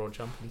the broad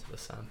jump into the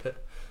sandpit.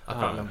 I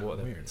can't remember what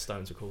the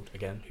stones are called.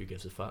 Again, who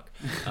gives a fuck?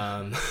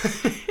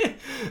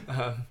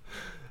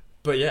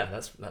 But yeah,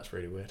 that's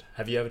really weird.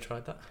 Have you ever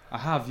tried that? I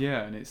have,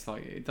 yeah, and it's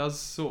like it does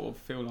sort of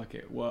feel like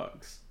it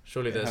works.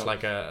 Surely there's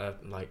like a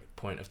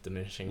point of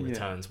diminishing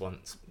returns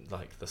once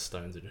like the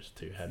stones are just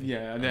too heavy.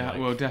 Yeah, there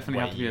will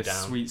definitely have to be a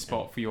sweet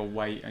spot for your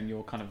weight and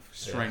your kind of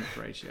strength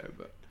ratio.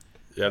 But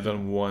yeah, I've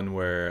done one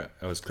where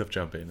I was cliff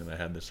jumping and I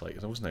had this like,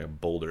 it wasn't like a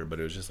boulder, but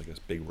it was just like this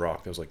big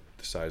rock that was like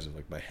the size of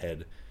like my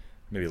head,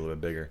 maybe a little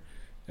bit bigger,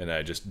 and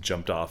I just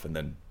jumped off and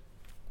then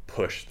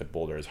pushed the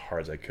boulder as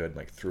hard as I could and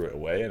like threw it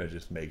away, and it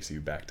just makes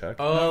you back tuck.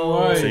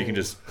 Oh, so you can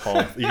just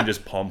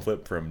palm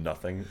flip from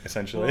nothing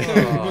essentially. So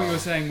what you were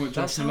saying what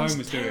Josh Malone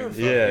was doing,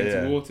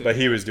 yeah. Water. But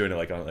he was doing it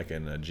like on like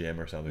in a gym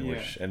or something,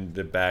 and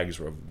the bags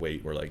were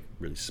weight were like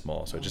really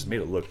small, so it just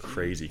made it look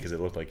crazy because it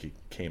looked like he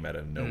came out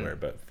of nowhere.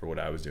 But for what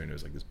I was doing, it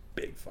was like this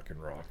big fucking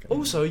rock.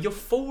 Also, you're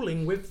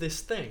falling with this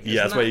thing.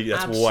 Yeah, that's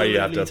why you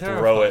have to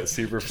throw it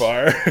super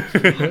far.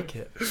 I like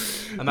it.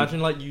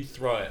 Imagine like you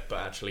throw it, but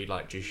actually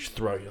like you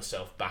throw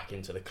yourself back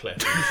into the cliff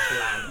and just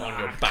land on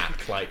your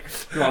back like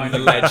on the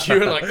ledge.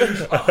 You're like,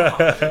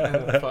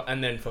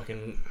 and then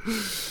fucking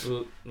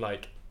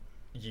like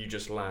you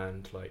just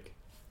land like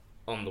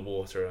on the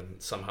water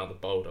and somehow the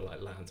boulder like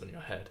lands on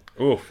your head.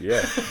 Oh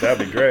yeah,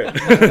 that'd be great.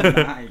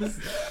 Nice.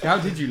 How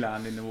did you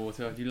land in the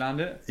water? Did you land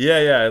it? Yeah,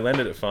 I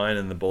landed it fine,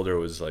 and the boulder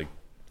was like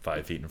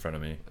 5 feet in front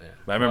of me. Yeah.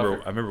 But I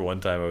remember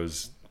one time I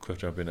was cliff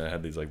jumping and I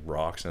had these like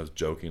rocks, and I was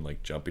joking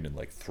like jumping and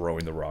like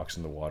throwing the rocks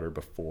in the water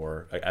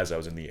before, like, as I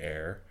was in the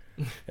air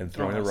and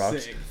throwing the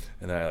rocks, sick.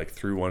 And then I like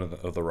threw one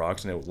of the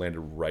rocks and it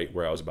landed right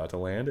where I was about to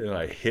land, and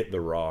I hit the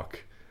rock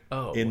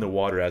in the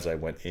water as I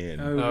went in.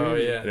 Oh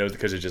really? Yeah. And it was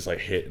because it just like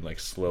hit and like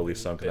slowly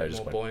sunk, and I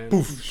just went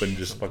poof and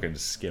just fucking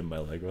skimmed my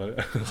leg on it.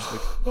 I was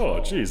like, oh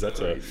jeez, I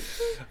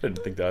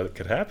didn't think that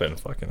could happen.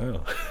 Fucking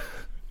hell.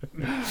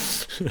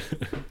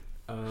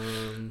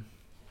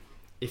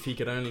 If he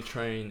could only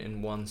train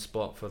in one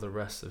spot for the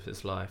rest of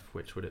his life,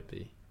 which would it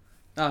be?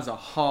 That's a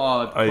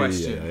hard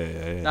question.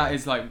 Yeah. That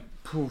is like,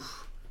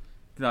 poof.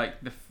 Like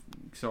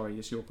sorry,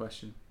 it's your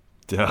question.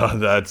 Yeah,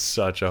 that's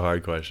such a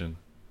hard question.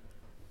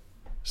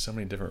 So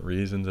many different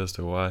reasons as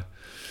to why.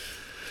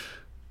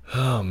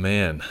 Oh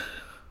man,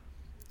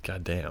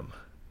 god damn.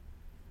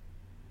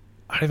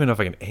 I don't even know if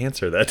I can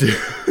answer that,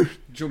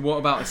 dude. What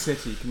about a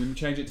city? Can we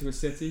change it to a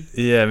city?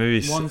 Yeah,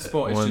 maybe one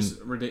spot is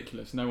just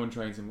ridiculous. No one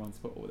trains in one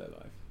spot all their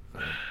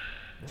life.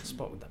 What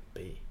spot would that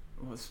be?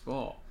 What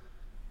spot?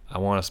 I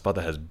want a spot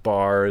that has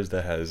bars,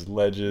 that has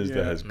ledges,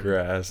 that has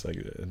grass.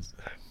 Like,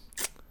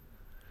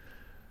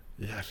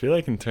 yeah, I feel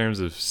like in terms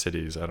of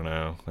cities, I don't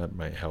know, that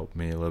might help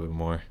me a little bit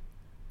more.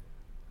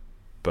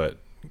 But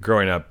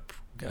growing up,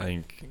 I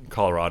think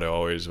Colorado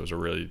always was a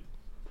really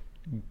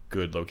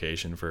good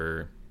location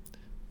for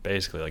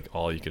basically like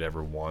all you could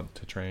ever want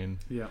to train.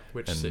 Yeah.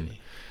 Which city?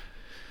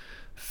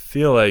 I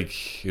feel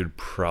like it would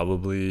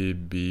probably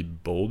be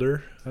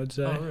Boulder, I'd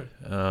say. Oh,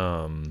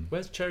 really?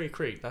 Where's Cherry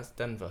Creek? That's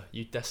Denver.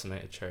 You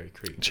decimated Cherry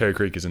Creek. Cherry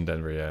Creek is in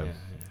Denver,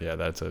 yeah,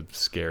 that's a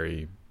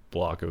scary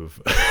block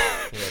of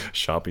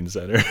shopping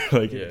center.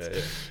 Like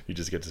you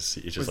just get to see.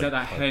 It's just was like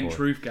that hench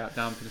roof gap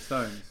down to the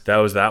stones? That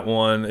was that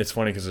one. It's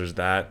funny because there's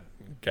that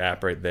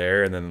gap right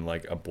there, and then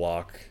like a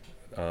block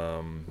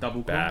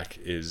back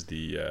is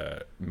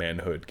the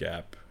Manhood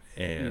gap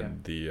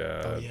and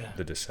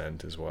the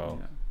Descent as well.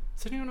 Yeah.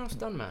 Has anyone else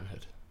done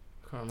Manhood?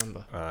 I can't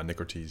remember. Nick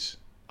Ortiz.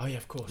 Oh yeah,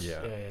 of course. Yeah.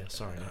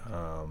 Sorry, Nick.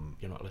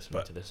 You're not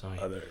listening to this, are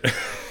you?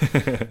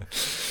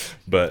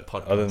 But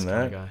other than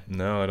that,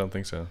 no, I don't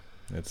think so.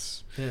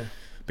 It's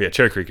but yeah,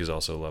 Cherry Creek is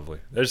also lovely.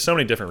 There's so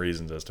many different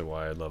reasons as to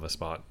why I love a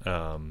spot.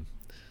 But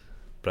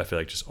I feel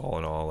like just all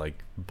in all,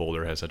 like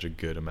Boulder has such a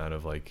good amount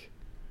of like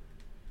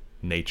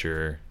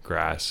nature,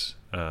 grass,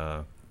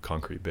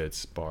 concrete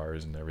bits,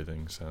 bars, and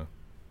everything. So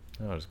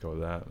I'll just go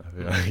with that. I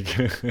feel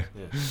like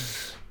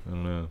I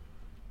don't know.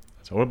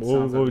 So what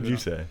would you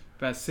say?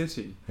 Best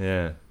city.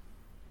 Yeah.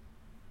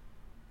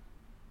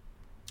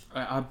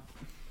 I'd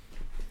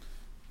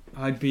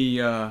be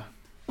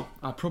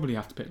I'd probably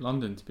have to pick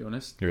London, to be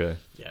honest. Really?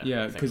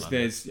 Yeah,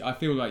 because I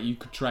feel like you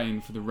could train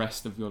for the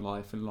rest of your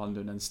life in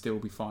London and still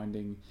be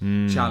finding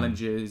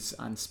challenges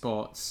and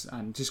spots,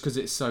 and just because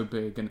it's so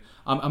big, and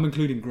I'm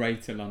including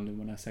Greater London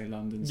when I say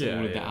London, so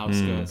all of the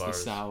outskirts, the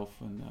south,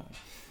 and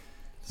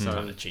so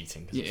kind of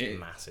cheating because it's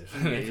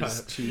massive.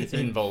 It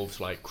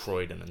involves like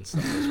Croydon and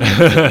stuff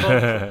as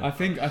well. I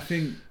think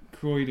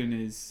Croydon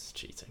is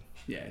cheating.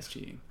 Yeah, it's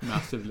cheating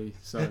massively.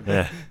 So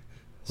yeah.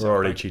 We're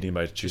already cheating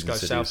by choosing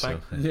cities. South Bank.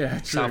 So. Yeah,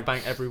 true. South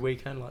Bank every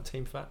weekend, like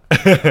Team Fat.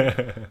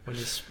 When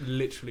you're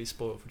literally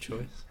spoiled for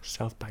choice.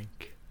 South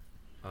Bank.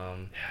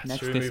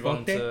 Should we move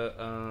on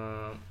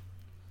to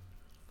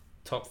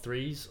top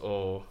threes,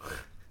 or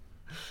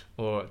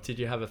did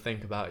you have a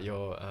think about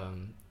your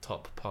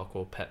top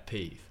parkour pet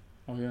peeve?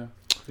 Oh yeah,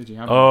 did you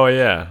have? Oh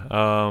yeah.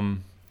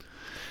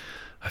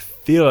 I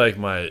feel like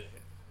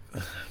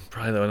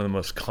probably one of the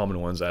most common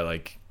ones I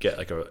like get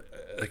like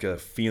a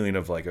feeling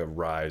of like a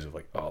rise of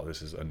like, oh,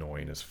 this is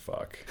annoying as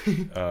fuck.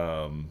 It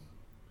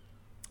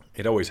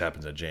always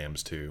happens at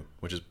jams too,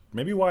 which is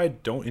maybe why I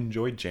don't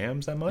enjoy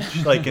jams that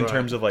much. Like in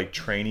terms of like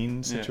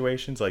training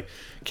situations, like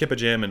Kipa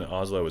Jam in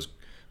Oslo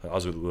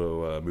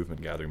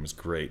Movement Gathering was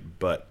great,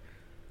 but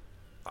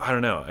I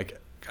don't know. Like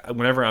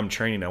whenever I'm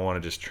training, I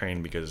want to just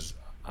train because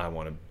I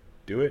want to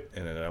do it,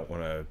 and I don't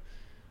want to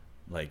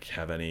like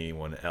have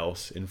anyone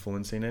else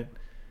influencing it.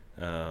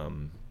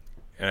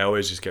 And I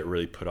always just get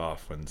really put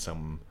off when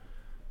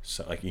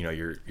like, you know,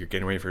 you're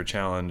getting ready for a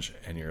challenge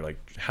and you're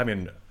like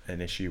having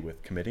an issue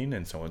with committing,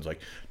 and someone's like,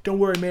 "Don't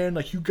worry, man.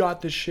 Like you got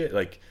this shit."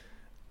 Like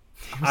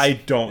I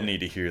don't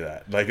need to hear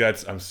that. Like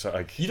I'm sorry.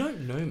 Like, you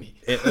don't know me.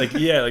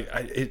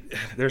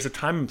 There's a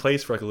time and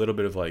place for like a little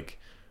bit of like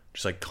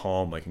just like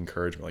calm, like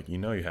encouragement. Like, you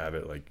know, you have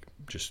it. Like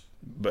just,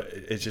 but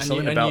it's just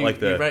something about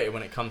like you rate it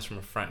when it comes from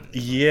a friend.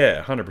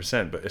 Yeah,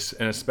 100%. But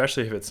and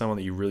especially if it's someone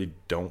that you really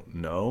don't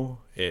know,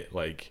 it's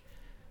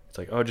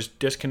like, oh, just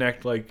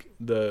disconnect like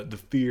the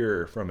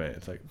fear from it.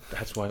 It's like,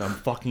 that's what I'm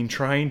fucking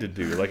trying to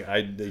do. Like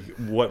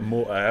what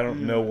more? I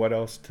don't know what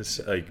else to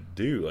like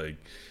do. Like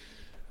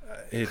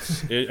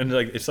it's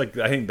like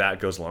I think that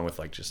goes along with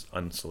like just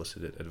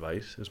unsolicited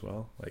advice as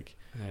well. Like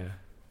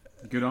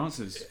good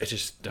answers. It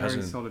just doesn't.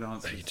 Very solid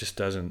answers. It just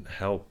doesn't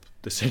help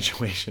the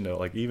situation.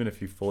 Like even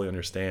if you fully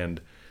understand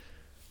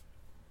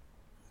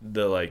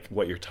the like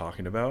what you're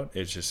talking about,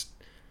 it just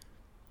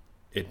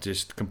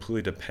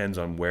completely depends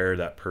on where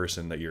that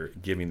person that you're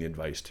giving the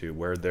advice to,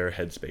 where their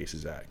headspace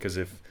is at. Because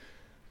if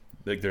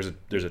like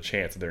there's a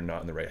chance that they're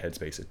not in the right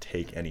headspace to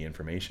take any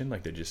information,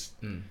 like they just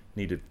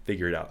need to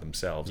figure it out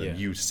themselves. And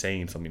you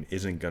saying something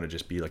isn't gonna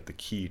just be like the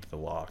key to the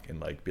lock and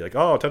like be like,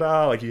 oh,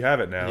 ta-da, like you have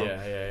it now.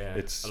 Yeah.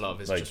 It's a lot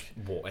of it's like,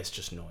 it's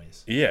just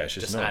noise. Yeah, it's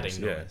just noise.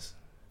 Adding noise.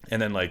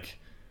 And then like,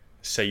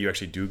 say you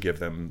actually do give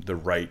them the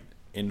right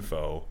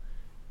info,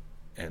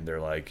 and they're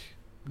like,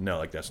 no,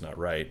 like that's not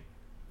right.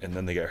 And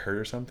then they get hurt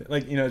or something.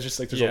 Like, you know, it's just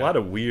like there's a lot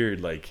of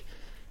weird like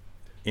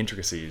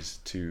intricacies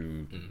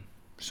to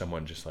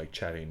someone just like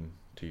chatting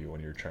to you when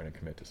you're trying to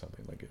commit to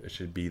something. Like it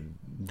should be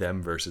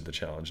them versus the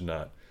challenge,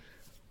 not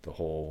the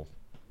whole,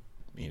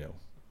 you know,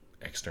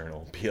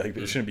 external. Like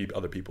there shouldn't be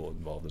other people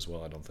involved as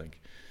well, I don't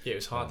think. Yeah, it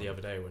was hard the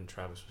other day when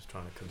Travis was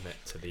trying to commit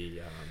to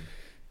the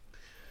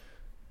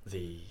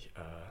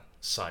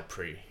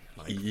Cypre.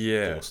 Like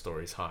 4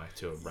 stories high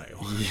to a rail.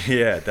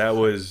 Yeah, that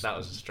was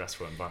a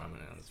stressful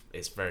environment.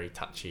 It's very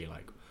touchy,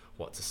 like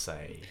what to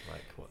say,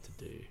 like what to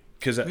do.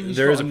 Because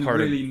there is a part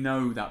really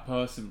know that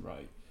person,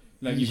 right?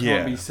 Like you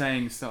can't be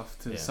saying stuff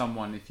to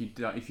someone if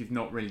you've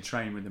not really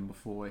trained with them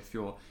before. If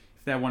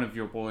they're one of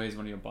your boys,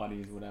 one of your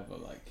buddies, whatever,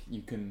 like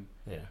you can.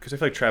 Yeah. Because I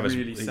feel like Travis,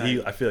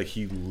 really I feel like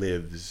he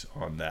lives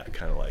on that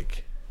kind of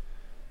like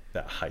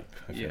that hype.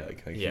 I feel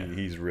like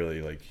he's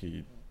really like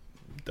he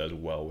does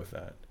well with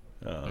that.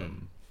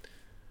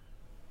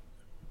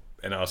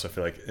 And I also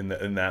feel like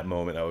in that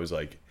moment I was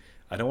like,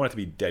 I don't want it to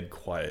be dead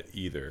quiet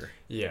either.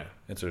 Yeah.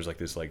 And so there's like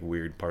this like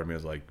weird part of me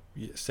was like,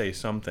 say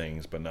some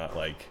things, but not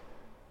like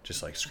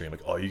just like scream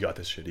like, oh, you got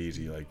this shit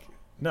easy. Like,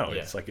 no,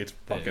 it's like it's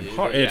fucking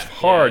hard. It's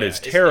hard. It's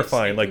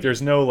terrifying. Like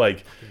there's no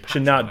like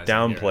should not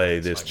downplay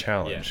this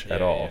challenge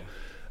at all.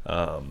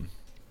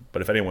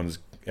 But if anyone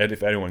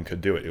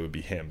could do it, it would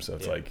be him. So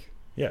it's like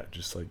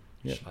just like.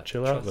 Yeah,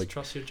 chill out. Like,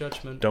 trust your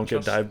judgment. Don't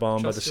get dive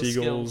bombed by the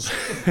seagulls.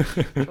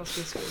 Trust your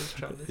skills,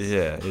 Travis.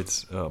 Yeah,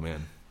 it's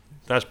man,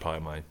 that's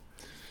probably my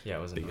it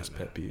was biggest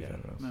pet peeve. I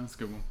don't know. That's a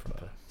good one.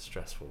 Proper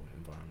stressful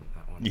environment,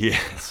 that one. Yeah,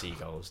 the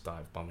seagulls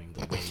dive bombing,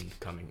 the wind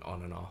coming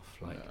on and off.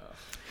 Like,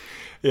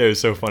 it was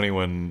so funny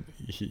when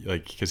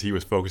because he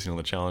was focusing on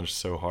the challenge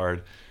so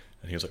hard,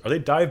 and he was like, "Are they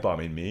dive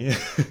bombing me?"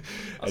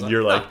 And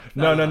you're like,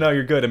 "No,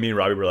 you're good." And me and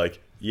Robbie were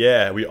like.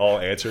 Yeah, we all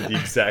answered the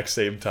exact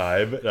same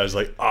time. And I was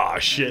like,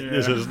 shit,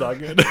 this is not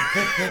good.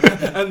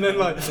 And then,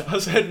 like, I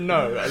said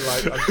no. And,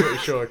 like, I'm pretty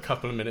sure a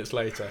couple of minutes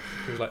later,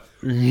 he was like,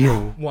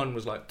 one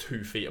was, like,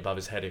 2 feet above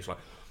his head. He was like,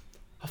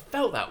 I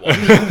felt that one.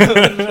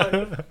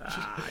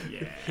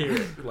 Hear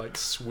it, like,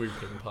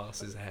 swooping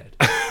past his head.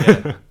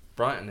 Yeah,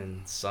 Brighton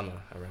in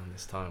summer around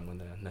this time when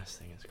they're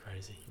nesting is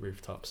crazy.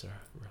 Rooftops are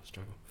a real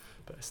struggle,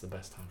 but it's the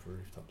best time for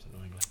rooftops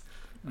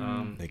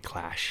annoyingly. They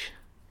clash.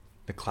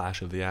 The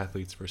clash of the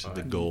athletes versus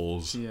the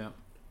goals. Yeah.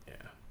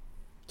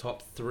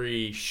 Top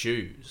 3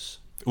 shoes.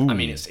 Ooh. I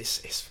mean,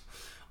 it's.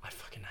 I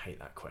fucking hate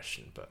that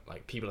question, but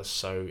like people are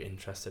so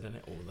interested in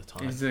it all the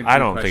time. I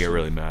don't think it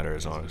really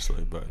matters,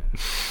 honestly, but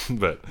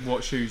but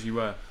what shoes you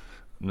wear?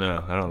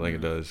 No, I don't think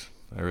it does.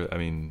 I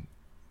mean,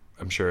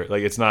 I'm sure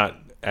like it's not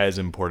as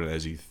important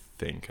as you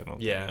think. I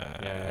don't.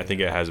 I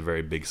think it has a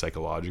very big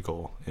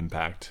psychological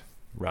impact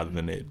rather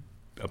than it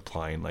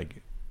applying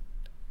like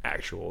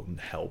actual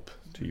help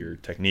to your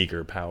technique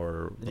or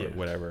power or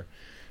whatever.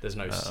 There's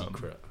no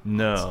secret.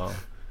 No.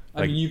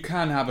 I mean, you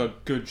can have a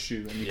good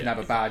shoe and you can have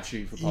a bad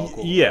shoe for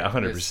parkour. Yeah,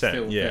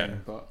 100%. Yeah,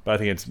 but I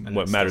think it's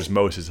what matters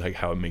most is like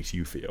how it makes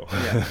you feel.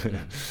 Yeah.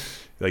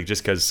 Like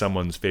just because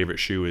someone's favorite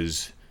shoe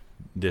is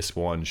this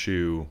one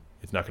shoe,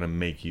 it's not going to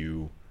make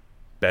you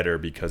better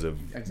because of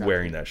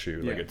wearing that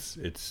shoe. Like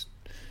it's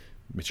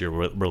your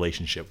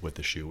relationship with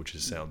the shoe, which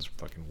sounds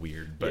fucking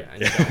weird. But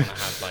and you don't want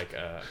to have like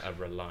a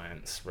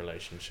reliance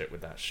relationship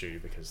with that shoe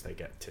because they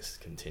get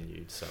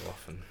discontinued so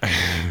often.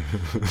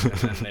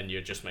 and then you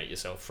just make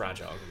yourself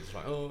fragile because it's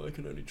like, oh, I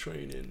can only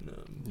train in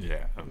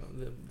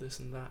this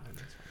and that. And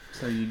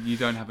so you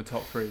don't have a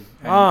top 3?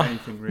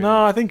 Anything really?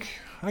 No, I think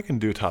I can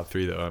do a top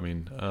 3 though. I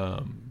mean,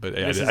 but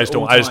I just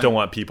don't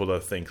want people to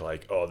think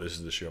like, oh, this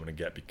is the shoe I'm going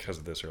to get because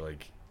of this, or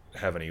like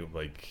have any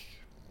like.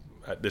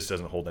 This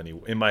doesn't hold any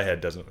in my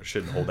head.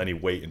 Shouldn't hold any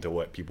weight into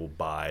what people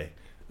buy.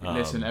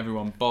 Listen,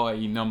 everyone, buy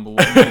number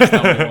 1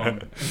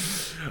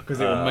 because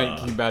it will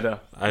make you better.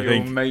 It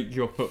will make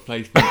your foot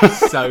placement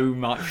so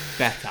much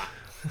better.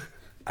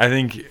 I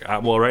think.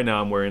 Well, right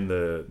now I'm wearing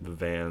the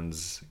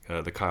Vans,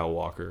 the Kyle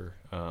Walker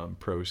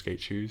Pro skate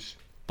shoes.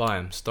 Buy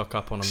them. Stock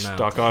up on them now.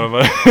 Stock on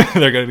them.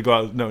 They're going to go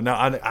out. No,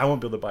 I won't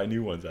be able to buy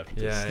new ones after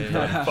this.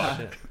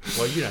 Yeah.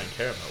 Well, you don't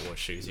care about what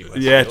shoes you wear.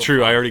 Yeah,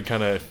 true. I already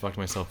kind of fucked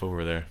myself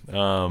over there.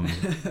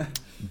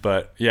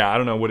 But yeah, I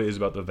don't know what it is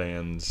about the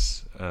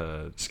Vans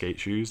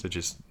skate shoes. They're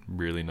just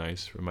really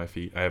nice for my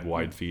feet. I have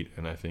wide feet,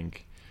 and I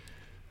think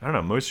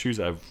most shoes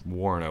I've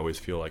worn, I always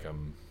feel like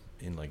I'm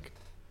in like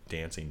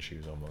dancing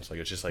shoes almost. Like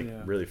it's just like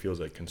really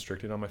feels like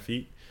constricted on my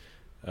feet.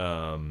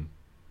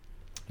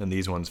 And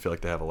these ones feel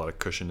like they have a lot of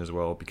cushion as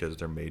well because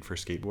they're made for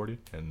skateboarding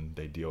and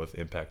they deal with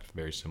impact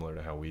very similar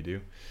to how we do.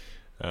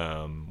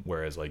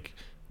 Whereas like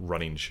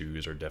running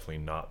shoes are definitely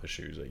not the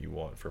shoes that you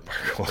want for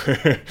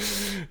parkour.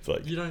 It's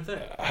like, you don't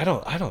think? I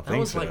don't think so. That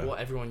was like what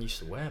everyone used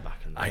to wear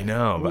back in the day. I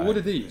know. Well, what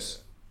are these?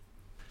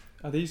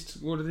 What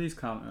do these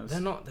count as?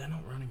 They're not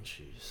running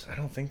shoes. I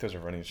don't think those are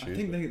running shoes.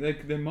 I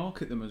think they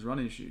market them as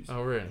running shoes.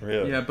 Oh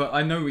really? Yeah, but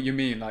I know what you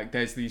mean. Like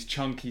there's these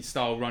chunky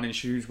style running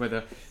shoes where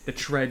the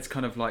tread's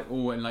kind of like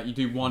and like you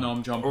do one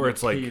arm jump or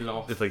it's like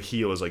off. It's like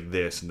heel is like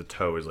this and the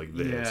toe is like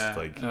this. Yeah.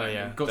 Like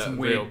got some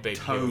weird big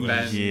toe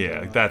bend. Yeah,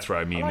 like that's what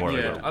I mean. I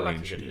a like a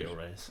good heel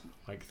raise.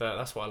 Like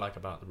that's what I like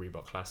about the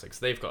Reebok Classics.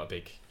 They've got a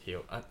big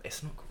heel.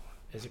 It's not.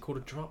 Is it called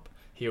a drop?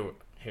 Heel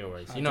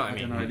raise. You know what I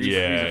mean? These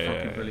are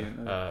fucking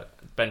brilliant.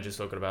 Benj is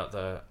talking about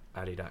the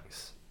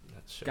Adidas.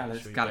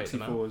 Galaxy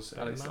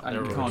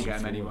 4s. You can't get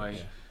them anyway.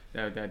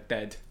 Yeah. They're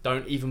dead.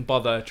 Don't even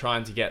bother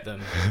trying to get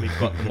them. We've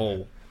got them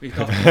all. We've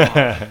got them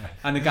all.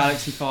 And the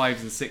Galaxy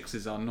 5s and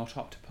 6s are not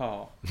up to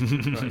par. But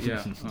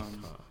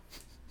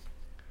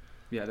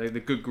yeah, they're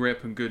good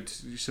grip and good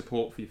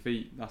support for your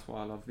feet. That's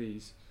why I love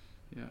these.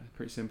 Yeah,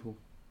 pretty simple.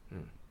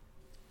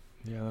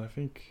 Yeah,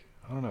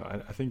 I don't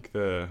know. I think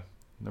the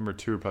number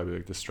 2 are probably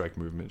like the strike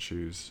movement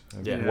shoes.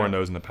 I've worn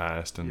those in the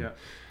past and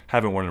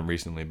haven't worn them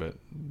recently, but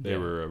they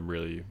were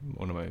really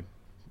one of my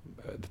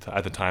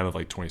at the time of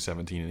like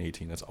 2017 and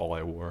 18. That's all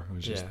I wore. It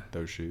was just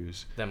those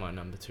shoes. They're my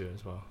number 2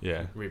 as well.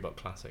 Yeah, Reebok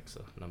Classics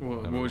are number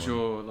one. What was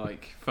your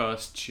like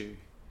first shoe?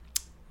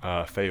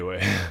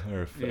 Fayaway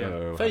or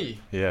Fayu.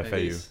 Yeah,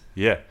 Fayu.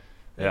 Yeah,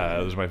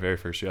 that was my very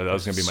first shoe. That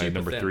was gonna be my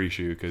number 3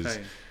 shoe because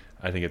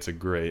I think it's a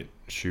great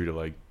shoe to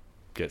like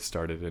get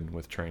started in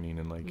with training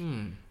and like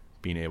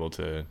being able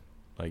to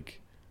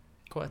like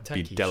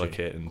be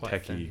delicate and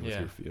techy with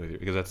your feet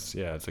because that's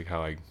it's like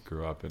how I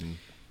grew up. And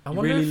I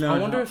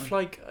wonder if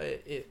like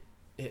it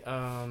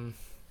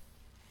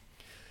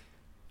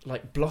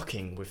like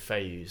blocking with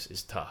Fayus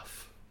is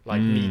tough.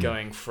 Like me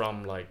going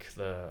from like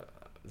the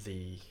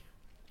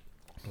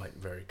like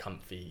very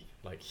comfy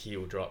like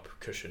heel drop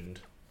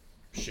cushioned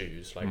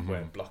shoes like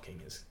where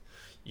blocking is,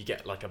 you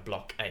get like a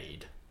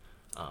blockade.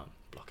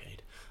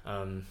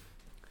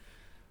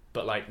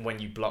 But like when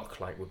you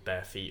block like with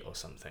bare feet or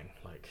something,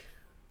 like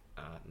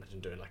imagine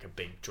doing like a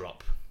big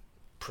drop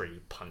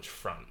pre-punch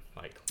front,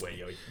 like where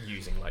you're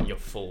using like your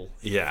full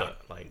foot,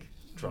 like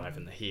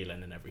driving the heel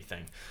in and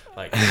everything,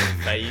 like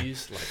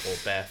Fayus, like or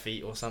bare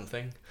feet or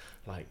something,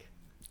 like.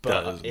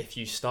 But if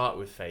you start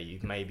with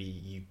Fayu, maybe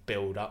you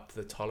build up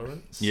the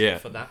tolerance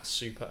for that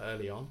super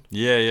early on.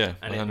 Yeah.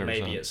 And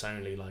maybe it's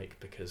only like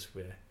because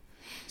we're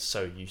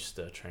so used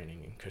to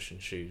training in cushion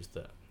shoes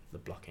that the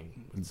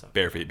blocking and stuff.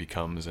 Bare feet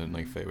becomes, and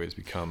like fadeaways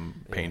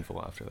become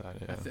painful after that.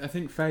 Yeah. I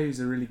think fadeaways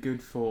are really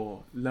good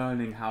for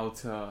learning how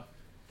to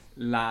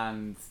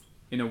land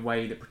in a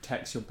way that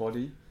protects your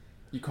body.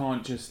 You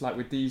can't just, like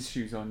with these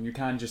shoes on, you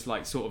can just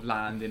like sort of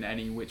land in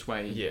any which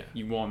way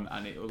you want,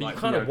 and it'll but like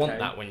you kind of okay. want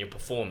that when you're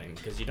performing,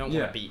 because you don't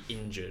want to be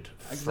injured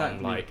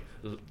from like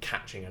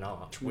catching an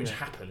arch, which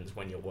happens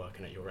when you're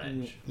working at your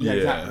edge.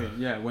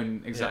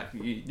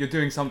 Exactly. You're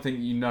doing something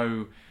you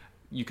know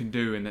you can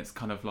do, and it's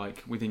kind of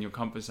like within your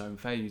comfort zone.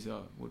 Fadeaways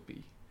would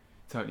be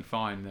totally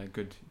fine. They're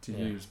good to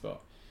use,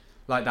 but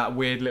like that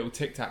weird little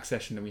tic-tac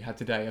session that we had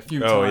today, a few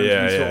times we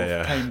sort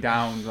of came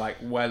down like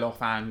well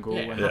off angle.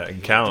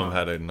 And Callum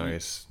had a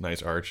nice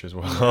arch as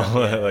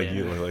well.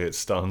 You look like it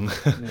stung.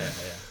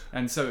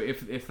 And so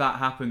if that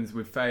happens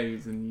with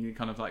fadeaways and you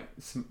kind of like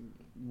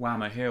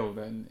wham a heel,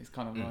 then it's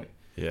kind of like,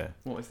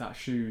 what is that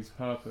shoe's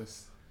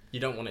purpose? You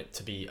don't want it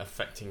to be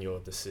affecting your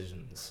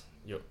decisions.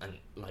 And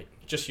like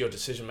just your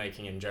decision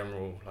making in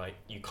general. Like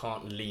you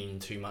can't lean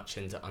too much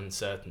into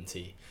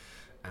uncertainty,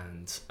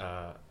 and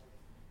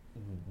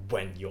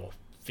when you're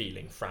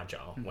feeling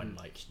fragile, when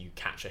like you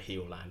catch a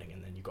heel landing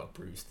and then you got a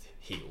bruised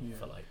heel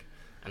for like,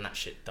 and that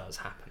shit does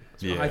happen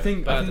as well. I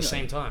think at the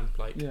same time,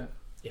 like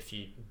if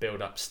you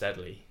build up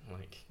steadily,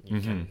 like you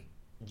can,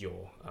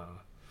 your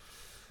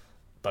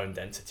bone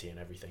density and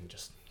everything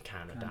just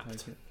can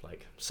adapt,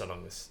 like so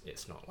long as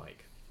it's not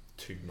like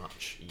too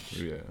much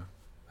each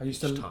I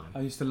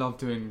used to love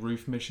doing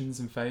roof missions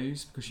and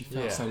fadeaways because you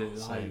felt so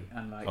light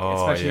and like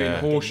especially in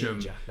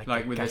Horsham,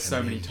 like with there's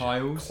so many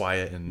tiles,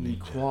 quiet and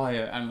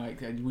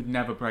like you would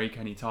never break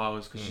any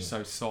tiles because you're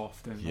so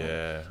soft and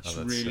it's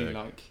really sick.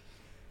 Like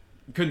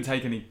you couldn't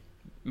take any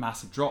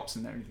massive drops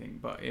and everything,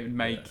 but it would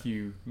make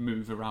you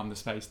move around the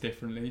space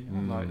differently. I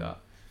like that.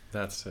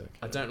 That's sick.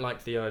 I don't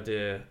like the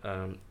idea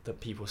that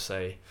people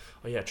say,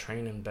 oh yeah,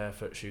 train in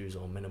barefoot shoes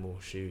or minimal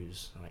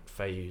shoes like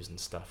fadeaways and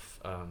stuff.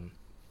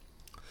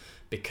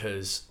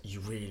 Because you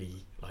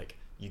really like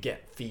you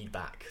get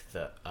feedback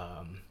that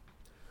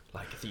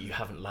like that you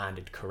haven't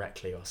landed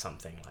correctly or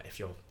something. Like if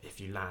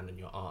you land in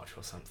your arch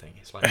or something,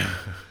 it's like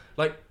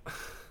like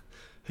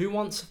who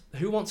wants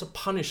a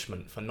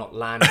punishment for not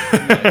landing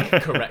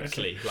like,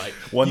 correctly? Like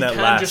one that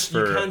lasts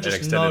for an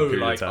extended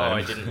period of time. Oh,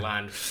 I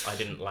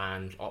didn't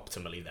land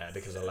optimally there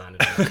because I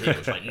landed on my heel.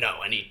 It's like no,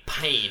 I need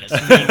pain as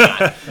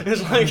feedback.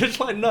 It's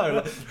like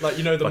no, like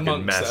you know the fucking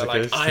monks that are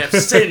like masochist. I have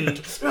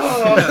sinned.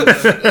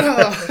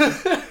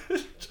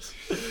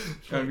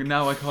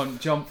 Now I can't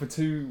jump for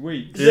 2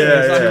 weeks.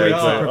 Exactly.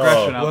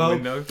 Progression out the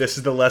window. This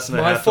is the lesson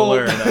I have to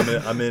learn.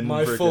 I'm in.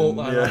 My fault.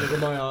 I landed on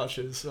my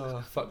arches.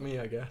 Oh, fuck me,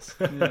 I guess.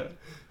 That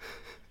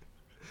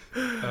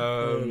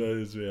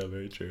is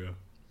very true.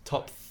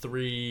 Top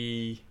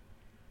 3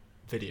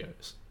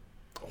 videos.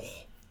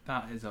 Oh,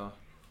 that is a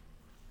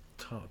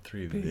top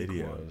 3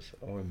 videos.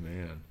 Oh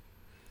man,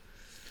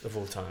 of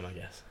all time, I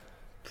guess.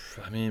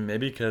 I mean,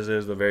 maybe because it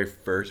was the very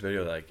first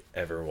video that I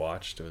ever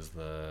watched. It was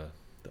the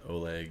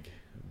Oleg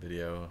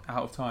video.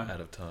 Out of Time.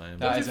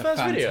 That is a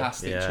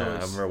fantastic choice. I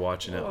remember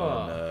watching it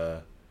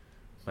on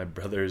my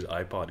brother's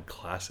iPod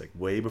Classic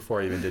way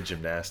before I even did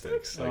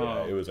gymnastics.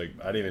 Like, it was like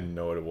I didn't even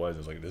know what it was. I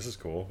was like, this is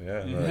cool.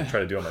 And I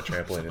tried to do it on my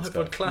trampoline and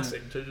stuff. iPod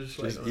Classic to just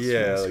like on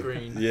a small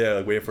screen.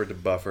 Like wait for it to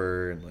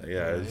buffer and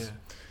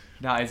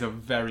That is a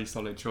very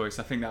solid choice.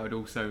 I think that would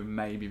also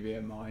maybe be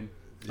a mine.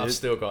 I've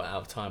still got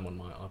Out of Time on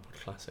my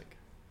iPod Classic.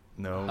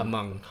 No.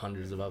 Among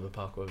hundreds of other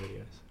parkour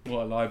videos.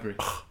 What a library.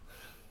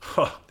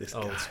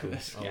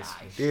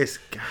 This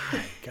guy.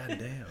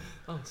 Goddamn.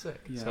 Oh, sick.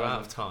 Yeah. So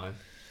Out of Time.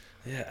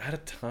 Yeah, Out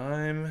of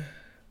Time.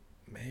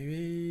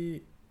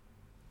 Maybe.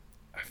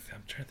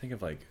 I'm trying to think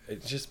of like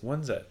it's just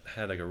ones that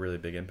had like a really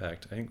big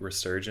impact. I think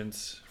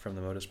Resurgence from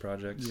the Modus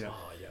Project. Yeah.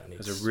 It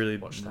was a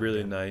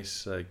really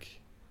nice like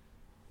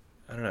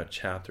I don't know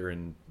chapter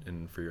in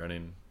free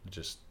running.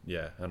 Just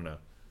I don't know.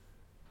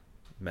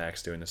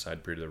 Max doing the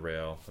side pre to the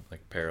rail,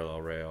 like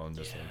parallel rail, and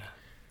just like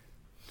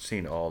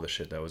seeing all the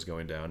shit that was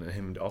going down, and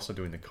him also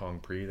doing the Kong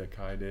Pre that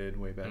Kai did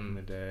way back in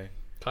the day.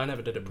 Kai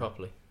never did it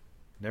properly.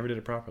 Never did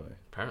it properly.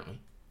 Apparently,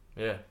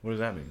 yeah. What does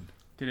that mean?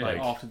 Did it like,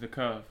 after the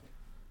curve?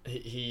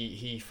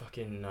 He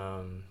fucking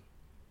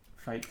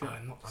faked it.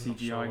 I'm not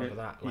sure whether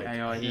that. Like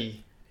AI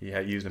he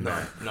had used a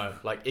Mac. No.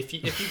 Like if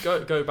you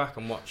go back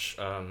and watch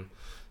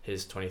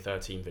his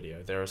 2013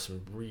 video, there are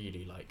some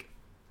really like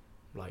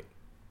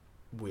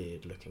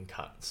weird looking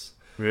cuts.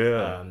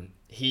 Yeah.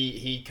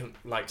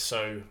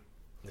 So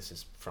this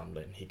is from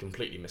Lynn. He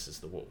completely misses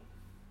the wall.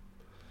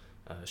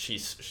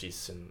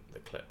 She's in the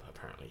clip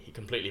apparently. He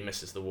completely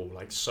misses the wall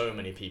like so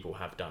many people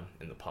have done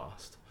in the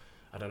past.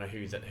 I don't know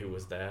who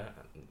was there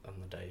on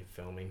the day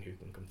filming, who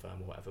can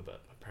confirm or whatever,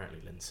 but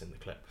apparently Lynn's in the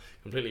clip.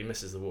 Completely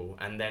misses the wall,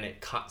 and then it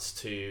cuts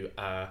to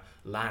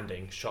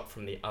landing shot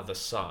from the other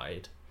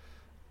side.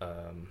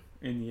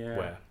 In the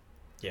air.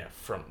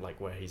 From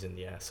like where he's in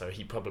the air. So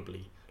he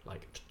probably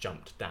like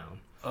jumped down.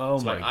 Oh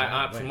so, my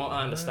god! From what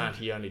I understand,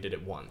 he only did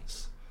it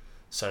once.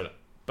 So,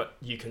 but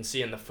you can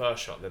see in the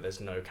first shot that there's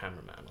no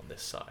cameraman on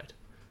this side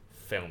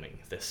filming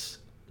this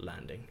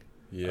landing.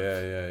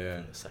 Yeah.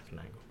 In the second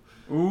angle.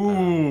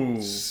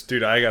 Ooh.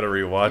 Dude, I gotta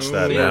rewatch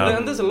that now.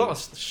 And there's a lot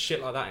of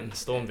shit like that in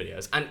Storm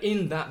videos. And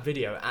in that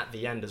video, at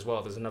the end as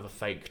well, there's another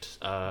faked...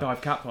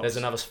 dive cat pass. There's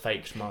another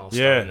faked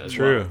milestone as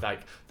true. well.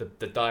 Like,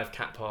 the dive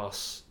cat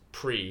pass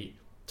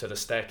to the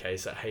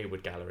staircase at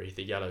Hayward Gallery,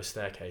 the yellow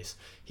staircase,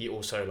 he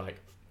also, like,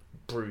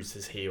 bruised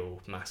his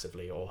heel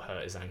massively or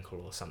hurt his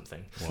ankle or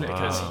something. Wow.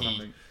 Because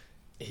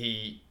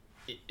he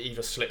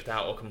either slipped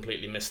out or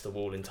completely missed the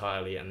wall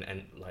entirely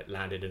and like,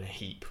 landed in a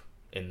heap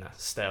in that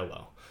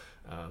stairwell.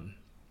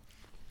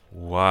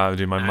 Wow,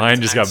 dude, my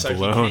mind just got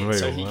blown.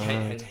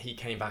 He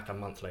came back a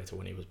month later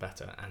when he was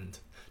better and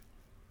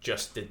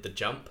just did the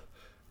jump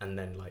and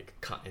then like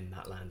cut in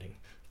that landing.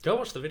 Go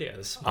watch the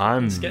videos.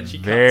 I'm sketchy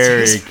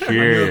very cuts.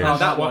 curious.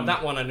 that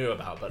one I knew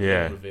about, but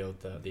they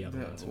revealed the other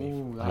one to me.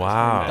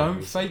 Wow.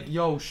 Don't fake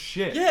yo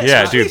shit.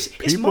 Yeah, dude.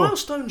 It's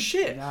milestone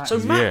shit. So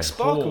Max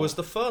Barker was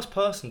the first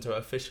person to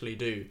officially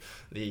do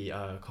the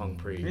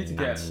Concrete. We need to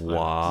get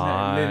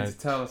What? Lynn to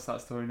tell us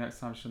that story next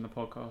time she's on the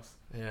podcast.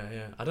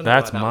 Yeah. I don't know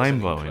That's why that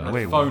mind blowing. wasn't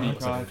Wait, included. phony That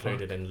wasn't pride.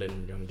 included in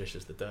Lynn Young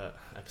Dishes the Dirt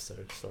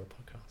episode story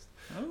podcast.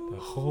 Oh.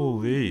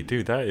 Holy,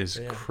 dude, that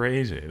is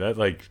crazy. That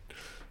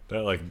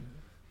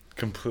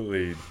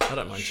completely... I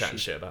don't mind chatting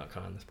shit about Kai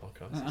on this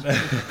podcast.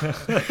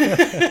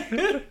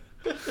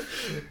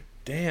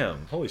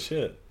 Damn, holy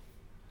shit.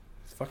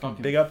 Fucking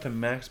big up to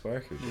Max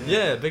Barker. Dude.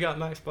 Yeah, big up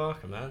Max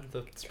Barker, man.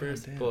 The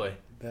spirited boy.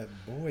 That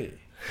boy.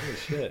 Holy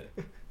shit.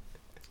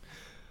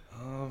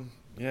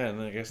 Yeah, and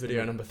then I guess...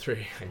 Video number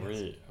 3.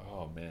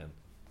 Oh, man.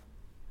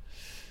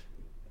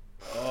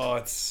 Oh,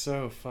 it's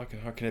so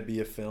fucking hard. Can it be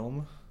a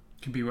film?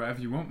 Can be whatever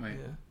you want, mate.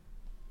 Yeah.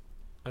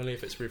 Only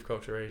if it's Roof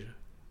Culture Asia.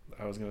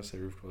 I was gonna say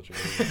Roof Culture.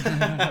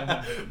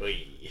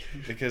 Wee.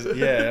 Because I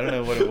don't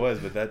know what it was,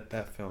 but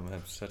that film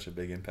had such a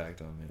big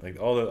impact on me. Like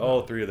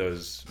all 3 of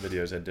those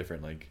videos had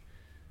different like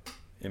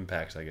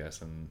impacts, I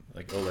guess. And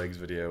like Oleg's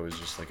video was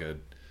just like an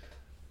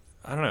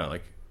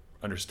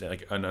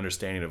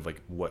understanding of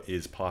like what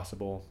is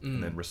possible,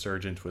 and then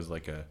Resurgent was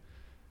like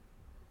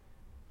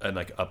an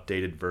like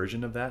updated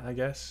version of that, I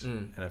guess.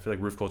 And I feel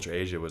like Roof Culture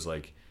Asia was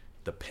like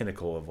the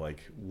pinnacle of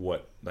like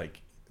what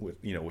like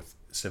with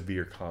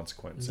severe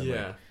consequence.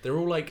 And they're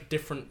all like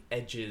different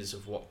edges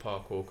of what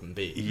parkour can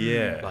be.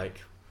 Yeah,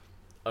 like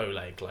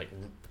Oleg, like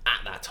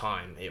at that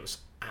time, it was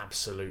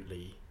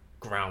absolutely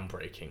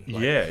groundbreaking.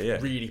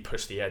 Like, really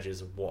pushed the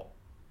edges of what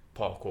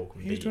parkour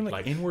can be. He was doing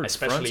like inward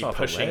especially fronts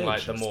pushing off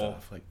like the more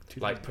stuff,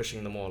 like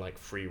pushing the more like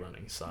free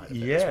running side of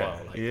it as well.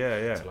 Like,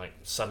 So like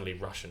suddenly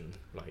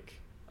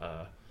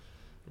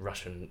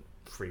Russian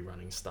free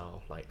running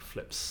style like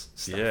flips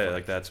stuff. Yeah,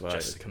 like that's why.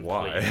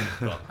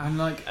 And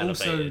like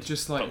also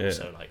just like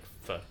also like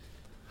for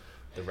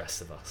the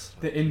rest of us,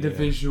 the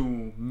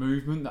individual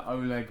movement that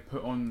Oleg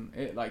put on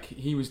it, like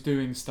he was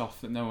doing stuff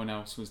that no one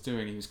else was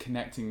doing. He was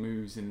connecting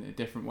moves in a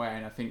different way,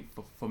 and I think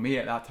for me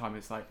at that time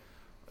it's like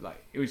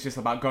it was just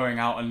about going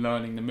out and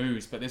learning the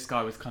moves, but this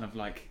guy was kind of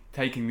like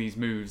taking these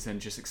moves and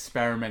just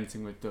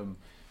experimenting with them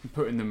and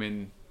putting them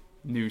in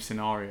new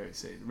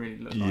scenarios. It really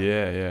looked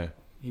like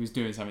he was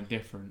doing something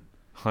different.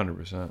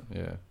 100%,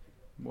 yeah.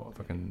 What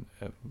fucking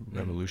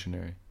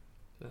revolutionary.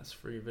 That's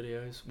 3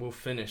 videos. We'll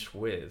finish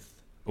with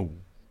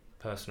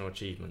personal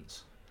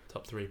achievements.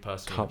 Top 3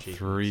 personal achievements.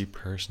 Top 3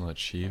 personal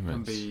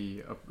achievements. That can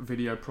be a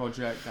video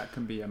project. That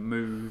can be a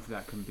move.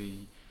 That can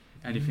be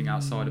anything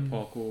outside of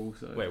parkour.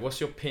 So. Wait, what's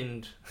your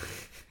pinned?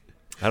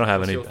 I don't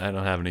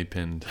have any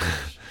pinned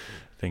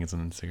things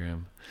on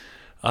Instagram.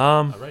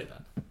 I rate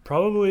that.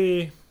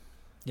 Probably.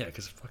 Yeah,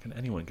 because fucking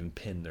anyone can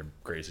pin their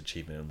greatest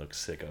achievement and look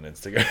sick on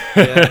Instagram.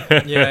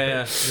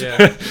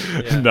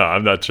 Yeah. No,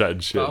 I'm not chatting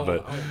shit,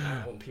 but I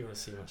don't want people to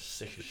see much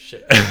sick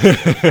shit.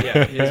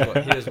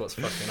 Here's what's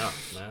fucking up,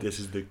 man.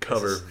 This is the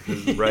cover.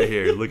 This is right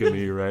here. Look at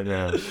me right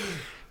now.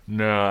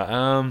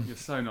 No, You're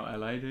so not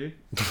LA, dude.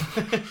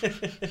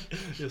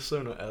 You're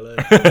so not LA.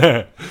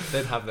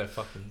 They'd have their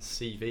fucking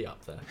CV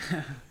up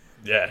there.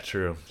 Yeah,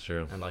 true.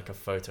 And like a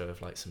photo of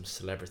like some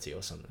celebrity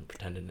or something,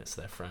 pretending it's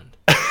their friend.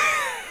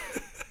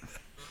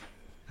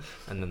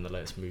 And then the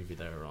latest movie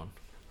they were on.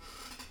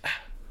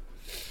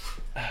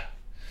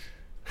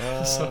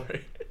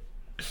 Sorry.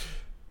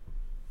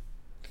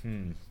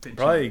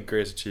 Probably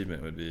greatest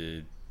achievement would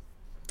be,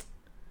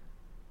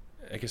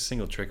 I guess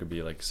single trick would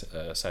be like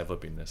side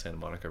flipping the Santa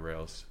Monica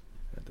rails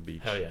at the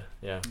beach. Hell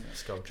yeah.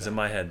 Because in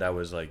my head that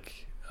was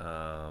like,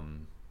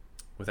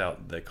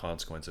 without the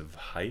consequence of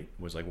height,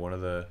 was like one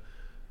of the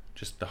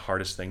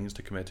hardest things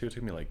to commit to. It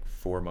took me like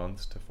 4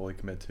 months to fully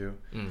commit to,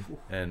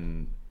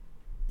 and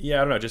I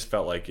don't know. It just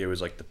felt like it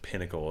was like the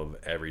pinnacle of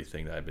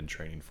everything that I've been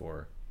training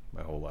for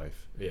my whole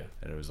life. Yeah,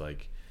 and it was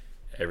like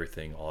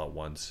everything all at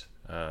once.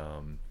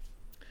 And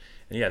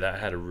that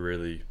had a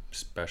really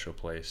special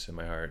place in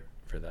my heart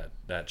for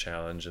that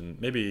challenge, and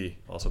maybe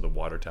also the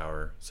water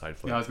tower side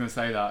flip. Yeah, I was gonna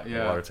say that. Yeah,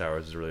 the water tower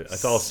is really.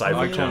 It's all side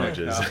flip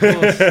challenges. Of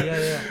course.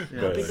 Yeah.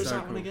 How big was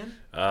that one again?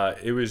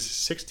 It was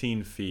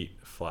 16 feet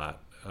flat,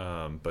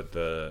 but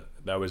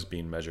that was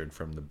being measured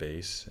from the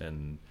base,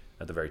 and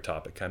at the very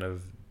top, it kind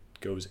of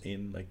goes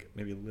in like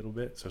maybe a little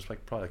bit, so it's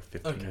like probably like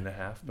 15 and a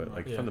half, but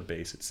like from the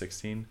base it's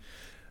 16.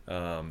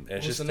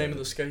 What's just the name of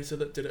the skater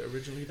that did it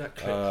originally? That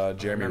clip?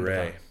 Jeremy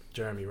Ray.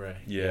 Jeremy Ray.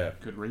 Yeah.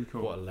 Good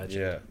recall. What a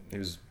legend. Yeah,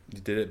 he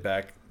did it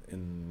back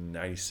in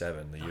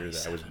 97, the year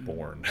that I was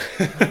born.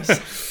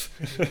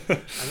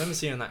 I remember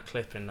seeing that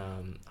clip in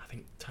I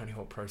think Tony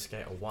Hawk Pro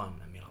Skater 1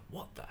 and being like,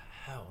 what the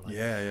hell? Like,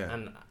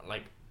 and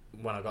like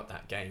when I got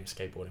that game,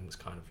 skateboarding was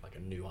kind of like a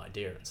new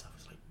idea and stuff.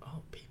 It's like,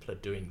 oh, people are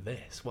doing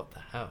this. What the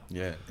hell?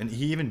 Yeah, and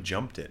he even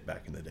jumped it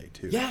back in the day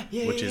too.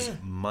 Which is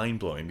mind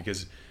blowing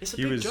because it's a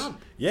big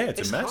jump. Yeah,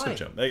 it's a massive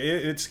jump. Like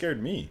it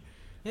scared me.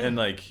 Yeah. And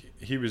like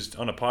he was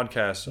on a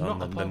podcast on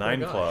the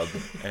 9 Club,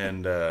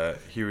 and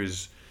he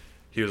was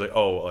like,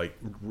 oh, like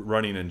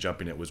running and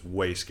jumping it was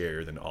way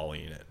scarier than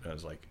ollieing it. And I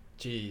was like,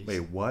 jeez,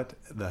 wait, what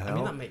the hell? I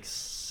mean, that makes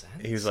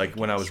sense. He was like,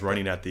 when I was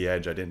running at the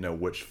edge, I didn't know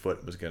which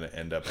foot was going to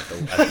end up at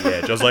the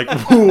edge. I was like,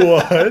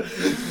 what?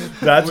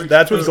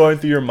 That's what's going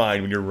through your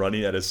mind when you're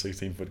running at a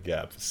 16-foot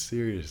gap.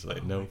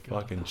 Seriously, no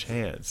fucking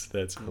chance.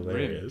 That's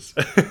hilarious.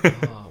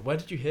 Where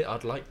did you hear?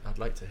 I'd like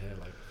to hear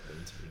like the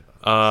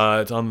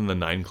interview. It's on the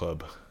 9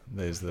 Club.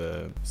 There's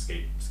the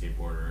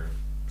skateboarding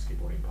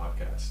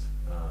podcast.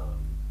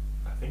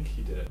 I think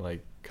he did it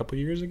like a couple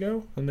years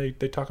ago, and they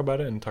talk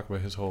about it and talk about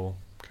his whole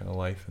kind of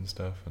life and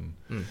stuff. And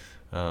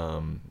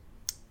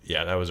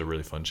yeah, that was a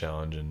really fun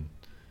challenge. And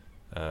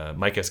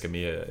Mike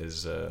Escamilla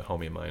is a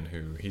homie of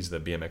mine he's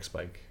the BMX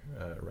bike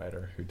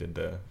rider who did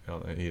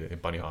he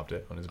bunny hopped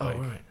it on his bike.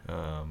 Oh,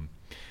 right.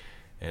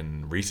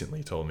 And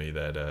recently told me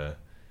that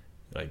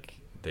like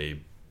they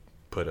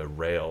put a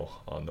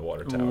rail on the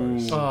water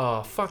towers.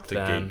 Oh, fuck to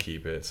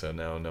gatekeep it, so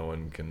now no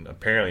one can.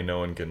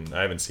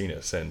 I haven't seen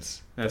it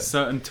since. There's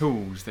certain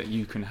tools that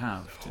you can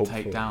have to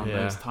take down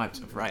those types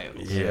of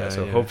rails.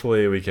 So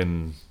hopefully we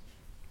can.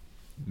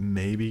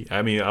 Maybe,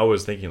 I mean, I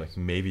was thinking like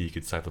maybe you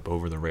could side flip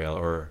over the rail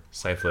or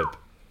side flip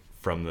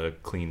from the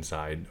clean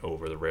side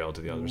over the rail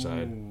to the other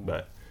side,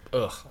 but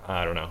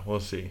I don't know. We'll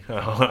see.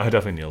 I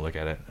definitely need to look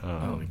at it.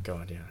 Oh my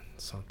god, yeah,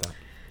 sort that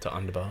to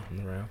underbar on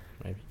the rail,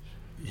 maybe.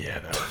 Yeah,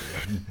 that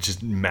would be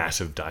just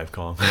massive dive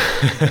Kong.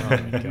 Oh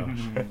my gosh.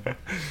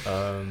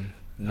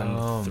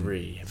 Number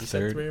 3. Have you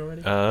said 3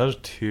 already? That was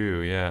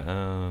 2.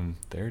 Yeah.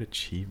 Third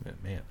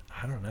achievement, man.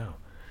 I don't know.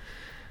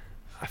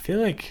 I feel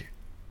like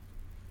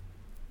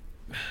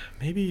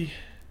maybe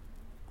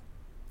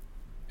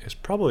it's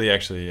probably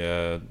actually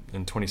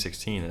in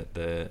 2016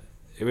 it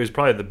was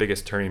probably the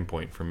biggest turning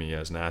point for me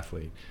as an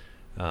athlete,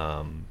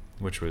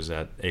 which was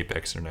at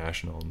Apex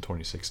International in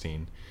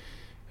 2016,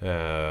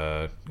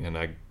 and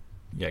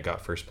I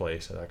got first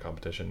place at that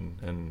competition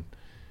and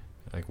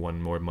like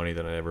won more money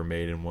than I ever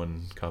made in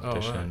one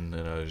competition.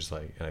 And I was just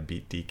like, and I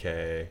beat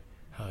DK.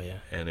 Oh yeah.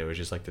 And it was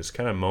just like this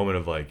kind of moment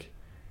of like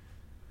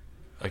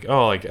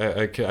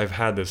I've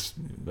had this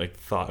like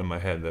thought in my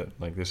head that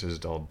like this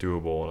is all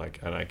doable,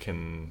 and I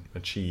can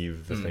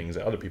achieve the things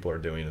that other people are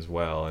doing as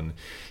well, and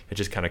it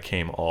just kind of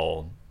came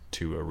all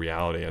to a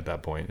reality at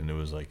that point, and it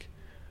was like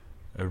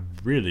a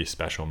really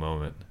special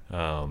moment.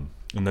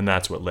 And then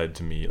that's what led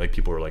to me, like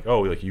people were like,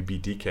 oh, like you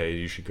beat DK,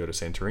 you should go to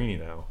Santorini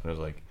now. And I was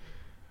like,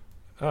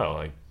 oh,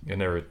 like I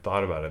never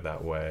thought about it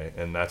that way,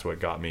 and that's what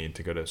got me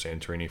to go to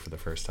Santorini for the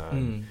first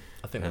time.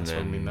 I think that's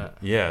when we met.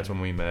 Yeah, it's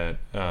when we met.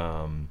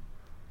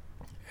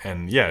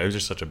 And yeah, it was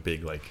just such a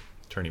big like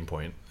turning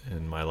point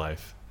in my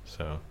life.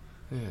 So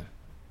yeah,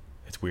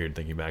 it's weird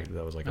thinking back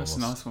that was like that's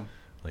almost a nice one.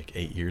 Like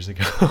 8 years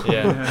ago.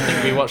 Yeah, I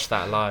think we watched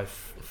that live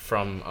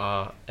from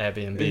our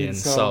Airbnb in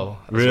Seoul.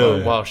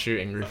 Really? While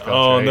shooting Roof Culture.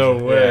 Oh, no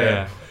way.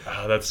 Yeah.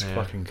 Oh, that's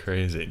fucking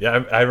crazy.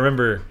 Yeah, I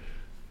remember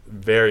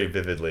very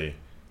vividly.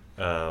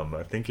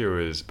 I think it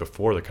was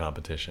before the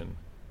competition.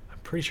 I'm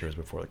pretty sure it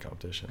was before the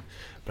competition.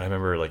 But I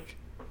remember like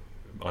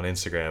on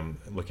Instagram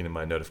looking at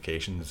my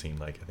notifications and seeing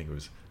like I think it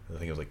was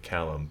like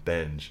Callum,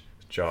 Benj,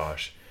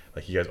 Josh.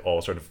 Like you guys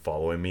all started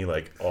following me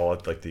like all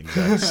at like the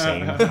exact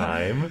same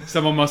time.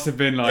 Someone must have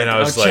been like, and I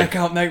was like, check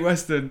out Nate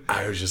Weston.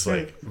 I was just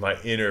like, my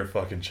inner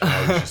fucking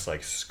child was just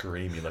like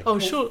screaming like, oh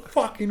sure,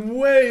 fucking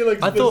way!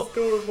 Like I thought,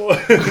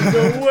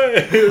 no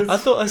way. I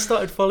thought I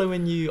started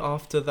following you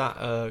after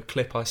that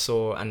clip I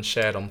saw and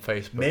shared on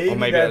Facebook, or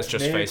maybe it was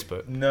just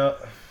Facebook. No,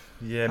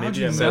 yeah,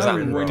 maybe I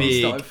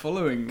started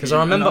following. Because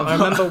I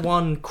remember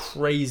one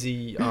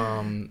crazy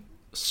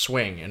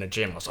swing in a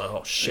gym. I was like,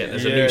 oh shit,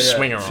 there's a new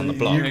swinger on the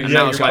block, and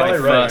that was like the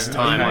first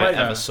time I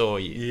ever saw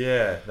you.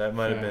 Yeah, that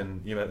might have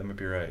been. That might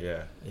be right.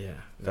 Yeah, yeah.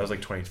 That was like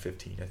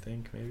 2015, I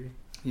think, maybe.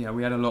 Yeah,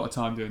 we had a lot of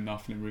time doing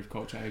nothing in Roof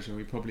Culture Asia.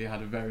 We probably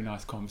had a very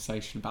nice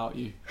conversation about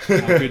you, how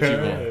good you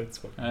were,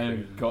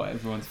 and got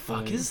everyone's.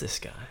 Fuck is this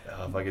guy?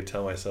 If I could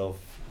tell myself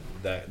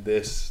that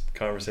this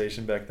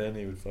conversation back then,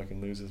 he would fucking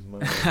lose his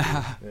mind.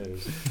 It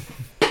was,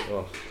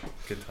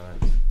 good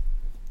times.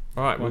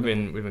 All right, we've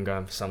been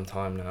going for some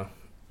time now.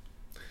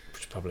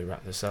 Should probably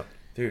wrap this up,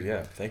 dude.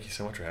 Yeah, thank you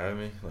so much for having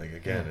me. Like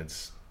again,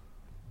 it's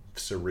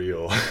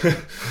surreal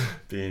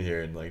being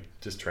here, and like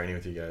just training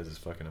with you guys is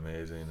fucking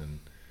amazing, and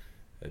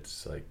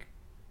it's like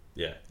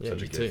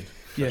such a gift.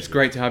 Yeah, it's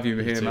great to have you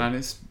here, man.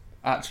 It's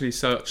actually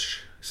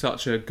such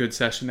such a good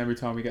session every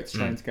time we get to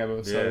train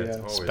together. So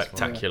yeah,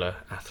 spectacular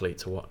athlete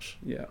to watch.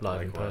 Yeah,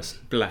 live in person,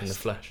 blessed in the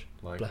flesh.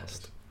 Likewise.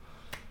 Blessed.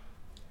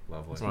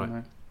 Lovely.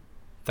 Right.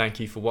 Thank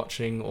you for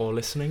watching or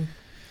listening.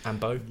 And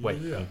Bo,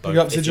 wait, and Bo, big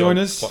up to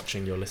joiners.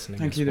 Watching, you're listening.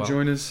 Thank you to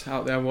joiners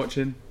out there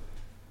watching,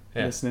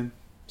 listening.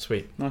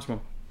 Sweet. Nice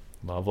one.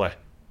 Lovely.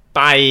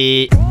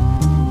 Bye.